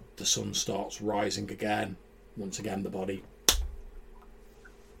 the sun starts rising again. Once again, the body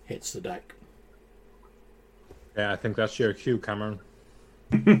hits the deck. yeah, I think that's your cue, Cameron.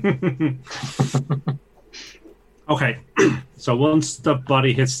 Okay, so once the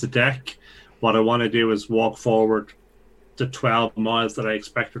body hits the deck, what I want to do is walk forward the 12 miles that I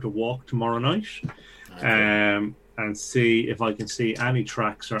expect her to walk tomorrow night, and see if I can see any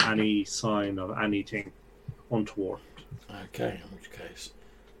tracks or any sign of anything untoward. Okay, in which case,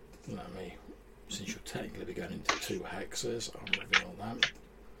 let me, since you'll technically be going into 2 hexes, I'll reveal them.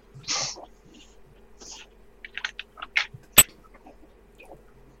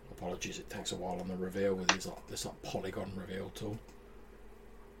 Apologies, it takes a while on the reveal with this polygon reveal tool.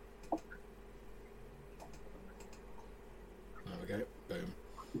 There we go,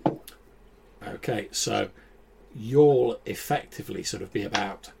 boom. Okay, so you'll effectively sort of be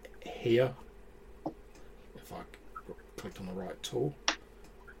about here. If I clicked on the right tool.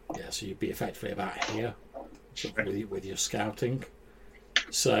 Yeah, so you'd be effectively about here sort of with your scouting.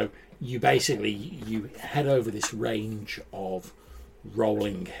 So you basically, you head over this range of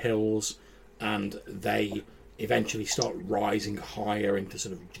rolling hills, and they eventually start rising higher into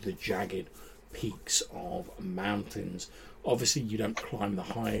sort of the jagged peaks of mountains. Obviously you don't climb the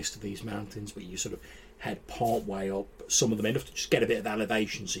highest of these mountains, but you sort of head part way up, some of them enough to just get a bit of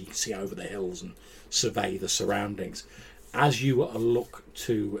elevation so you can see over the hills and survey the surroundings. As you look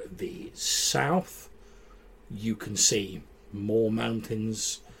to the south, you can see more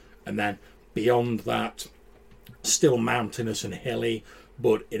mountains, and then beyond that, still mountainous and hilly,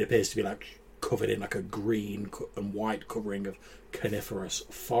 but it appears to be like covered in like a green and white covering of coniferous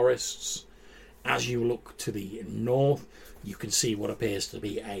forests. As you look to the north, you can see what appears to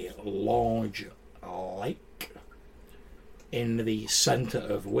be a large lake, in the centre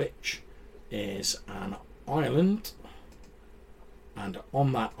of which is an island, and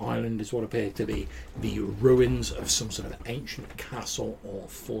on that island is what appear to be the ruins of some sort of ancient castle or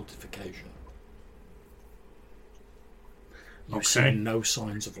fortification. You see no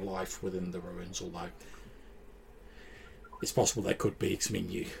signs of life within the ruins, although it's possible there could be. Because, I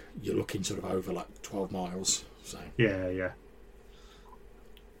mean, you're looking sort of over like 12 miles. So Yeah.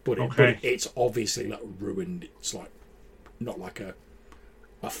 but it's obviously like ruined. It's like not like a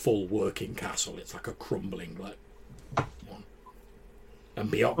full working castle. It's like a crumbling like one. And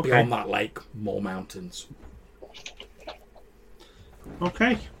beyond that lake, more mountains.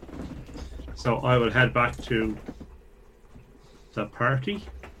 Okay. So I will head back to the party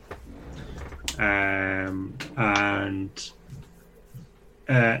and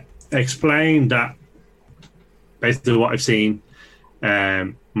explain that basically what I've seen.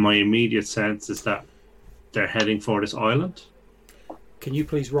 My immediate sense is that they're heading for this island. Can you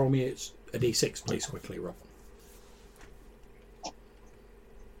please roll me a d6, please, quickly, Rob?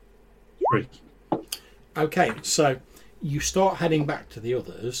 3. Okay, so you start heading back to the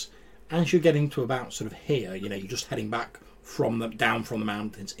others. As you're getting to about sort of here, you're just heading back down from the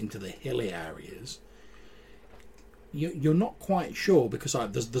mountains into the hilly areas. You're not quite sure because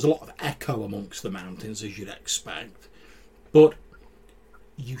there's a lot of echo amongst the mountains, as you'd expect. But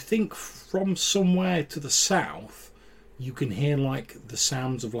you think from somewhere to the south, you can hear like the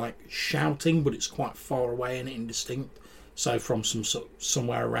sounds of like shouting, but it's quite far away and indistinct. So from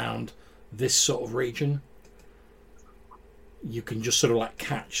somewhere around this sort of region, you can just sort of like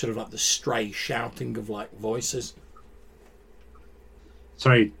catch sort of like the stray shouting of like voices.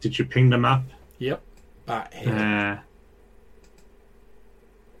 Sorry, did you ping the map? Yep, here.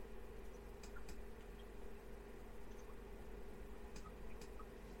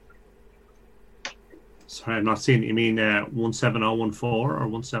 Sorry, I'm not seeing it. You mean 17014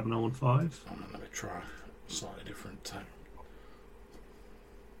 or 17015? Let me try a slightly different tone.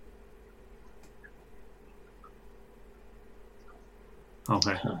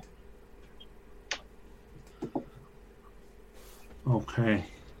 Okay. Okay.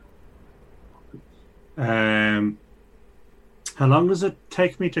 How long does it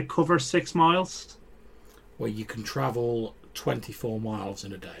take me to cover 6 miles? Well, you can travel 24 miles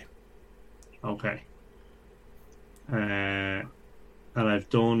in a day. Okay. And I've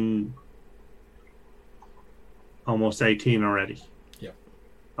done almost 18 already. Yep.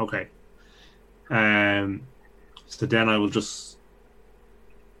 Okay. So then I will just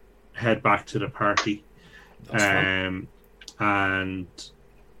head back to the party. That's fine. And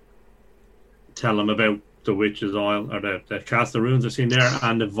tell them about the Witch's Isle or the Castle Ruins I've seen there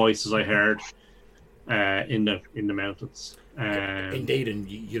and the voices I heard in the mountains. Indeed, and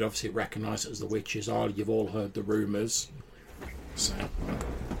you'd obviously recognise it as the Witch's Isle. You've all heard the rumours. So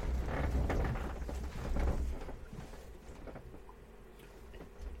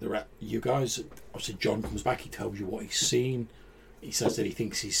you guys, obviously John comes back, he tells you what he's seen. He says that he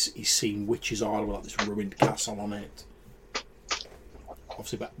thinks he's seen Witch's Isle with like this ruined castle on it.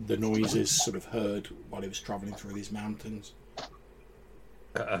 Obviously, but the noises sort of heard while he was travelling through these mountains.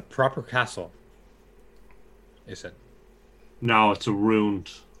 A proper castle, is it? No, it's a ruin.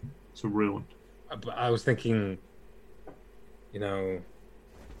 It's a ruin. I was thinking, the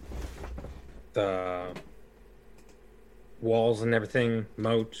walls and everything,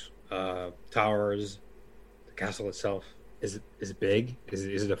 moat, towers, the castle itself. Is it big? Is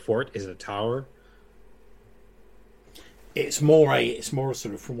it a fort? Is it a tower? It's more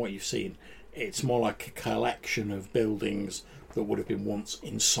sort of, from what you've seen, it's more like a collection of buildings that would have been once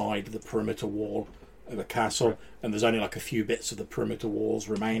inside the perimeter wall of a castle, right. And there's only like a few bits of the perimeter walls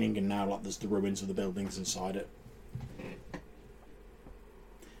remaining, and now like there's the ruins of the buildings inside it.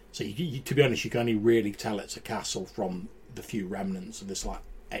 So to be honest, you can only really tell it's a castle from the few remnants of this like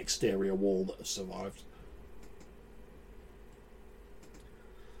exterior wall that has survived.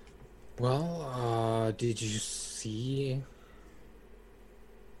 Well, did you see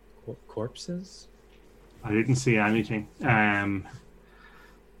corpses? I didn't see anything.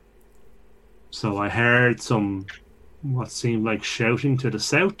 So I heard some what seemed like shouting to the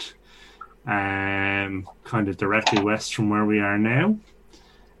south, kind of directly west from where we are now.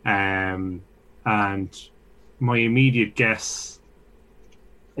 And my immediate guess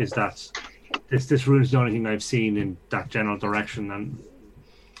is that this room is the only thing I've seen in that general direction, and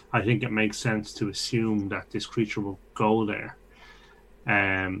I think it makes sense to assume that this creature will go there.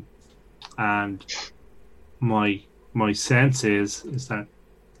 And my sense is that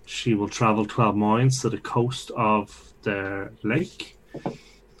she will travel 12 miles to the coast of the lake,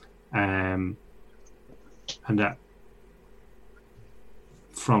 and that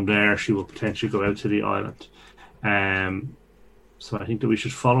from there she will potentially go out to the island. So I think that we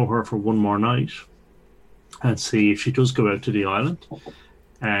should follow her for one more night and see if she does go out to the island.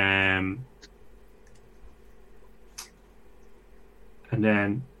 And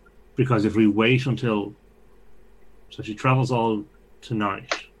then, because if we wait until... So she travels all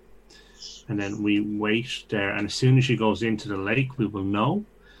tonight. And then we wait there. And as soon as she goes into the lake, we will know.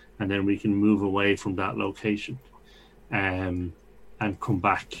 And then we can move away from that location. And come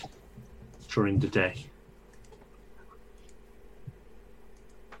back during the day.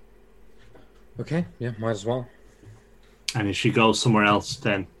 Okay, yeah, might as well. And if she goes somewhere else,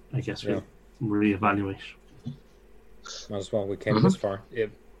 then I guess we'll reevaluate. Might as well. We came this far.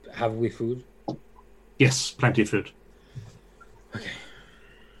 Have we food? Yes, plenty of food.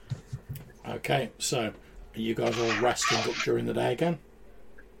 Okay, so are you guys all resting up during the day again?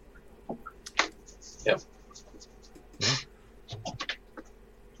 Yep. Yeah.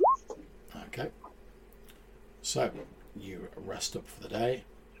 Okay. So you rest up for the day.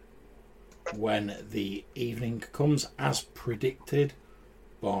 When the evening comes, as predicted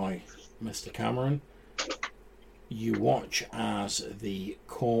by Mr. Cameron, you watch as the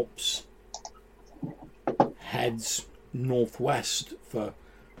corpse heads northwest for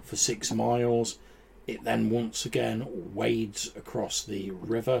 6 miles. It then once again wades across the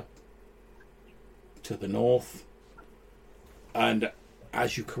river to the north, and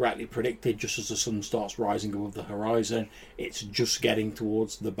as you correctly predicted, just as the sun starts rising above the horizon, it's just getting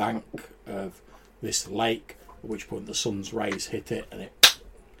towards the bank of this lake, at which point the sun's rays hit it and it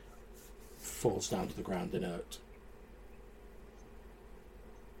falls down to the ground inert.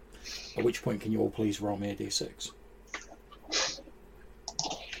 At which point, can you all please roll me a d6?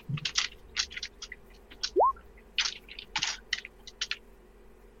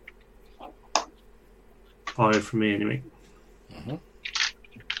 Five for me, anyway. Mm-hmm.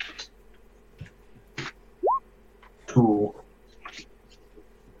 2.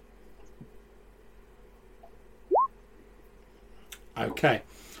 Okay.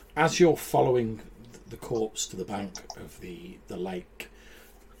 As you're following the corpse to the bank of the lake,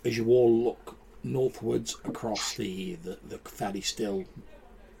 as you all look northwards across the fairly still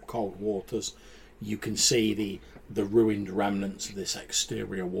cold waters, you can see the ruined remnants of this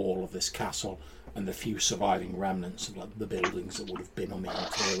exterior wall of this castle and the few surviving remnants of the buildings that would have been on the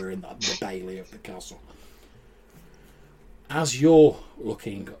interior and the bailey of the castle. As you're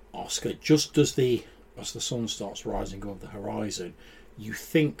looking, Oscar, just as the sun starts rising over the horizon, you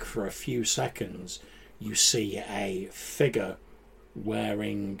think for a few seconds you see a figure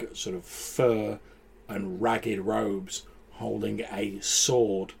wearing sort of fur and ragged robes, holding a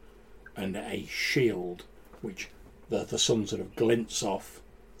sword and a shield, which the sun sort of glints off,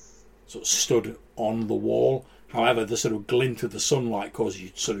 sort of stood on the wall. However, the sort of glint of the sunlight causes you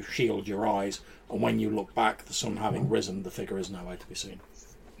to sort of shield your eyes, and when you look back, the sun having risen, the figure is nowhere to be seen.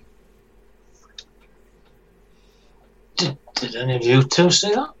 Did any of you two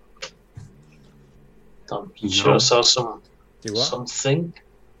see that? I'm sure I saw something,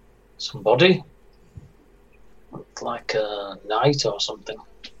 somebody, looked like a knight or something.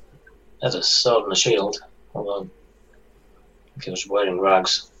 Had a sword and a shield, although if he was wearing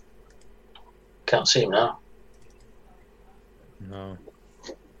rags, can't see him now. No.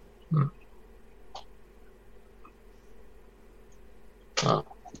 Oh,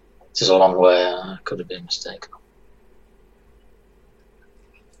 this is a long way. I could have been mistaken.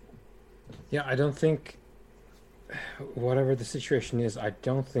 Yeah, I don't think, whatever the situation is, I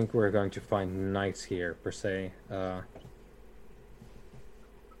don't think we're going to find knights here, per se.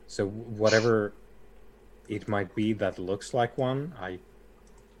 So whatever it might be that looks like one, I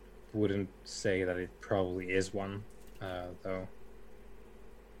wouldn't say that it probably is one, though.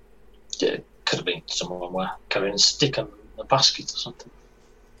 Yeah, it could have been someone carrying a stick and a basket or something.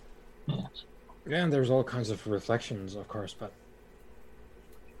 Yeah. Yeah, and there's all kinds of reflections, of course, but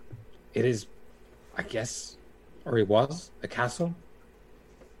it is, I guess, or it was, a castle.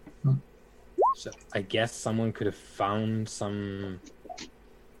 So I guess someone could have found some...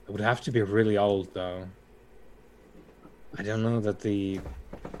 It would have to be really old, though. I don't know that Did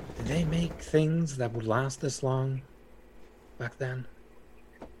they make things that would last this long back then?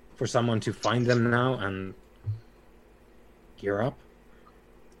 For someone to find them now and gear up?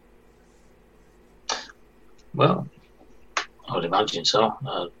 Well, I would imagine so.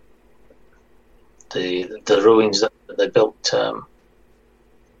 The ruins that they built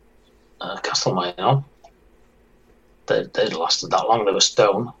Castle Mine on, they'd lasted that long. They were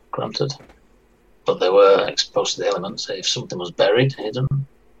stone, granted, but they were exposed to the elements. If something was buried, hidden,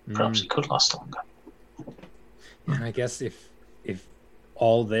 perhaps it could last longer. And I guess if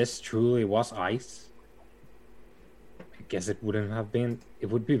all this truly was ice, I guess it wouldn't have been. It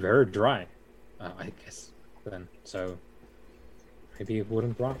would be very dry, I guess. Then so maybe it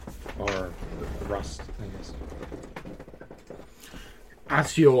wouldn't rot or rust, I guess.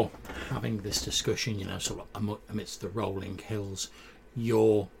 as you're having this discussion, sort of amidst the rolling hills,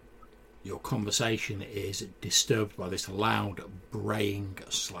 your conversation is disturbed by this loud braying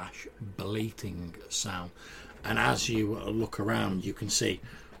 / bleating sound. And as you look around, you can see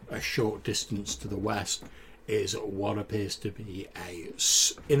a short distance to the west is what appears to be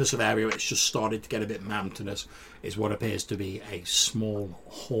in the sort of area it's just started to get a bit mountainous, is what appears to be a small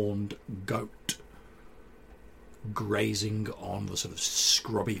horned goat grazing on the sort of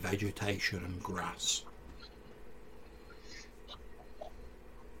scrubby vegetation and grass.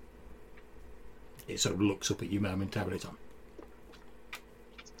 It sort of looks up at you momentarily, Tom.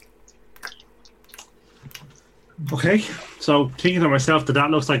 Okay, so thinking to myself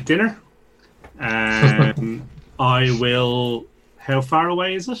that looks like dinner. I will. How far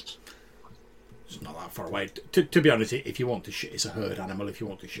away is it? It's not that far away. To be honest, if you want to shoot, it's a herd animal. If you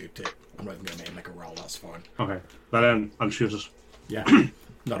want to shoot it, I'm not even going to make a roll. That's fine. Okay, well I'll shoot it. Yeah,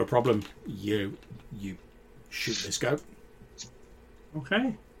 not a problem. You shoot this goat.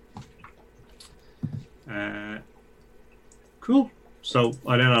 Okay. Cool. So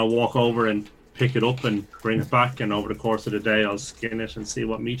I'll walk over and pick it up and bring it back, and over the course of the day I'll skin it and see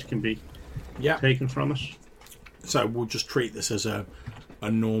what meat can be taken from it. So we'll just treat this as a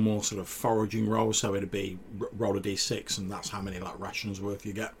normal sort of foraging roll. So it'd be roll a d6, and that's how many like rations worth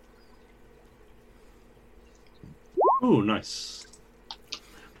you get. Oh, nice.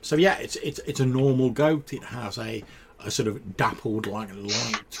 So yeah, it's a normal goat. It has a sort of dappled, like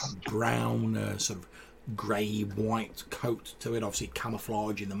light brown, sort of grey white coat to it. Obviously,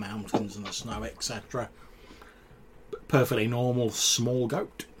 camouflage in the mountains and the snow, etc. Perfectly normal small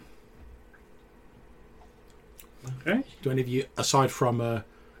goat. Okay. Do any of you, aside from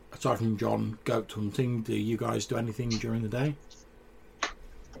John goat hunting, do you guys do anything during the day?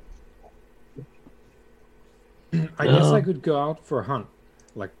 I guess I could go out for a hunt,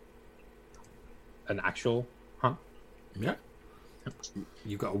 like an actual hunt. Yeah.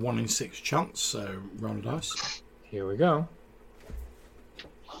 You've got a 1 in 6 chance, so roll a dice. Here we go.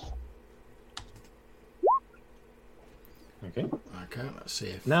 Okay. Okay, let's see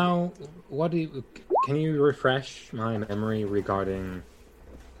if... Now, can you refresh my memory regarding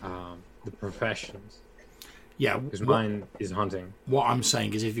the professions? Yeah. Because mine is hunting. What I'm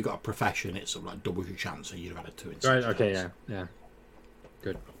saying is if you've got a profession, it's sort of like doubles your chance, so you'd have had a 2 in 6 Right, chance. okay, yeah.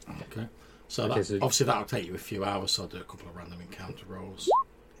 Good. Okay. So, Okay, so obviously that'll take you a few hours, so I'll do a couple of random encounter rolls.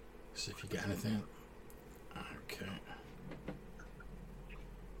 See if you get anything. Okay.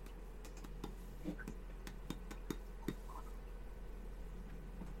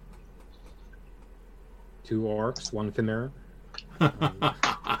 Two orcs, one chimera. Oh,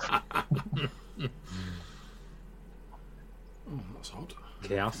 that's odd.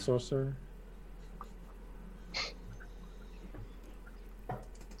 Chaos sorcerer.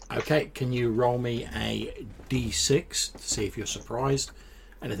 Okay, can you roll me a d6 to see if you're surprised?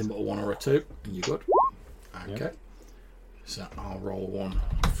 Anything but a 1 or a 2, and you're good. Okay. Yep. So I'll roll 1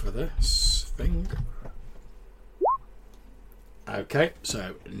 for this thing. Okay,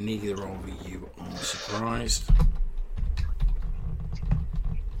 so neither of you are surprised.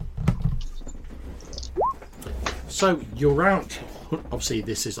 So you're out. Obviously,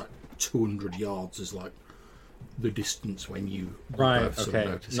 this is like 200 yards is like the distance when you Right, both sort of okay.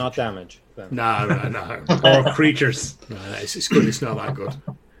 notice Not each other. damage. Then. No. Or creatures. No, it's good. It's not that good.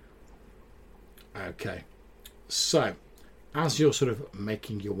 Okay. So, as you're sort of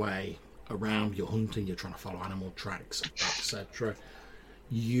making your way around, you're hunting, you're trying to follow animal tracks, etc.,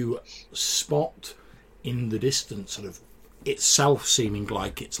 you spot in the distance, sort of itself seeming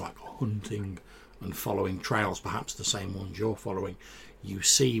like it's like hunting and following trails, perhaps the same ones you're following. You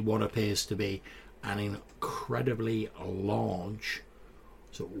see what appears to be an incredibly large,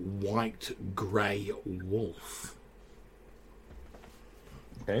 sort of white grey wolf.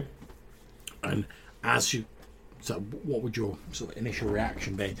 Okay. And as you, so what would your sort of initial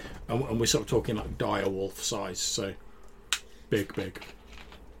reaction be? And we're sort of talking like dire wolf size, so big.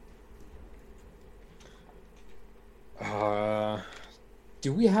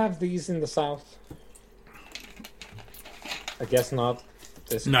 Do we have these in the south? I guess not.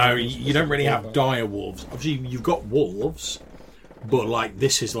 No, you don't really have dire wolves. Obviously, you've got wolves, but like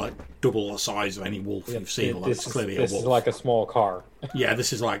this is like double the size of any wolf you've seen. Although it's clearly a wolf. This is like a small car. Yeah,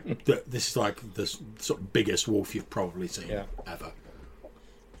 this is like the sort of biggest wolf you've probably seen ever.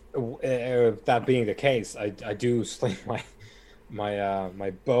 That being the case, I do sling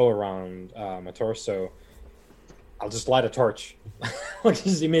my bow around my torso. I'll just light a torch.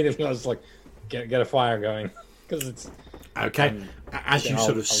 Just immediately, I was like, get a fire going because it's okay. As you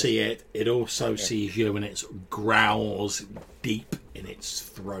I'll see it, it also sees you, and it growls deep in its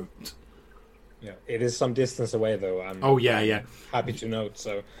throat. Yeah, it is some distance away though. Oh yeah. Happy to note.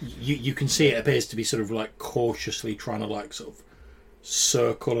 So You can see it appears to be sort of like cautiously trying to like sort of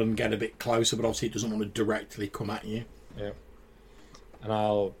circle and get a bit closer, but obviously it doesn't want to directly come at you. yeah, and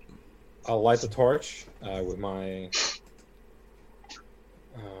I'll light the torch with my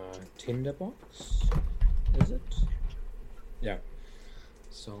tinderbox. Is it? Yeah.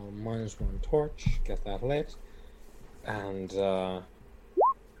 So -1 torch. Get that lit, and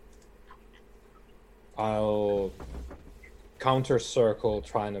I'll counter circle,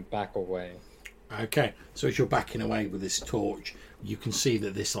 trying to back away. Okay, so as you're backing away with this torch, you can see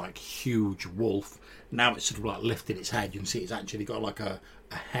that this like huge wolf, now it's sort of like lifted its head. You can see it's actually got like a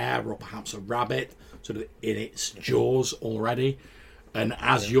hare or perhaps a rabbit sort of in its jaws already. And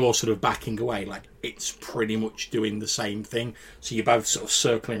as you're sort of backing away, like it's pretty much doing the same thing. So you're both sort of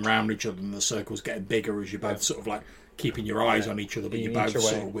circling around each other, and the circle's getting bigger as you're both sort of like keeping your eyes on each other, but you're both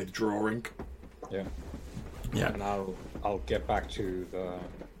sort of withdrawing. Yeah. Yeah. And I'll get back to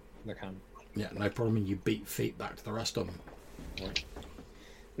the camp. Yeah, no problem. And you beat feet back to the rest of them. Right.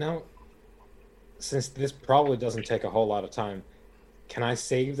 Now, since this probably doesn't take a whole lot of time, can I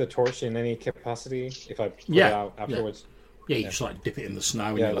save the torch in any capacity if I put it out afterwards? Yeah, you just like dip it in the snow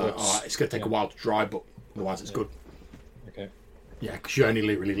and Yeah, you're like, all right, it's going to take a while to dry, but otherwise it's good. Okay. Yeah, because you only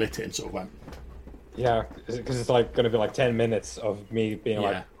really lit it and sort of went. Yeah, because it's like going to be like 10 minutes of me being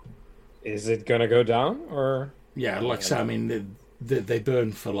like, is it going to go down or? Yeah, like I say, I mean, they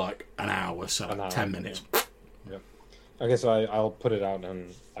burn for like an hour, so 10 minutes. Yeah. Okay, so I'll put it out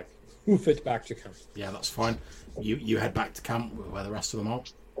and like move it back to camp. Yeah, that's fine. You head back to camp where the rest of them are.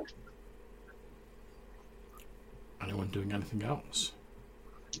 Anyone doing anything else?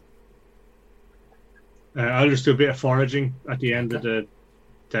 I'll just do a bit of foraging at the end of the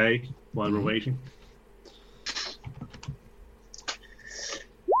day while we're waiting.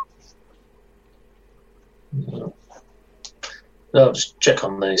 No, just check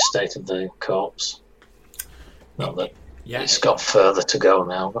on the state of the corpse. Not that it's got further to go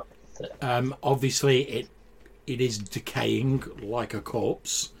now. But obviously, it is decaying like a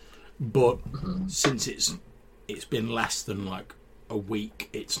corpse, but since it's been less than like a week,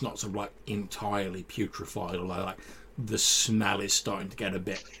 it's not sort of like entirely putrefied. Although like the smell is starting to get a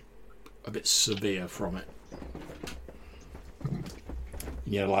bit severe from it.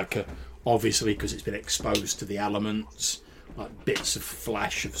 You know, like obviously because it's been exposed to the elements. Like bits of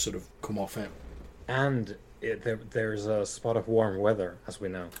flesh have sort of come off it, and there's a spot of warm weather, as we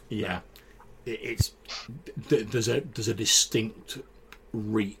know. Yeah, there's a distinct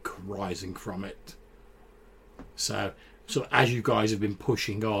reek rising from it. So as you guys have been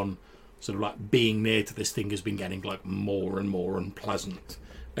pushing on, sort of like being near to this thing has been getting like more and more unpleasant,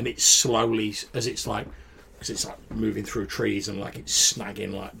 and it's slowly as it's like moving through trees and like it's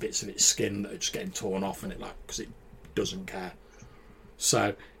snagging like bits of its skin that are just getting torn off, and it like because it doesn't care.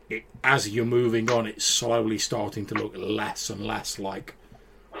 So as you're moving on, it's slowly starting to look less and less like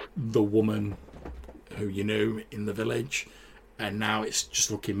the woman who you knew in the village, and now it's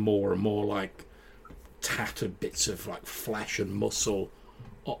just looking more and more like tattered bits of like flesh and muscle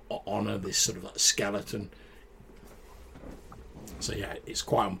on this sort of like skeleton. So yeah, it's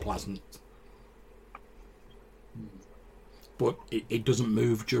quite unpleasant. But it doesn't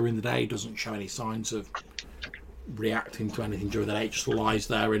move during the day, doesn't show any signs of reacting to anything during the day. It just lies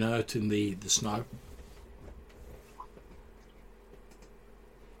there inert in the snow.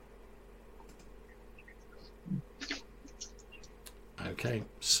 Okay,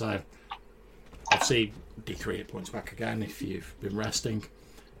 so obviously D3 hit points back again if you've been resting.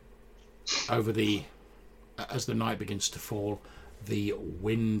 As the night begins to fall, the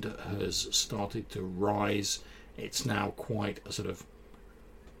wind has started to rise. It's now quite a sort of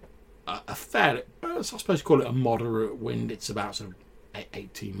a fair, I suppose call it a moderate wind. It's about sort of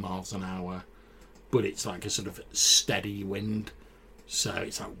 18 miles an hour, but it's like a sort of steady wind. So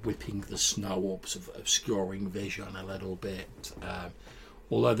it's like whipping the snow up, sort of obscuring vision a little bit.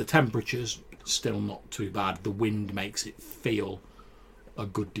 Although the temperature's still not too bad, the wind makes it feel a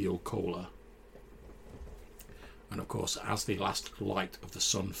good deal cooler. And of course, as the last light of the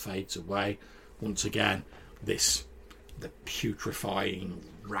sun fades away, once again, the putrefying,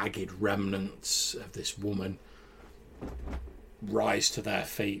 ragged remnants of this woman rise to their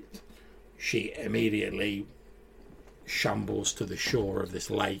feet. She immediately shambles to the shore of this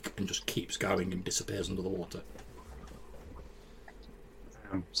lake and just keeps going and disappears under the water.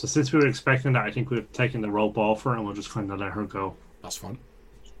 So since we were expecting that, I think we've taken the rope off her and we'll just kind of let her go. That's fine.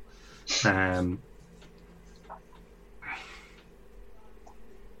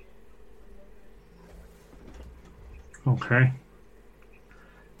 Okay.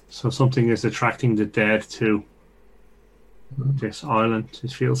 So something is attracting the dead to this island,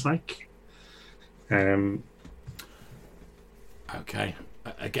 it feels like. Okay.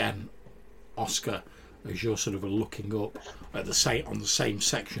 Again, Oscar, as you're sort of looking up at on the same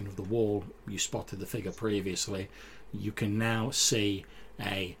section of the wall you spotted the figure previously, you can now see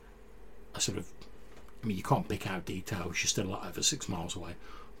a sort of, I mean, you can't pick out details, you're still like over 6 miles away,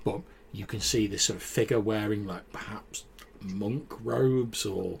 but you can see this sort of figure wearing like perhaps monk robes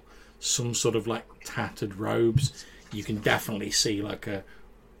or some sort of like tattered robes. You can definitely see like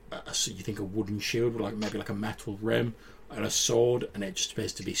you think a wooden shield with like maybe like a metal rim and a sword, and it just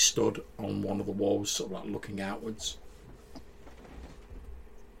appears to be stood on one of the walls, sort of like looking outwards.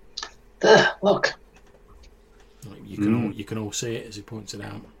 There, look. You can all see it as he points it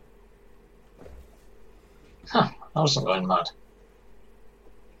out. Huh, I wasn't going mad.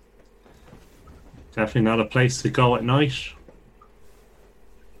 Definitely not a place to go at night.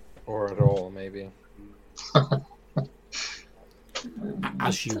 Or at all, maybe.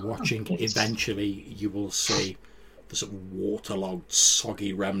 As you're watching, eventually you will see the sort of waterlogged,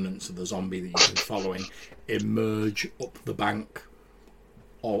 soggy remnants of the zombie that you've been following emerge up the bank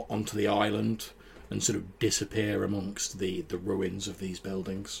or onto the island and sort of disappear amongst the ruins of these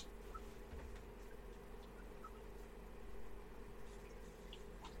buildings.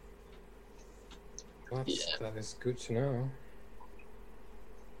 That is good to know.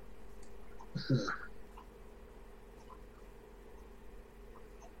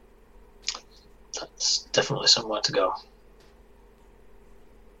 That's definitely somewhere to go.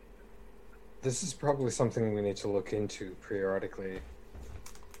 This is probably something we need to look into periodically.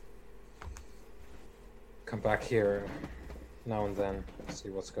 Come back here now and then, see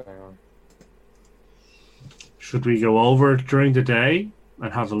what's going on. Should we go over during the day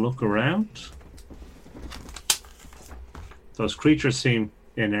and have a look around? Those creatures seem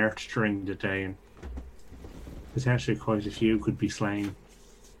inert during the day, and potentially quite a few could be slain.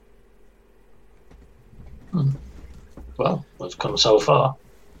 Well, we've come so far.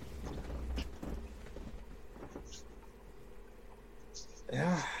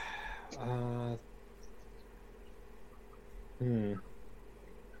 Yeah.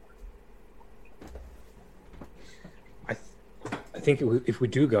 I think if we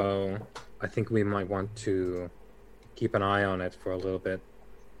do go, I think we might want to keep an eye on it for a little bit.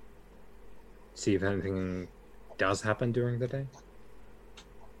 See if anything does happen during the day.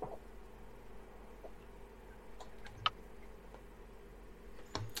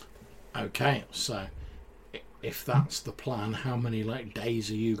 Okay, so if that's the plan, how many like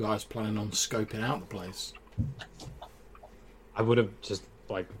days are you guys planning on scoping out the place? I would have just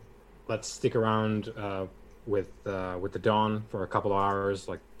like, let's stick around with the dawn for a couple of hours,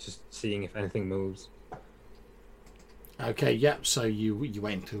 like just seeing if anything moves. Okay, yep. So you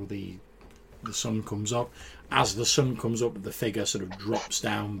wait until the sun comes up. As the sun comes up, the figure sort of drops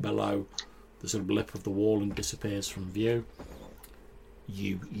down below the sort of lip of the wall and disappears from view.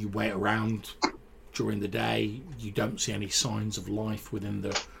 You wait around during the day. You don't see any signs of life within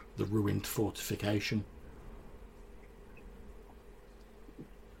the ruined fortification.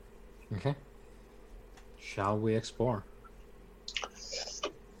 Okay. Shall we explore?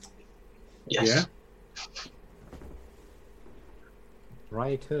 Yes. Yeah.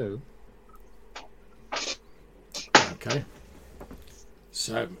 Righto. Okay.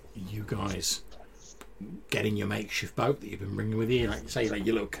 So you guys get in your makeshift boat that you've been bringing with you, like say, like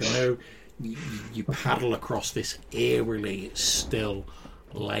your little canoe. You paddle across this eerily still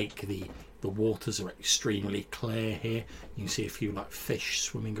lake. The waters are extremely clear here. You can see a few like fish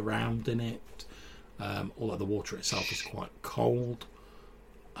swimming around in it. Although the water itself is quite cold.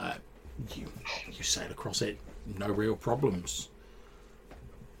 You sail across it, no real problems.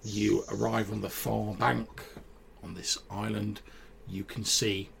 You arrive on the far bank on this island. You can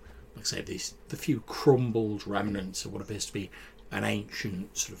see, like I say, the few crumbled remnants of what appears to be an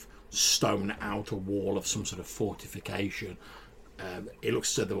ancient sort of stone outer wall of some sort of fortification. It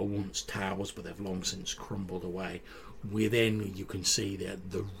looks as though there were once towers, but they've long since crumbled away. Within, you can see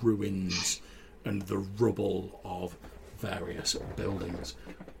the ruins and the rubble of various buildings.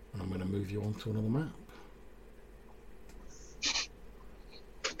 And I'm going to move you on to another map.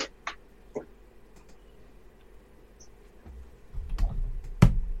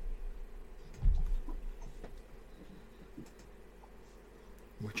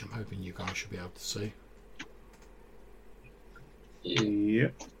 Which I'm hoping you guys should be able to see.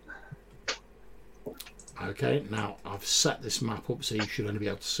 Yep. Okay, now I've set this map up so you should only be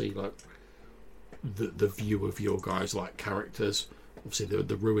able to see like the view of your guys' like characters. Obviously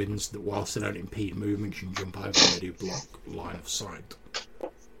the ruins, that whilst they don't impede movement, you can jump over and they do block line of sight.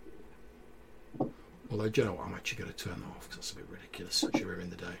 Although, do you know what? I'm actually going to turn that off because that's a bit ridiculous, such a in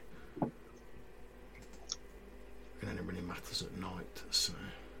the day. And then it really matters at night, so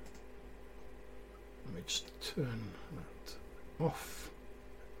let me just turn that off.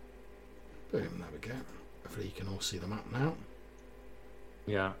 Boom, there we go. Hopefully you can all see the map now.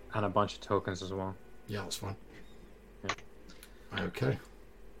 Yeah, and a bunch of tokens as well. Yeah, that's fine. Yeah. Okay.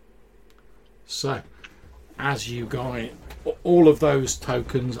 So, as you guys, all of those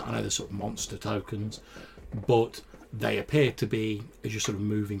tokens, I know they're sort of monster tokens, but they appear to be, as you're sort of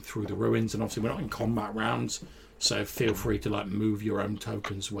moving through the ruins, and obviously we're not in combat rounds, so feel free to like move your own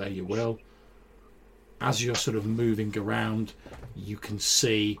tokens where you will. As you're sort of moving around, you can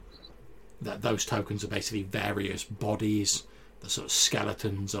see that those tokens are basically various bodies. The sort of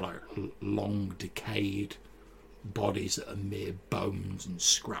skeletons are like long decayed bodies that are mere bones and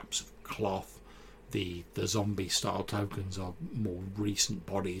scraps of cloth. The zombie style tokens are more recent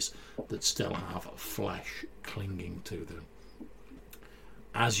bodies that still have flesh clinging to them.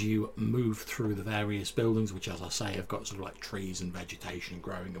 As you move through the various buildings, which as I say have got sort of like trees and vegetation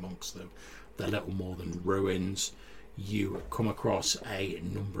growing amongst them, they're little more than ruins, you come across a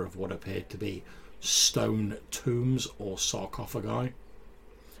number of what appear to be stone tombs or sarcophagi,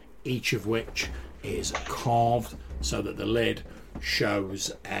 each of which is carved so that the lid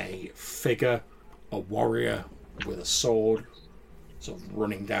shows a figure, a warrior with a sword sort of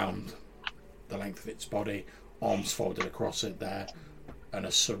running down the length of its body, arms folded across it there, and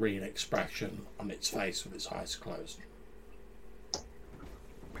a serene expression on its face with its eyes closed.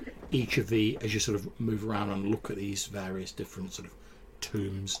 Each of the, as you sort of move around and look at these various different sort of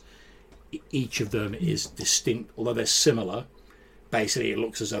tombs, each of them is distinct, although they're similar. Basically it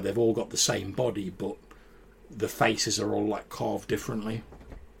looks as though they've all got the same body, but the faces are all like carved differently.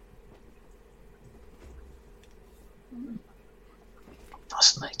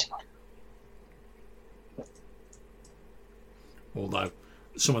 Fascinating. Although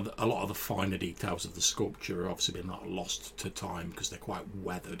a lot of the finer details of the sculpture have obviously been like lost to time because they're quite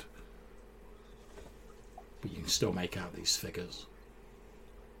weathered, but you can still make out these figures.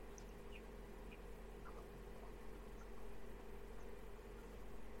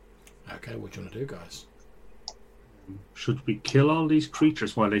 Okay, what do you want to do, guys? Should we kill all these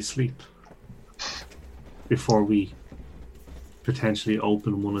creatures while they sleep before we potentially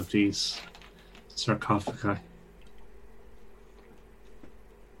open one of these sarcophagi?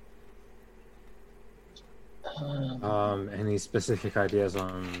 Any specific ideas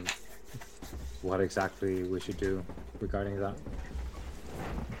on what exactly we should do regarding that?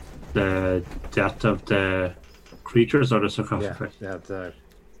 The death of the creatures or the sarcophagi? Yeah, the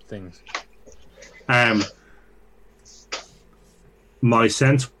things. My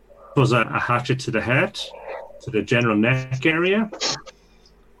sense was a hatchet to the head, to the general neck area.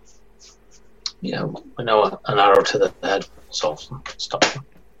 Yeah, we know an arrow to the head solves them. Stop them.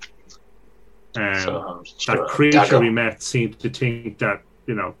 That creature we met seemed to think that,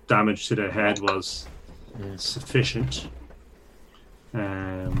 you know, damage to the head was sufficient.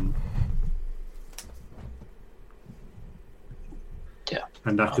 Yeah.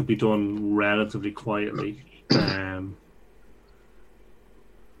 And that could be done relatively quietly.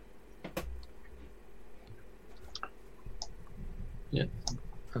 Yeah.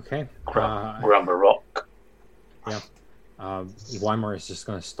 Okay. Grab a rock. Yeah. Weimar is just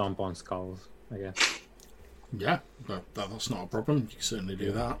going to stomp on skulls, I guess. Yeah, that's not a problem. You can certainly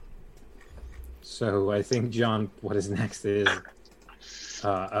do that. So I think, John, what is next is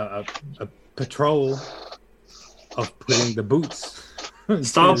a patrol of putting the boots.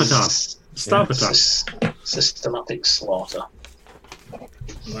 Stop it, on. Stop it, on. Systematic slaughter.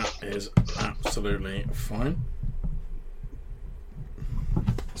 That is absolutely fine.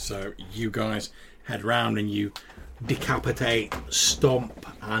 So you guys head round and you decapitate, stomp,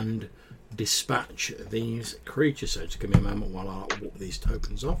 and dispatch these creatures. So just give me a moment while I walk these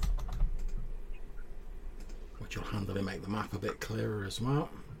tokens off, which will handily make the map a bit clearer as well.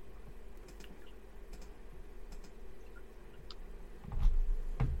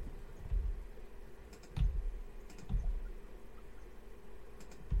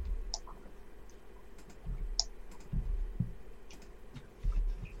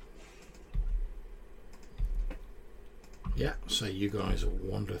 Yeah, so you guys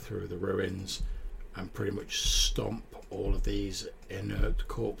wander through the ruins and pretty much stomp all of these inert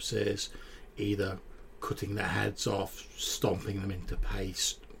corpses, either cutting their heads off, stomping them into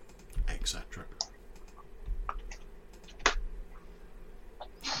paste, etc.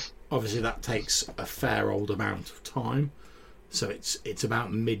 Obviously that takes a fair old amount of time, so it's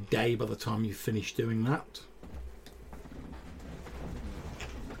about midday by the time you finish doing that.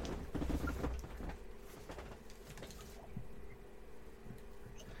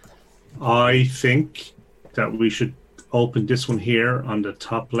 I think that we should open this one here on the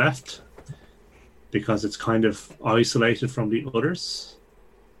top left because it's kind of isolated from the others.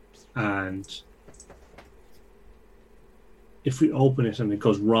 And if we open it and it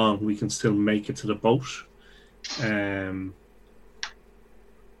goes wrong, we can still make it to the boat.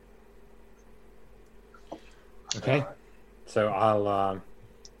 Okay. So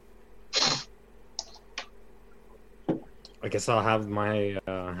I guess I'll have my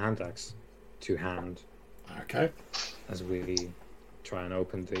hand axe to hand Okay. as we try and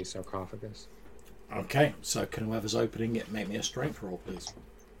open the sarcophagus. Okay, so can whoever's opening it make me a strength roll, please?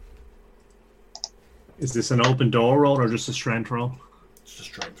 Is this an open door roll or just a strength roll? It's a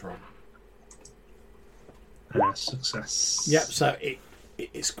strength roll. Success. Yep, so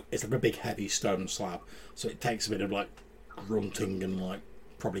it's like a big heavy stone slab, so it takes a bit of like grunting and like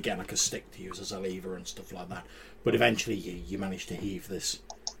probably getting like a stick to use as a lever and stuff like that. But eventually you manage to heave this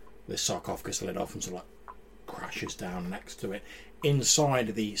sarcophagus lid off and sort of like crashes down next to it.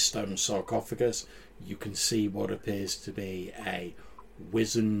 Inside the stone sarcophagus you can see what appears to be a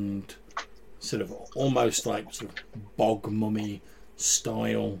wizened, sort of almost like sort of bog mummy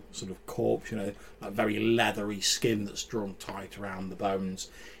style sort of corpse, like very leathery skin that's drawn tight around the bones.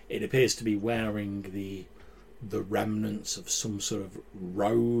 It appears to be wearing the remnants of some sort of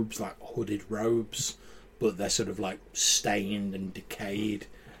robes, like hooded robes, but they're sort of like stained and decayed.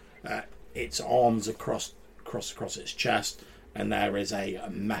 Its arms across its chest, and there is a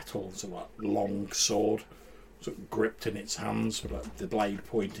metal sort of like long sword sort of gripped in its hands with like the blade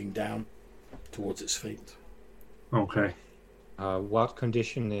pointing down towards its feet. Okay. What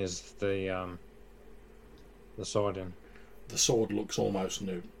condition is the sword in? The sword looks almost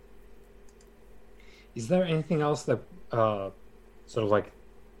new. Is there anything else that sort of like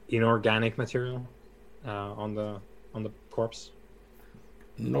inorganic material on the corpse?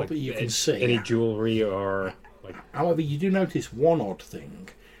 Not Like that you can see. any jewelry or like. However, you do notice one odd thing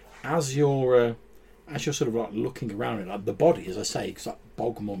as you're sort of like looking around it. Like the body, as I say, it's like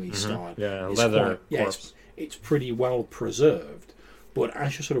bog mummy style. Yeah, It's leather quite- corpse. it's pretty well preserved. But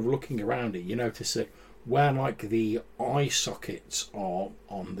as you're sort of looking around it, you notice that where like the eye sockets are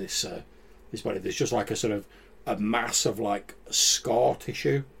on this body, there's just like a sort of a mass of like scar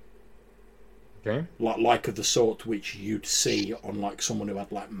tissue. Okay. Like of the sort which you'd see on like someone who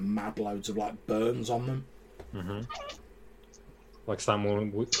had like mad loads of like burns on them. Mm-hmm. Like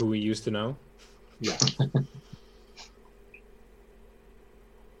someone who we used to know. Yeah.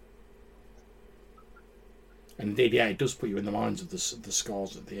 And indeed, yeah, it does put you in the minds of the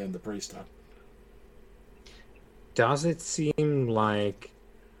scars at the end the priest had. Does it seem like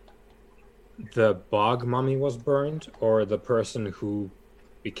the bog mummy was burned, or the person who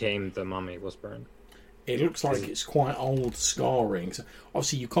became the mummy was burned? It looks like it's quite old scarring. So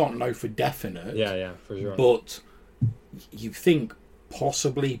obviously, you can't know for definite. Yeah, for sure. But you think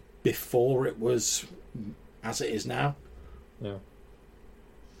possibly before it was as it is now. Yeah.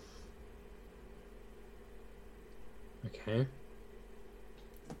 Okay.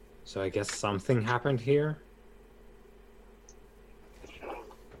 So I guess something happened here.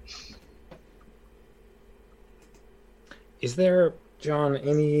 Is there, John,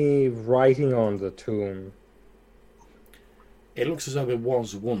 any writing on the tomb? It looks as though there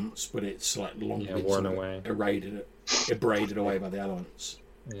was once, but it's like long Yeah, been worn sort of away. abraded away by the elements.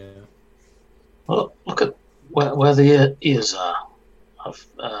 Yeah. Well, look at where the ears are.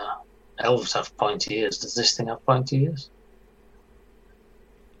 Elves have pointy ears. Does this thing have pointy ears?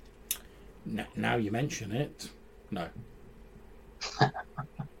 Now you mention it, no.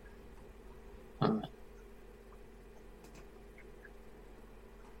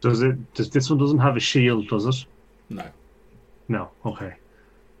 Does this one doesn't have a shield, does it? No. No. Okay.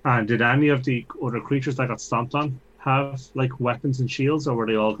 And did any of the other creatures that got stomped on have like weapons and shields, or were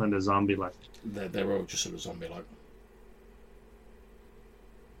they all kind of zombie-like? They're all just sort of zombie-like.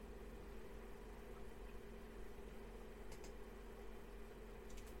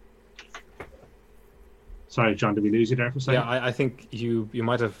 Sorry, John, did we lose you there for a second? Yeah, I think you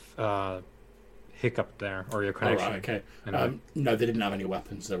might have hiccuped there, or your Oh, connection. right, okay. Anyway. No, they didn't have any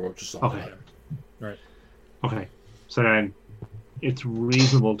weapons. They were all just zombie-like. Okay. Right. Okay. So then it's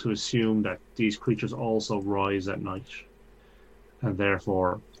reasonable to assume that these creatures also rise at night. And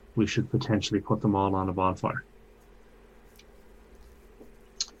therefore, we should potentially put them all on a bonfire.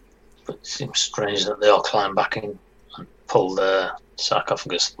 But it seems strange that they all climb back in and pull the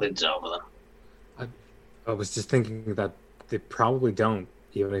sarcophagus lids over them. I was just thinking that they probably don't,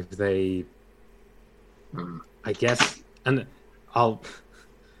 even if they. I guess, and I'll.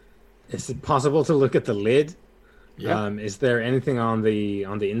 Is it possible to look at the lid? Yeah. Is there anything on the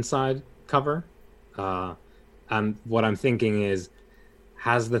inside cover? And what I'm thinking is,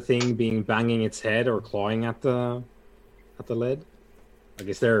 has the thing been banging its head or clawing at the lid? Like,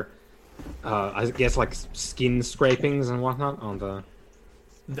 is there, I guess, like skin scrapings and whatnot on the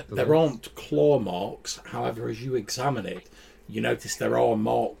There aren't claw marks. However, as you examine it, you notice there are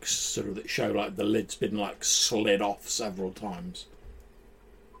marks sort of that show like the lid's been like slid off several times.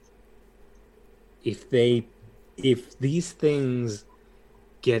 If these things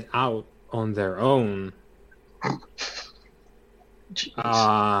get out on their own,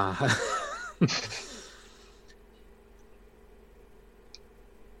 Yeah.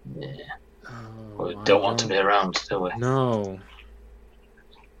 We don't want to be around, do we? No.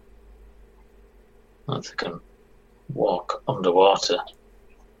 If they can walk underwater,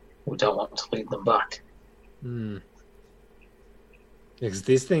 we don't want to lead them back. Because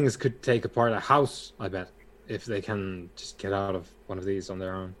these things could take apart a house, I bet, if they can just get out of one of these on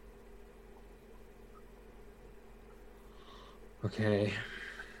their own. Okay.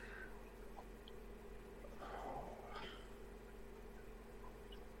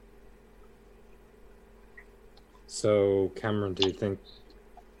 So, Cameron, do you think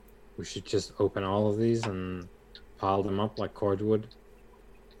we should just open all of these and pile them up like cordwood?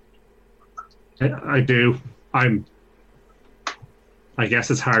 I do. I guess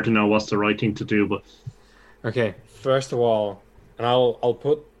it's hard to know what's the right thing to do, but Okay, first of all, and I'll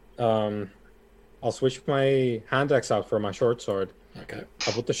put I'll switch my hand axe out for my short sword. Okay.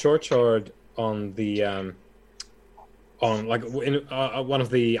 I'll put the short sword on the on like in one of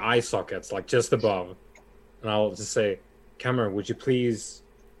the eye sockets, like just above, and I'll just say, Cameron, would you please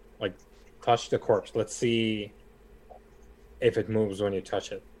like touch the corpse? Let's see if it moves when you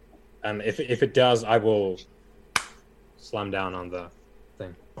touch it, and if it does, I will slam down on the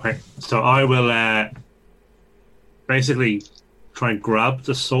thing. okay. So I will basically try and grab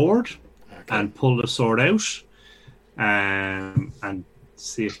the sword and pull the sword out, and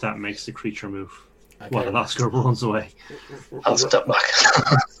see if that makes the creature move. Okay. While Oscar runs away. I'll step back.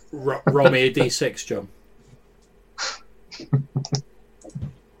 Roll me a d6, John.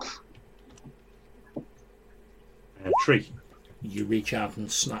 3. You reach out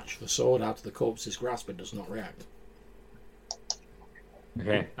and snatch the sword out of the corpse's grasp. It does not react.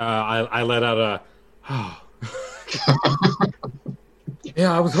 Okay. I let out a. Oh.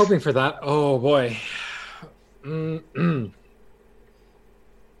 Yeah, I was hoping for that. Oh boy.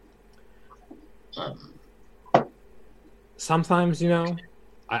 Sometimes,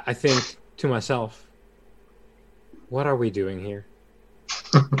 I think to myself, what are we doing here?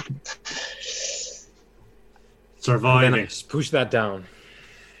 Surviving. And then I just push that down.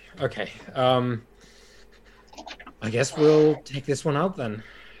 Okay. I guess we'll take this one out then.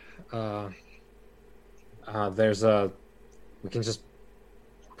 We can just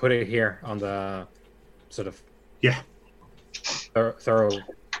put it here on the sort of thorough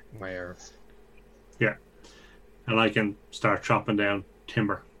way. Yeah, and I can start chopping down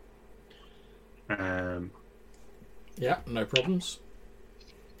timber. Yeah, no problems.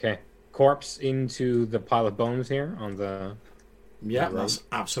 Okay, corpse into the pile of bones here on the. Yeah, that's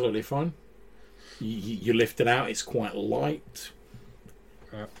absolutely fine. You lift it out. It's quite light.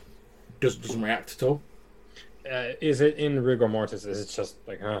 Doesn't react at all. Is it in rigor mortis? Is it just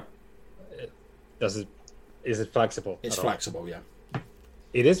like, is it flexible? It's flexible, yeah.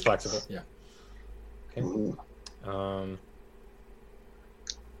 It is flexible. Yeah. Okay.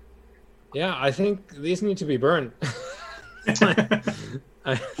 Yeah, I think these need to be burned.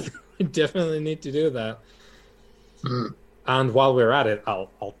 I definitely need to do that. And while we're at it, I'll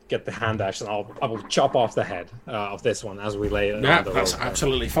get the hand axe and I will chop off the head of this one as we lay it. Yeah, on the that's rope.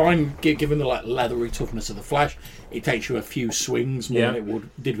 absolutely fine. Given the leathery toughness of the flesh, it takes you a few swings more than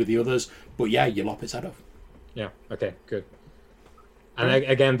it did with the others. But yeah, you lop its head off. Yeah. Okay. Good. And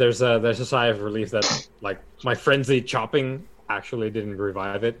again, there's a sigh of relief that like my frenzied chopping actually didn't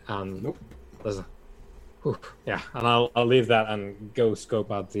revive it. Nope. Yeah, and I'll leave that and go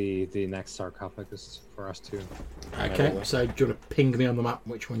scope out the next sarcophagus for us too. Okay, so do you want to ping me on the map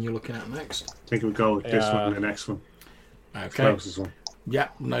which one you're looking at next? I think we'll go with this one and the next one. Okay. Closest one. Yeah,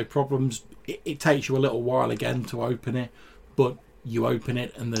 no problems. It takes you a little while again to open it, but you open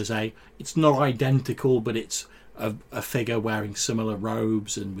it and it's not identical, but it's a figure wearing similar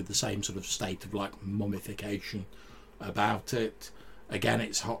robes and with the same sort of state of like mummification about it. Again,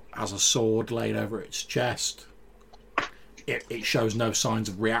 it has a sword laid over its chest. It shows no signs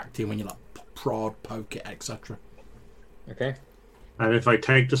of reacting when you like prod, poke it, etc. Okay. And if I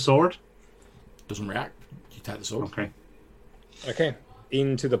take the sword? Doesn't react. You take the sword. Okay. Okay.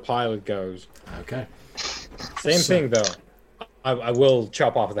 Into the pile it goes. Okay. Same thing though. I will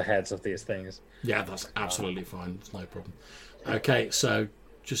chop off the heads of these things. Yeah, that's absolutely fine. It's no problem. Okay, so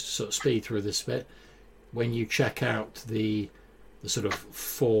just to sort of speed through this bit, when you check out the sort of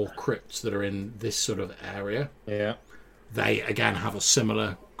 4 crypts that are in this sort of area, Yeah. they again have a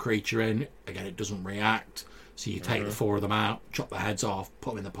similar creature in. Again, it doesn't react. So you take the 4 of them out, chop the heads off,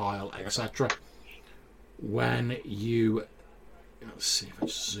 put them in the pile, etc. When you... Let's see if I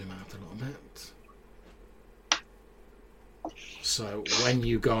just zoom out a little bit. So when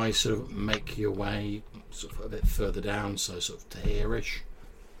you guys sort of make your way sort of a bit further down, so sort of to here-ish,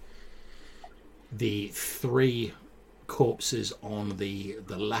 the 3 corpses on the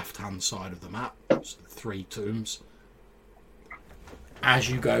left-hand side of the map, so 3 tombs. As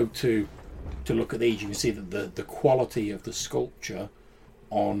you go to look at these, you can see that the quality of the sculpture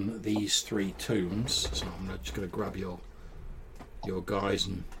on these 3 tombs. So I'm just going to grab your guys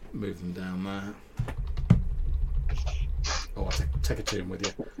and move them down there. Oh, I'll take a tomb with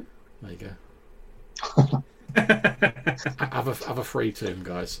you. There you go. have a free tomb,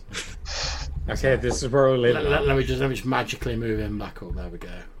 guys. Okay, this is where we live. Let me just magically move him back up. There we go.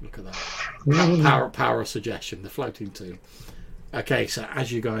 Look at that. Power of suggestion. The floating tomb. Okay, so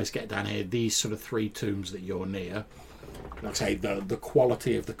as you guys get down here, these sort of 3 tombs that you're near, like I say, the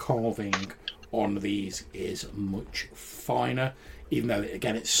quality of the carving on these is much finer, even though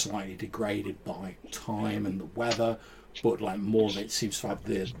again it's slightly degraded by time and the weather, but like more of it seems to have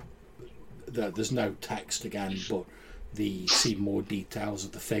there's no text again, but you see more details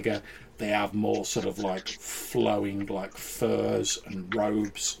of the figure. They have more sort of like flowing like furs and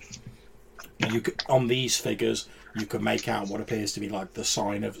robes. On these figures, you can make out what appears to be like the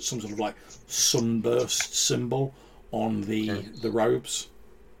sign of some sort of like sunburst symbol on the robes.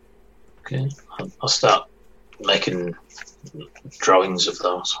 Okay, I'll start making drawings of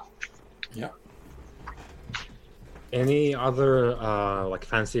those. Yeah. Any other like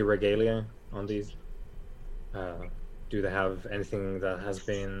fancy regalia on these? Do they have anything that has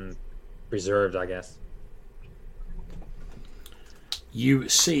been preserved, I guess? You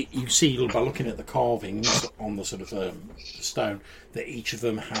see by looking at the carvings on the sort of stone that each of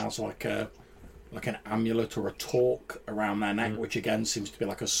them has like an amulet or a torque around their neck, which again seems to be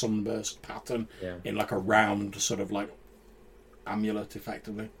like a sunburst pattern in like a round sort of like amulet,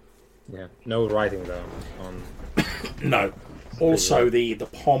 effectively. Yeah. No writing though on. No. Also, the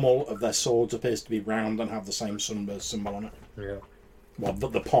pommel of their swords appears to be round and have the same sunburst symbol on it. Yeah. Well,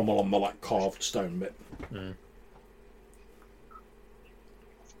 the pommel on the like carved stone bit. Mm.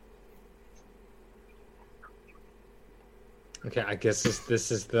 Okay, I guess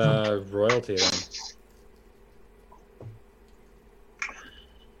this is the royalty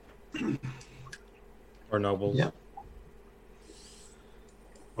then. Or nobles. Yeah.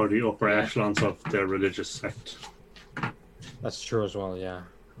 Or the upper echelons of their religious sect. That's true as well, yeah.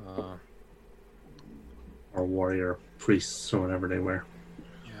 Or warrior priests or whatever they were.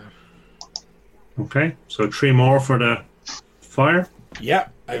 Yeah. Okay, so 3 more for the fire. Yeah.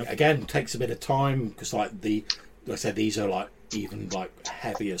 Again, takes a bit of time because like I said, these are like even like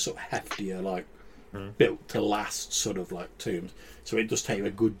heavier, sort of heftier, like built to last sort of like tombs. So it does take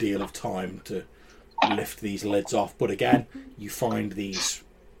a good deal of time to lift these lids off. But again, you find these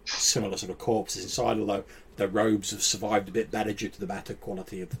similar sort of corpses inside, although their robes have survived a bit better due to the better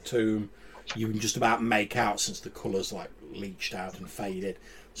quality of the tomb. You can just about make out, since the colours like leached out and faded,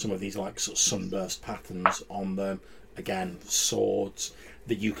 some of these like sort of sunburst patterns on them. Again, swords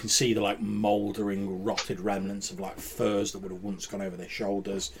that you can see the like mouldering, rotted remnants of like furs that would have once gone over their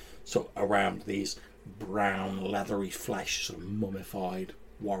shoulders, sort of around these brown, leathery flesh, sort of mummified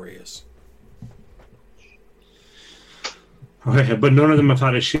warriors. Okay, but none of them have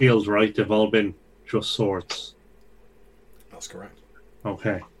had a shield, right? They've all been just swords. That's correct.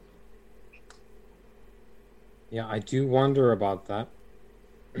 Okay. Yeah, I do wonder about that.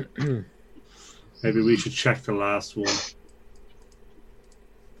 Maybe we should check the last one.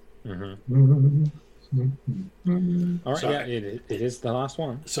 All right, So- yeah, it is the last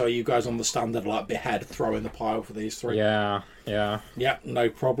one. So are you guys on the standard like behead, throw in the pile for these 3? Yeah. Yeah, no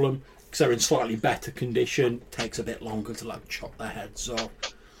problem. Because they're in slightly better condition. Takes a bit longer to like chop their heads off.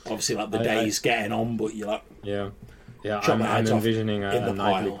 Obviously, like the day's getting on, but you're like, Yeah. Chop I'm the heads off envisioning in the a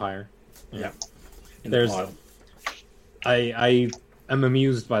nightly pile. pyre. yeah, in There's- the pile. I am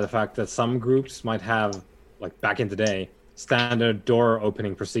amused by the fact that some groups might have, like back in the day, standard door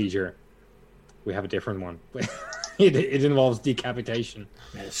opening procedure. We have a different one. it involves decapitation.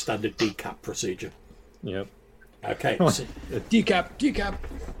 Yeah, standard decap procedure. Yep. Okay, so, Decap.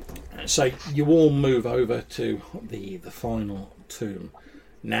 so you all move over to the final tomb.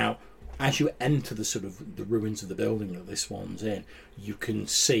 Now, as you enter the sort of the ruins of the building that this one's in, you can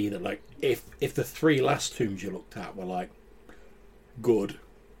see that like if the three last tombs you looked at were like good,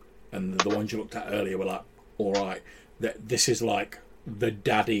 and the ones you looked at earlier were like all right, that this is like the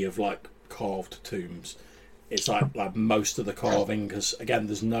daddy of like carved tombs. It's like most of the carving, because again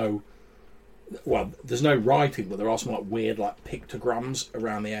there's no writing, but there are some like weird like pictograms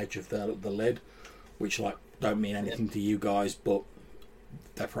around the edge of the lid, which like don't mean anything to you guys, but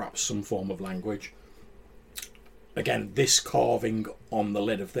they're perhaps some form of language. Again, this carving on the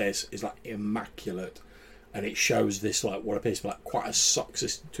lid of this is like immaculate, and it shows this like what appears to be like quite a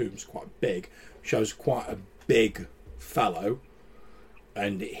this tomb's quite big, shows quite a big fellow,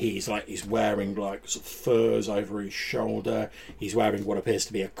 and he's wearing like sort of furs over his shoulder. He's wearing what appears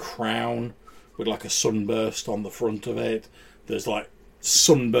to be a crown with like a sunburst on the front of it. There's like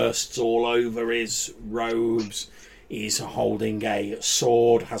sunbursts all over his robes. He's holding a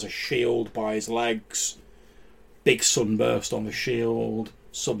sword, has a shield by his legs. Big sunburst on the shield,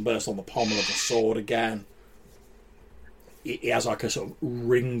 sunburst on the pommel of the sword again. He has like a sort of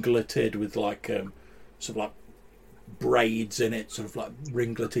ringleted with like sort of like braids in it, sort of like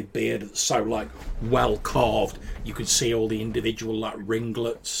ringleted beard that's so like well carved you can see all the individual like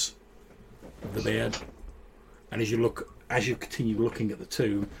ringlets of the beard. And as you continue looking at the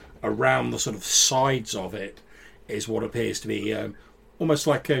tomb, around the sort of sides of it is what appears to be almost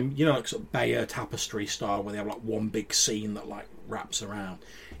like like sort of Bayer tapestry style, where they have like one big scene that like wraps around.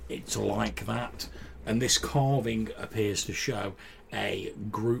 It's like that, and this carving appears to show a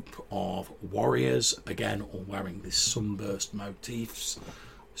group of warriors, again all wearing this sunburst motifs,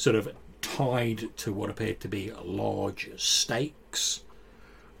 sort of tied to what appeared to be large stakes.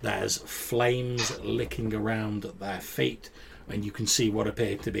 There's flames licking around at their feet, and you can see what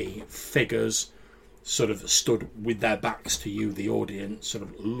appeared to be figures sort of stood with their backs to you, the audience, sort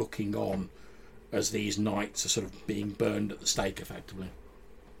of looking on as these knights are sort of being burned at the stake effectively.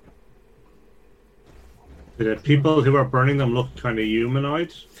 The people who are burning them look kind of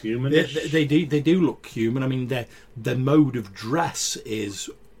humanoid, humanish. They do look human. I mean, their mode of dress is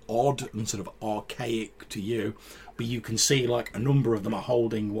odd and sort of archaic to you, but you can see like a number of them are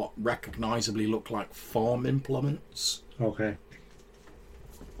holding what recognisably look like farm implements. Okay.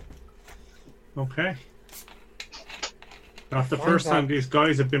 Not the first time these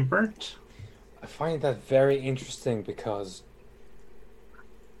guys have been burnt. I find that very interesting, because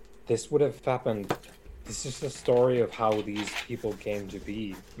this would have happened. This is the story of how these people came to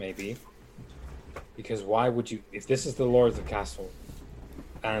be, maybe. Because why would you, if this is the Lord of the Castle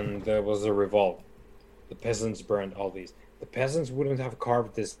and there was a revolt, the peasants burned all these, the peasants wouldn't have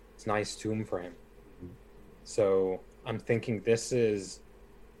carved this nice tomb for him. So I'm thinking this is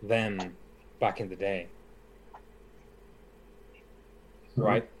them back in the day.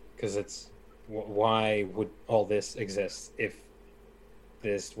 Right? Because it's, why would all this exist if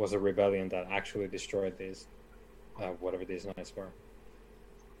this was a rebellion that actually destroyed these, whatever these knights were?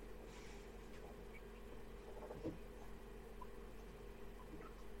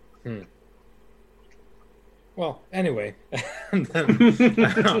 Well, anyway.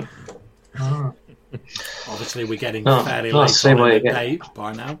 Obviously, we're getting fairly late on in the day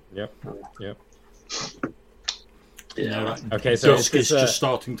by now. Yep. Yeah. Like, Okay, so dusk is just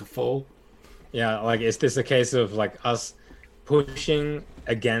starting to fall. Yeah, like, is this a case of like us pushing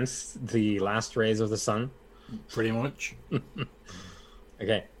against the last rays of the sun? Pretty much.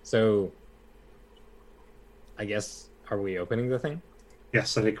 Okay, so I guess, are we opening the thing?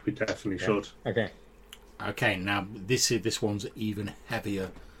 Yes, I think we definitely should. Okay, now this one's even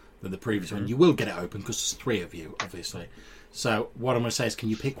heavier than the previous one. You will get it open because there's three of you, obviously. So what I'm going to say is, can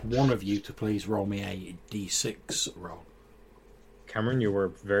you pick one of you to please roll me a d6 roll? Cameron, you were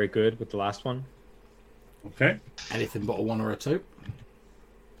very good with the last one. Okay. Anything but a 1 or a 2?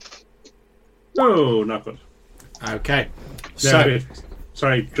 No, not good. Okay. So,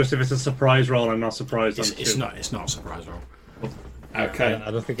 sorry, just if it's a surprise roll, I'm not surprised. It's not a surprise roll. Okay.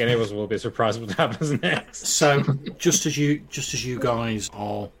 I don't think any of us will be surprised what happens next. So just as you guys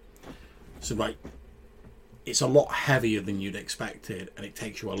are sort of like, it's a lot heavier than you'd expected, and it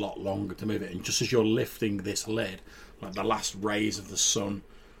takes you a lot longer to move it. And just as you're lifting this lid, like the last rays of the sun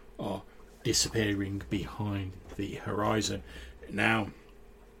are disappearing behind the horizon. Now,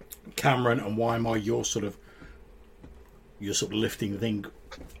 Cameron and Weimar, you're sort of lifting the thing.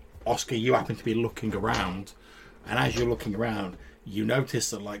 Oscar, you happen to be looking around, and as you're looking around, you notice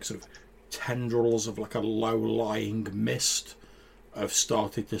that like sort of tendrils of like a low-lying mist have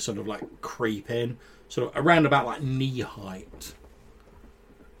started to sort of like creep in, sort of around about like knee height.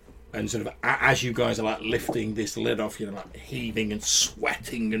 And sort of as you guys are like lifting this lid off, you're like heaving and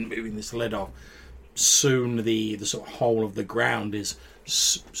sweating and moving this lid off. Soon the sort of whole of the ground is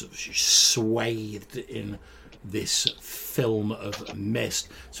sort of swathed in this film of mist.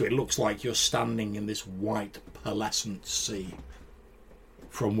 So it looks like you're standing in this white pearlescent sea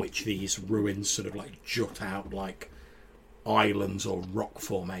from which these ruins sort of like jut out like islands or rock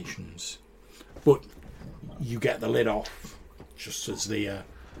formations. But you get the lid off just as the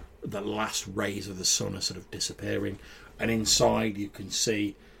last rays of the sun are sort of disappearing, and inside you can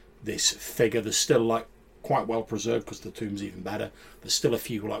see this figure. There's still like quite well preserved because the tomb's even better. There's still a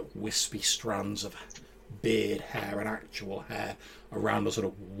few like wispy strands of beard hair and actual hair around the sort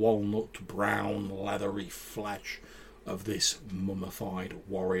of walnut brown leathery flesh of this mummified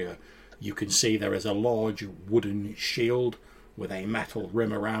warrior. You can see there is a large wooden shield with a metal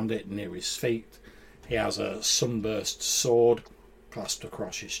rim around it near his feet. He has a sunburst sword clasped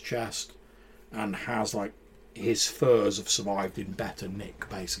across his chest, and has like his furs have survived in better nick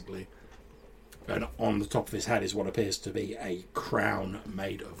basically. And on the top of his head is what appears to be a crown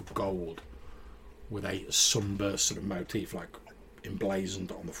made of gold with a sunburst sort of motif like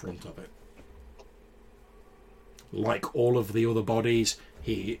emblazoned on the front of it. Like all of the other bodies,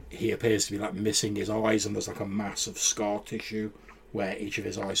 he appears to be like missing his eyes, and there's like a mass of scar tissue where each of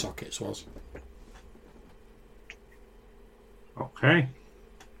his eye sockets was. Okay.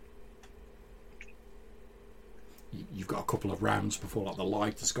 You've got a couple of rounds before like the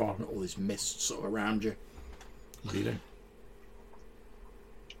light has gone and all this mist sort of around you. What do you do?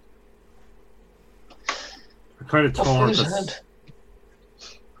 I'm kind of torn because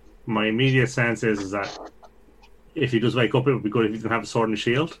my immediate sense is that if he does wake up, it would be good if he didn't have a sword and a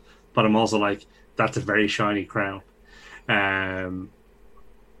shield. But I'm also like, that's a very shiny crown. And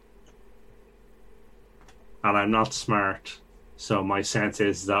I'm not smart. So my sense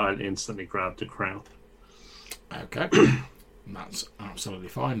is that I'll instantly grab the crown. Okay. That's absolutely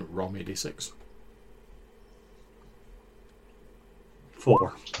fine. Roll me a d6.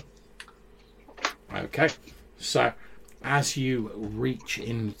 4. Okay. So, as you reach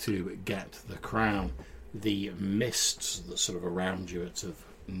in to get the crown, the mists that sort of around you at sort of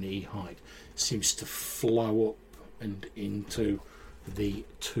knee height seems to flow up and into the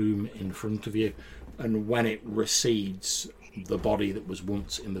tomb in front of you. And when it recedes, the body that was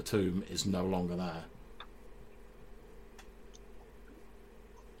once in the tomb is no longer there.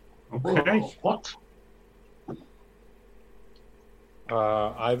 Okay. Whoa, what?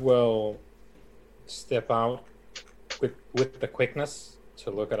 I will step out with the quickness to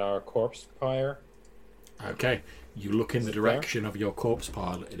look at our corpse pyre. Okay. You look in the direction of your corpse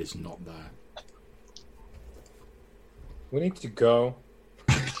pile, it is not there. We need to go.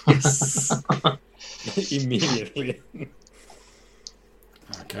 Immediately.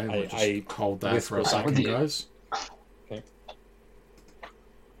 Okay, we'll just I hold there for a whisper back second, to you. guys. Okay.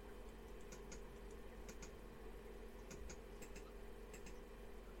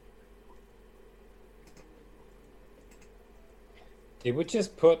 It would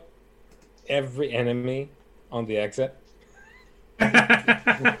just put every enemy on the exit.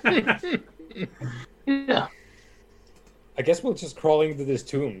 Yeah. I guess we'll just crawl into these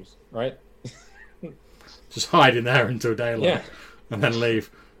tombs, right? Just hide in there until daylight, Yeah. and then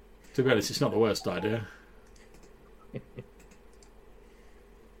leave. To be honest, it's not the worst idea. Okay,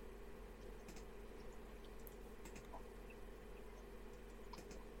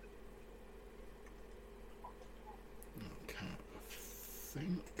 I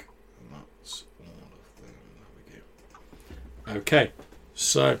think that's all of them. There we go. Okay,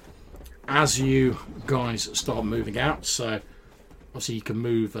 so as you guys start moving out, so obviously you can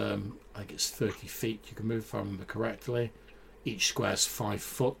move, I think it's 30 feet you can move if I remember correctly. Each square's 5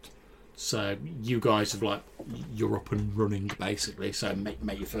 foot. So you guys have like, you're up and running basically, so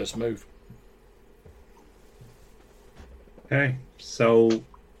make your first move. Okay. So,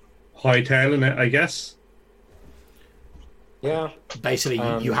 hightailing it, I guess. Yeah. Basically,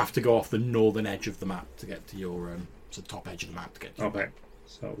 you have to go off the northern edge of the map to get to your, to the top edge of the map to get to Okay.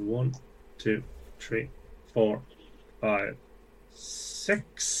 So 1, 2, 3, 4, 5,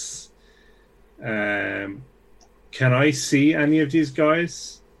 6. Can I see any of these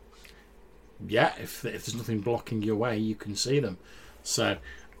guys? Yeah, if there's nothing blocking your way, you can see them. So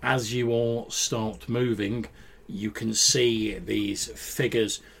as you all start moving, you can see these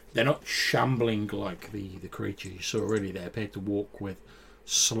figures. They're not shambling like the creatures you saw earlier. They appear to walk with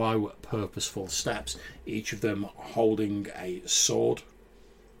slow, purposeful steps, each of them holding a sword.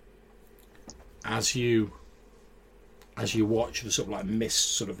 As you watch the sort of like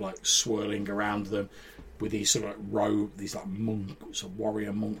mist sort of like swirling around them, with these sort of these like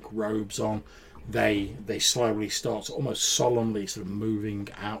warrior monk robes on. They slowly start, almost solemnly, sort of moving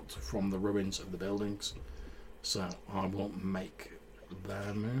out from the ruins of the buildings. So I will make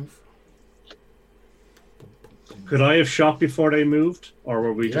their move. Could I have shot before they moved, or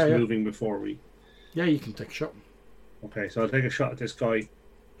were we just moving before we? Yeah, you can take a shot. Okay, so I'll take a shot at this guy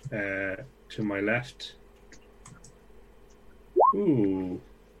to my left. Ooh,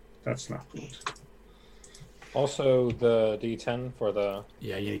 that's not good. Also, the D10 for the...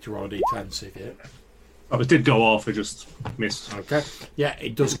 Yeah, you need to roll a D10, see if you hit. Oh, it did go off, it just missed. Okay. Yeah,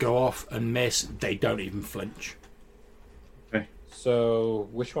 it does go off and miss. They don't even flinch. Okay. So,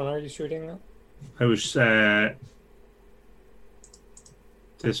 which one are you shooting at? I was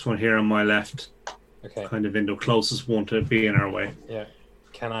this one here on my left. Okay. Kind of in the closest one to be in our way. Yeah.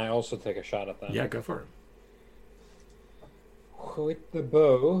 Can I also take a shot at that? Yeah, go for it. With the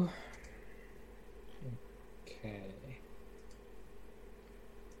bow. Okay.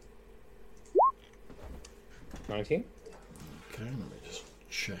 19. Okay, let me just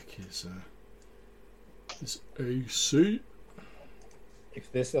check his AC.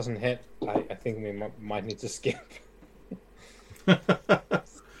 If this doesn't hit, I think we might need to skip.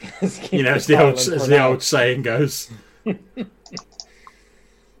 You know, as the old saying goes.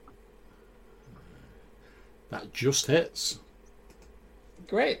 That just hits.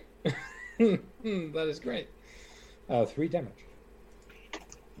 Great. That is great. 3 damage.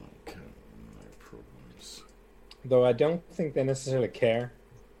 Okay, no problems. Though I don't think they necessarily care.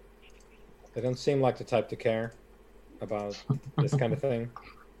 They don't seem like the type to care about this kind of thing.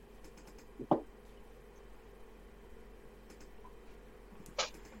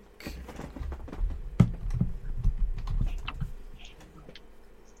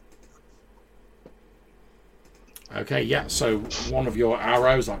 Okay, yeah, so one of your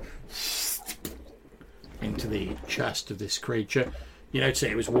arrows like into the chest of this creature. You notice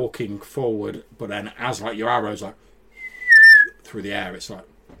it was walking forward, but then as like your arrows like through the air, it's like,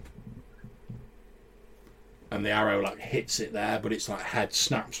 and the arrow like hits it there, but its like head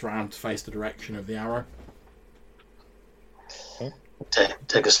snaps around to face the direction of the arrow.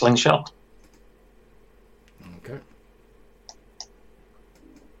 Take a slingshot. Okay.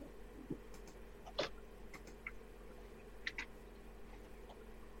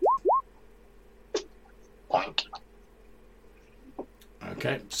 Boink.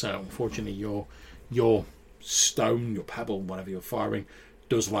 Okay, so unfortunately your stone, your pebble, whatever you're firing,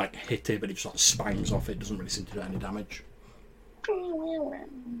 does like hit it, but it just like spangs off it. Doesn't really seem to do any damage. Oh,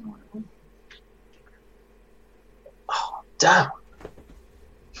 damn.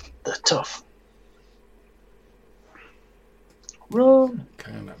 They're tough. Run.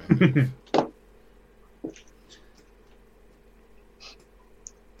 Okay, let me move.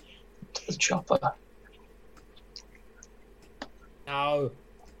 The chopper. No.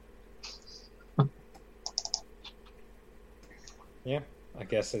 Yeah, I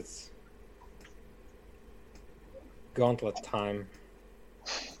guess it's gauntlet time.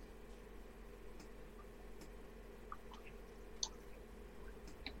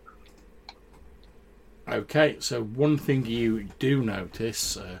 Okay, so one thing you do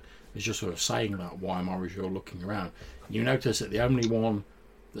notice is just sort of saying that Weimar as you're looking around. You notice that the only one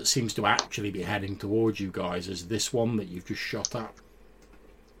that seems to actually be heading towards you guys is this one that you've just shot at.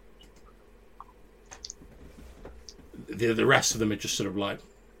 The rest of them are just sort of like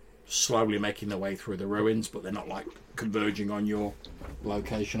slowly making their way through the ruins, but they're not like converging on your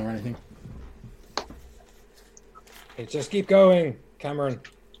location or anything. Hey, just keep going, Cameron.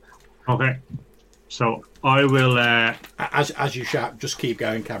 Okay. So I will As you shout, just keep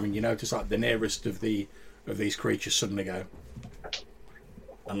going, Cameron. You notice like the nearest of these creatures suddenly go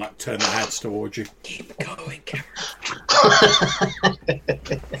and like turn their heads towards you. Keep going, Cameron.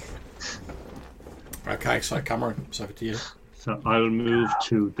 Okay, so Cameron, it's over to you. So I will move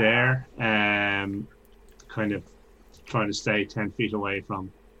to there, kind of trying to stay 10 feet away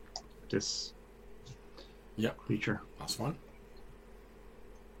from this creature. That's fine.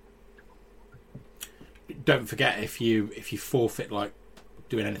 Don't forget, if you forfeit like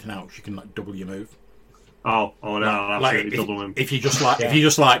doing anything else, you can like double your move. Oh no, I'll like, absolutely double him. If you just like, and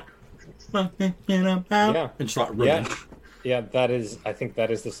just like running. Yeah, I think that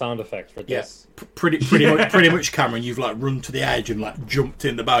is the sound effect for this. Yeah, pretty much, Cameron. You've like run to the edge and like jumped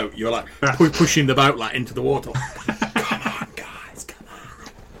in the boat. You're like pushing the boat like into the water. Come on, guys, come on.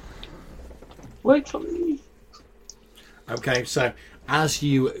 Wait for me. Okay, so as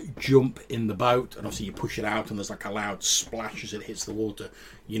you jump in the boat, and obviously you push it out, and there's like a loud splash as it hits the water.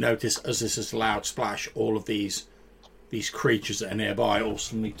 You notice as there's this loud splash, all of these these creatures that are nearby all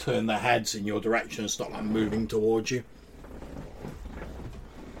suddenly turn their heads in your direction and start like moving towards you.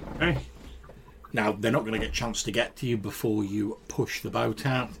 Okay. Now they're not going to get a chance to get to you before you push the boat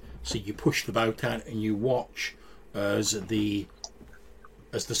out. So you push the boat out and you watch as the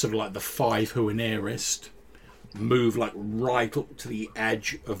sort of like the 5 who are nearest move like right up to the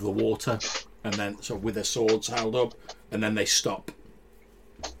edge of the water, and then sort of with their swords held up, and then they stop.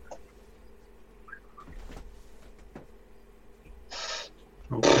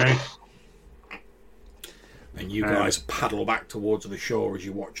 Okay. And you guys paddle back towards the shore as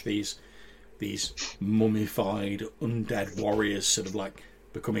you watch these mummified undead warriors sort of like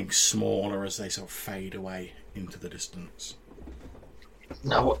becoming smaller as they sort of fade away into the distance.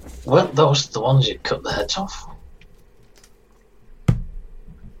 Now, weren't those the ones you cut the heads off?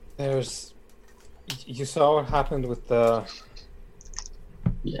 You saw what happened with the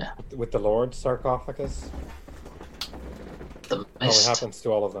Yeah. with the Lord sarcophagus. The It mist. happens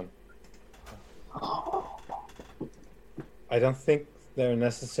to all of them. Oh. I don't think they're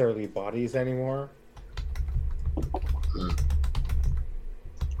necessarily bodies anymore. I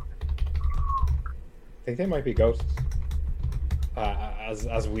think they might be ghosts.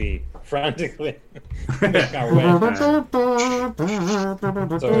 As we frantically make our way.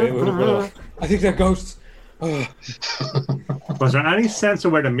 I think they're ghosts. Was there any sense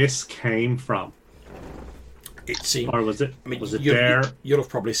of where the mist came from? It seemed, Or was it you'll, there? You'll have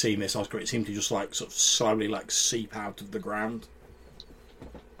probably seen this, Oscar. It seemed to just like sort of slowly like seep out of the ground.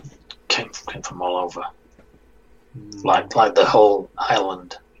 Came from all over. Like the whole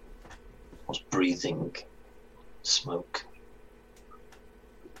island was breathing smoke.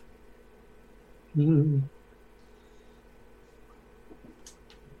 And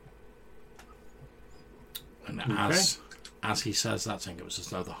as he says that thing, it was as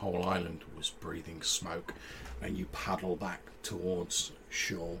though the whole island was breathing smoke, and you paddle back towards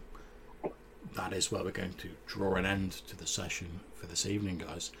shore. That is where we're going to draw an end to the session for this evening,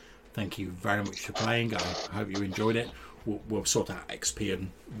 guys. Thank you very much for playing. I hope you enjoyed it. We'll sort out XP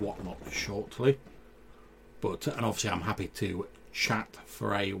and whatnot shortly. And obviously I'm happy to chat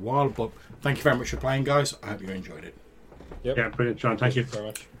for a while, but thank you very much for playing, guys. I hope you enjoyed it. Yep. Yeah, brilliant, John. Thank you very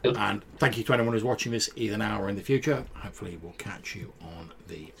much. And thank you to anyone who's watching this either now or in the future. Hopefully we'll catch you on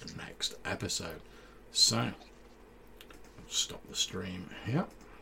the next episode. So, stop the stream here.